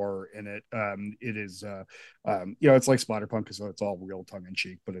gore in it. It is it's like splatterpunk, so it's all real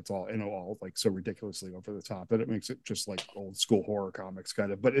tongue-in-cheek, but it's all all like so ridiculously over the top that it makes it just like old school horror comics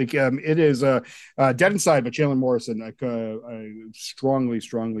kind of. But it is Dead Inside by Chandler Morrison. I strongly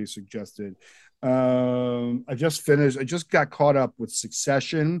suggested. I just got caught up with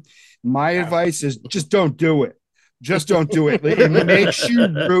Succession. My advice is just don't do it. Just don't do it. It makes you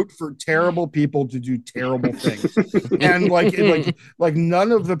root for terrible people to do terrible things. And like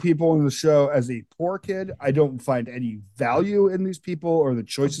none of the people in the show, as a poor kid, I don't find any value in these people or the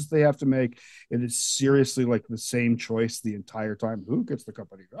choices they have to make. It is seriously like the same choice the entire time. Who gets the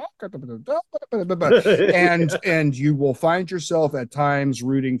company? And you will find yourself at times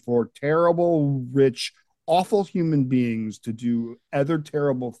rooting for terrible, rich, awful human beings to do other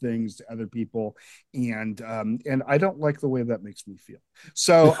terrible things to other people, and I don't like the way that makes me feel.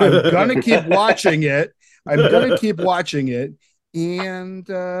 So I'm gonna keep watching it. And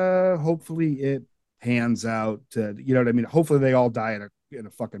hopefully it pans out to, you know what I mean? Hopefully they all die in a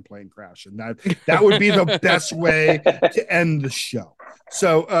fucking plane crash, and that would be the best way to end the show.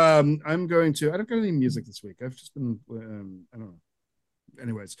 So I don't got any music this week. I've just been I don't know.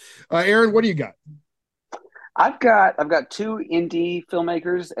 Anyways, Aaron, what do you got? I've got two indie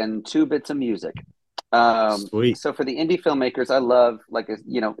filmmakers and two bits of music. Sweet. So for the indie filmmakers, I love,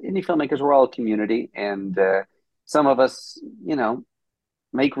 indie filmmakers, we're all a community, and some of us,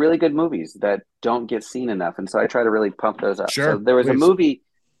 make really good movies that don't get seen enough, and so I try to really pump those up. Sure, so there was please.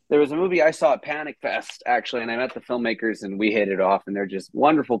 a movie I saw at Panic Fest, actually, and I met the filmmakers and we hit it off, and they're just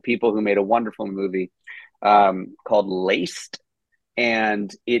wonderful people who made a wonderful movie called Laced. And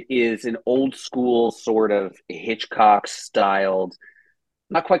it is an old school sort of Hitchcock styled,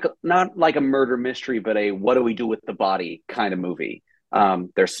 not like a murder mystery, but a what do we do with the body kind of movie.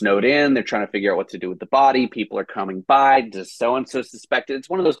 They're snowed in. They're trying to figure out what to do with the body. People are coming by. Does so-and-so suspect it? It's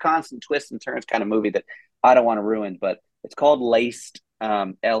one of those constant twists and turns kind of movie that I don't want to ruin, but it's called Laced,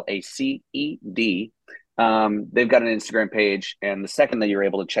 Laced. They've got an Instagram page, and the second that you're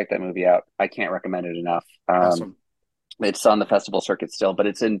able to check that movie out, I can't recommend it enough. Awesome. It's on the festival circuit still, but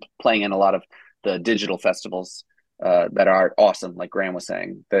it's playing in a lot of the digital festivals that are awesome. Like Graham was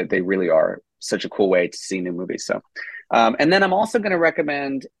saying, that they really are such a cool way to see new movies. So, and then I'm also going to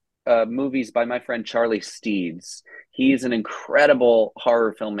recommend movies by my friend Charlie Steeds. He's an incredible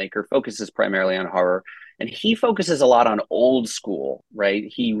horror filmmaker, focuses primarily on horror, and he focuses a lot on old school, right?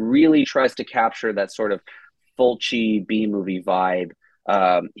 He really tries to capture that sort of Fulci B-movie vibe.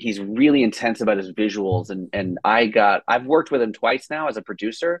 He's really intense about his visuals, and I've worked with him twice now as a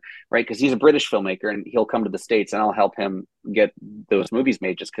producer, right? Because he's a British filmmaker, and he'll come to the States, and I'll help him get those movies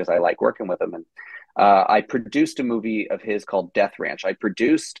made just because I like working with him. And I produced a movie of his called Death Ranch. I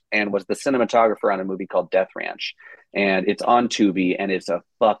produced and was the cinematographer on a movie called Death Ranch, and it's on Tubi, and it's a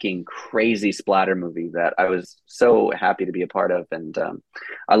fucking crazy splatter movie that I was so happy to be a part of, and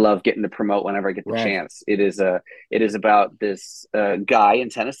I love getting to promote whenever I get the chance. It is about this guy in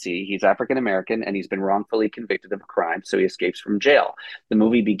Tennessee. He's African American, and he's been wrongfully convicted of a crime, so he escapes from jail. The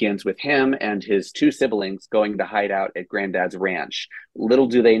movie begins with him and his two siblings going to hide out at Granddad's ranch. Little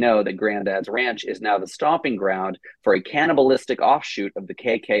do they know that Granddad's ranch is now the stomping ground for a cannibalistic offshoot of the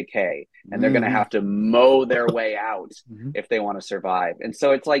KKK, and they're going to have to mow their way out if they want to survive. And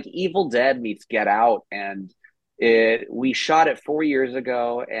so it's like Evil Dead meets Get Out, and we shot it 4 years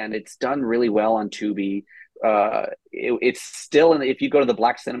ago, and it's done really well on Tubi. It's still if you go to the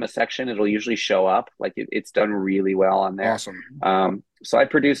Black Cinema section, it'll usually show up. Like it's done really well on there. Awesome. So I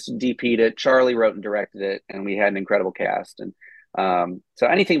produced and DP'd it. Charlie wrote and directed it, and we had an incredible cast. And so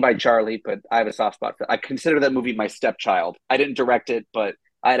anything by Charlie, but I have a soft spot for. I consider that movie my stepchild. I didn't direct it, but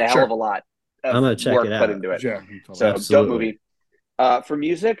I had a hell of a lot of I'm gonna check work it out. put into it. Yeah, so absolutely. dope movie. For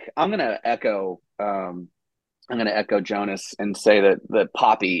music, I'm gonna echo Jonas and say that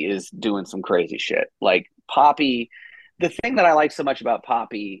Poppy is doing some crazy shit. Like Poppy, the thing that I like so much about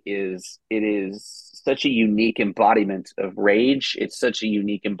Poppy is it is such a unique embodiment of rage. It's such a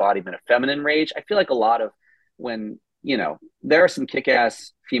unique embodiment of feminine rage. I feel like a lot of when, there are some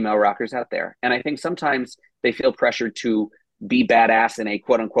kick-ass female rockers out there, and I think sometimes they feel pressured to be badass in a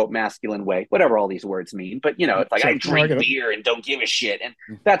quote unquote masculine way, whatever all these words mean. But it's like, Sure. I drink beer and don't give a shit, and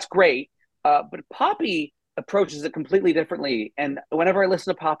that's great. But Poppy approaches it completely differently. And whenever I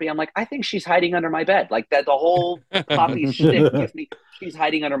listen to Poppy, I'm like, I think she's hiding under my bed. Like that, the whole Poppy shtick gives me she's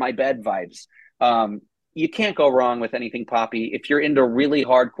hiding under my bed vibes. You can't go wrong with anything Poppy. If you're into really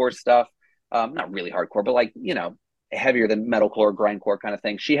hardcore stuff, not really hardcore, but like, heavier than metalcore, grindcore kind of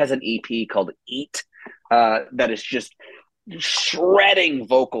thing. She has an EP called Eat that is just shredding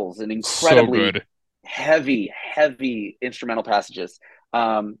vocals and incredibly heavy instrumental passages.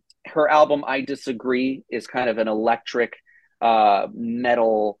 Her album I Disagree is kind of an electric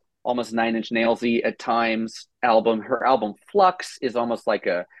metal, almost Nine Inch Nailsy at times album. Her album Flux is almost like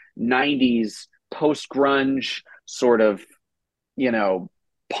a 90s post-grunge sort of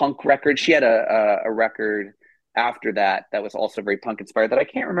punk record. She had a record after that was also very punk inspired that I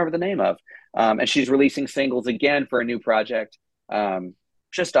can't remember the name of. And she's releasing singles again for a new project.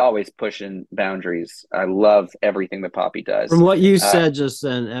 Just always pushing boundaries. I love everything that Poppy does. From what you said just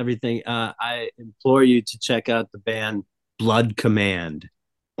then, everything, I implore you to check out the band Blood Command.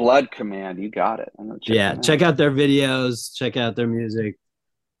 Blood Command, you got it. Check out their videos, check out their music.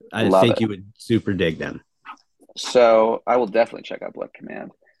 I think you would super dig them. So I will definitely check out Blood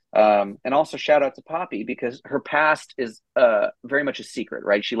Command. And also shout out to Poppy because her past is very much a secret,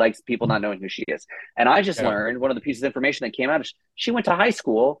 right? She likes people not knowing who she is. And I just learned one of the pieces of information that came out is she went to high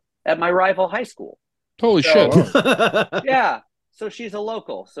school at my rival high school. Holy shit. Yeah. So she's a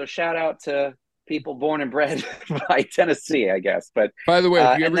local. So shout out to people born and bred by Tennessee, I guess. But by the way,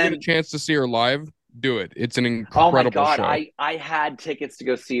 if you ever get a chance to see her live, do it. It's an incredible show. I had tickets to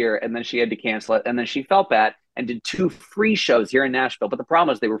go see her and then she had to cancel it. And then she felt bad and did 2 free shows here in Nashville. But the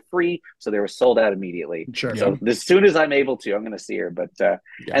problem is they were free, so they were sold out immediately. Sure. So as soon as I'm able to, I'm going to see her. But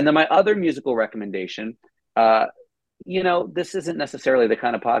and then my other musical recommendation, this isn't necessarily the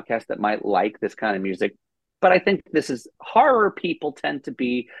kind of podcast that might like this kind of music, but I think this is horror people tend to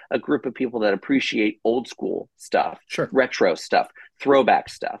be a group of people that appreciate old school stuff, retro stuff, throwback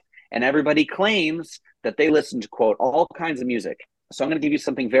stuff. And everybody claims that they listen to, quote, all kinds of music. So I'm going to give you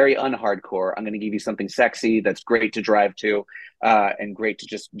something very unhardcore. I'm going to give you something sexy that's great to drive to and great to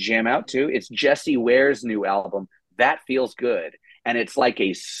just jam out to. It's Jessie Ware's new album, That Feels Good. And it's like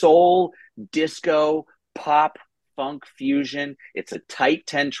a soul, disco, pop, funk fusion. It's a tight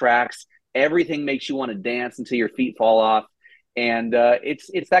 10 tracks. Everything makes you want to dance until your feet fall off. And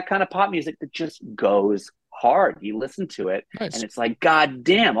it's that kind of pop music that just goes hard. You listen to it and it's like, God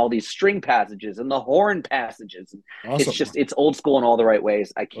damn, all these string passages and the horn passages. Awesome. It's old school in all the right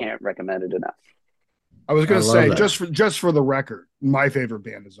ways. I can't recommend it enough. I was going to say, just for the record, my favorite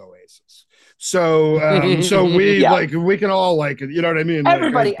band is Oasis. So we can all like it. You know what I mean?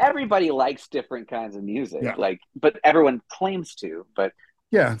 Everybody likes different kinds of music. Yeah. But everyone claims to. But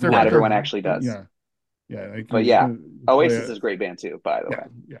not everyone actually does. Yeah. Yeah, Oasis is a great band too, by the way.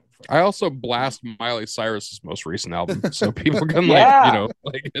 Yeah. I also blast Miley Cyrus's most recent album, so people can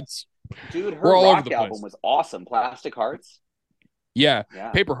it's. Dude, her rock album was awesome. Plastic Hearts. Yeah,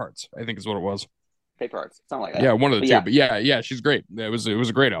 Paper Hearts, I think is what it was. Paper Hearts, something like that. Yeah, one of the two. But yeah, she's great. It was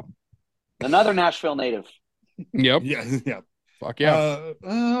a great album. Another Nashville native. Yep. Yeah. Fuck yeah.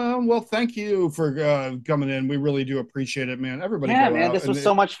 Well, thank you for coming in. We really do appreciate it, man. Everybody. Yeah, man, this was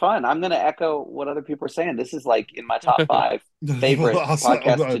so much fun. I'm going to echo what other people are saying. This is like in my top 5 favorite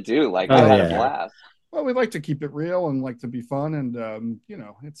podcasts to do. Like, I had a blast. Well, we like to keep it real and like to be fun, and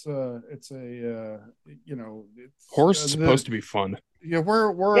it's horse is supposed to be fun. Yeah,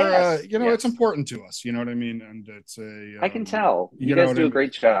 we're it's important to us. You know what I mean? And it's I can tell you guys do a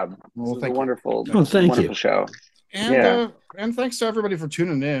great job. Well, it's a wonderful, wonderful show. And thanks to everybody for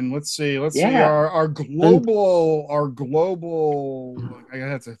tuning in. Let's see our global. I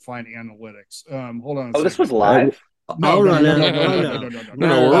have to find analytics. Hold on. This was live. I'll run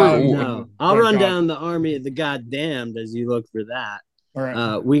down the army of the goddamned as you look for that. All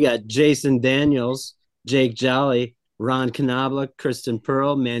right. We got Jason Daniels, Jake Jolly, Ron Canabla, Kristen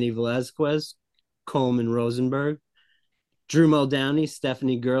Pearl, Manny Velazquez, Coleman Rosenberg, Drew Muldowney,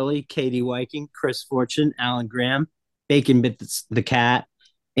 Stephanie Gurley, Katie Viking, Chris Fortune, Alan Graham, Bacon Bit the Cat,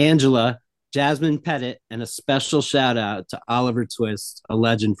 Angela, Jasmine Pettit, and a special shout out to Oliver Twist, a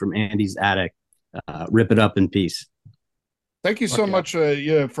legend from Andy's Attic. Rip it up in peace. Thank you so Okay. much,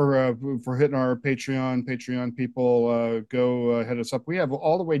 for hitting our Patreon. Patreon people, go hit us up. We have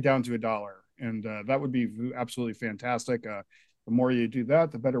all the way down to $1, and that would be absolutely fantastic. The more you do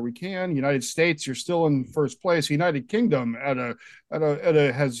that, the better we can. United States, you're still in first place. United Kingdom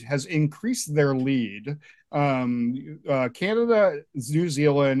has increased their lead. Canada, New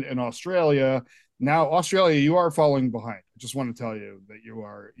Zealand, and Australia. Now, Australia, you are falling behind. I just want to tell you that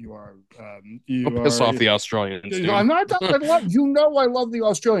Don't piss off the Australians, dude. I'm not. I love I love the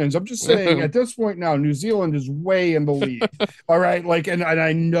Australians. I'm just saying at this point now, New Zealand is way in the lead. All right, like, and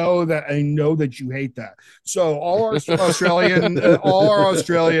I know that you hate that. So all our Australian,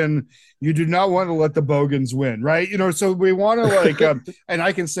 you do not want to let the Bogans win, right? So we want to and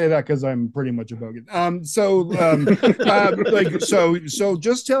I can say that because I'm pretty much a Bogan. So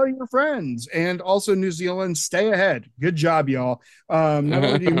just tell your friends, and also New Zealand, stay ahead. Good job, y'all. Not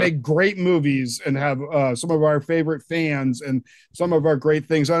only do you make great movies and have some of our favorite fans and some of our great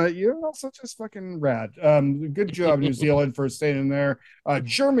things on it, you're also just fucking rad. Good job, New Zealand, for staying in there.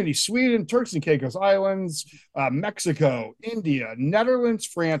 Germany, Sweden, Turks and Caicos Islands, Mexico, India, Netherlands,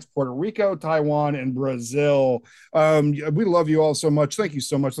 France, Puerto Rico, Taiwan, and Brazil. We love you all so much. Thank you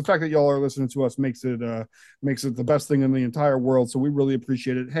so much. The fact that y'all are listening to us makes it the best thing in the entire world. So we really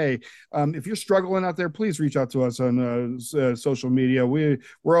appreciate it. Hey, if you're struggling out there, please reach out to us on social media.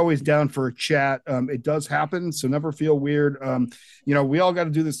 We're always down for a chat. It does happen, so never feel weird. We all got to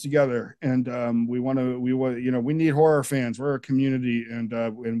do this together, and we need horror fans. We're a community, and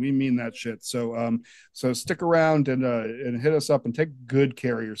we mean that shit. So stick around and hit us up and take good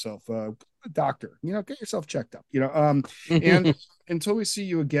care of yourself. Doctor, get yourself checked up. And until we see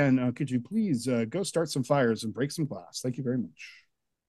you again, could you please go start some fires and break some glass? Thank you very much.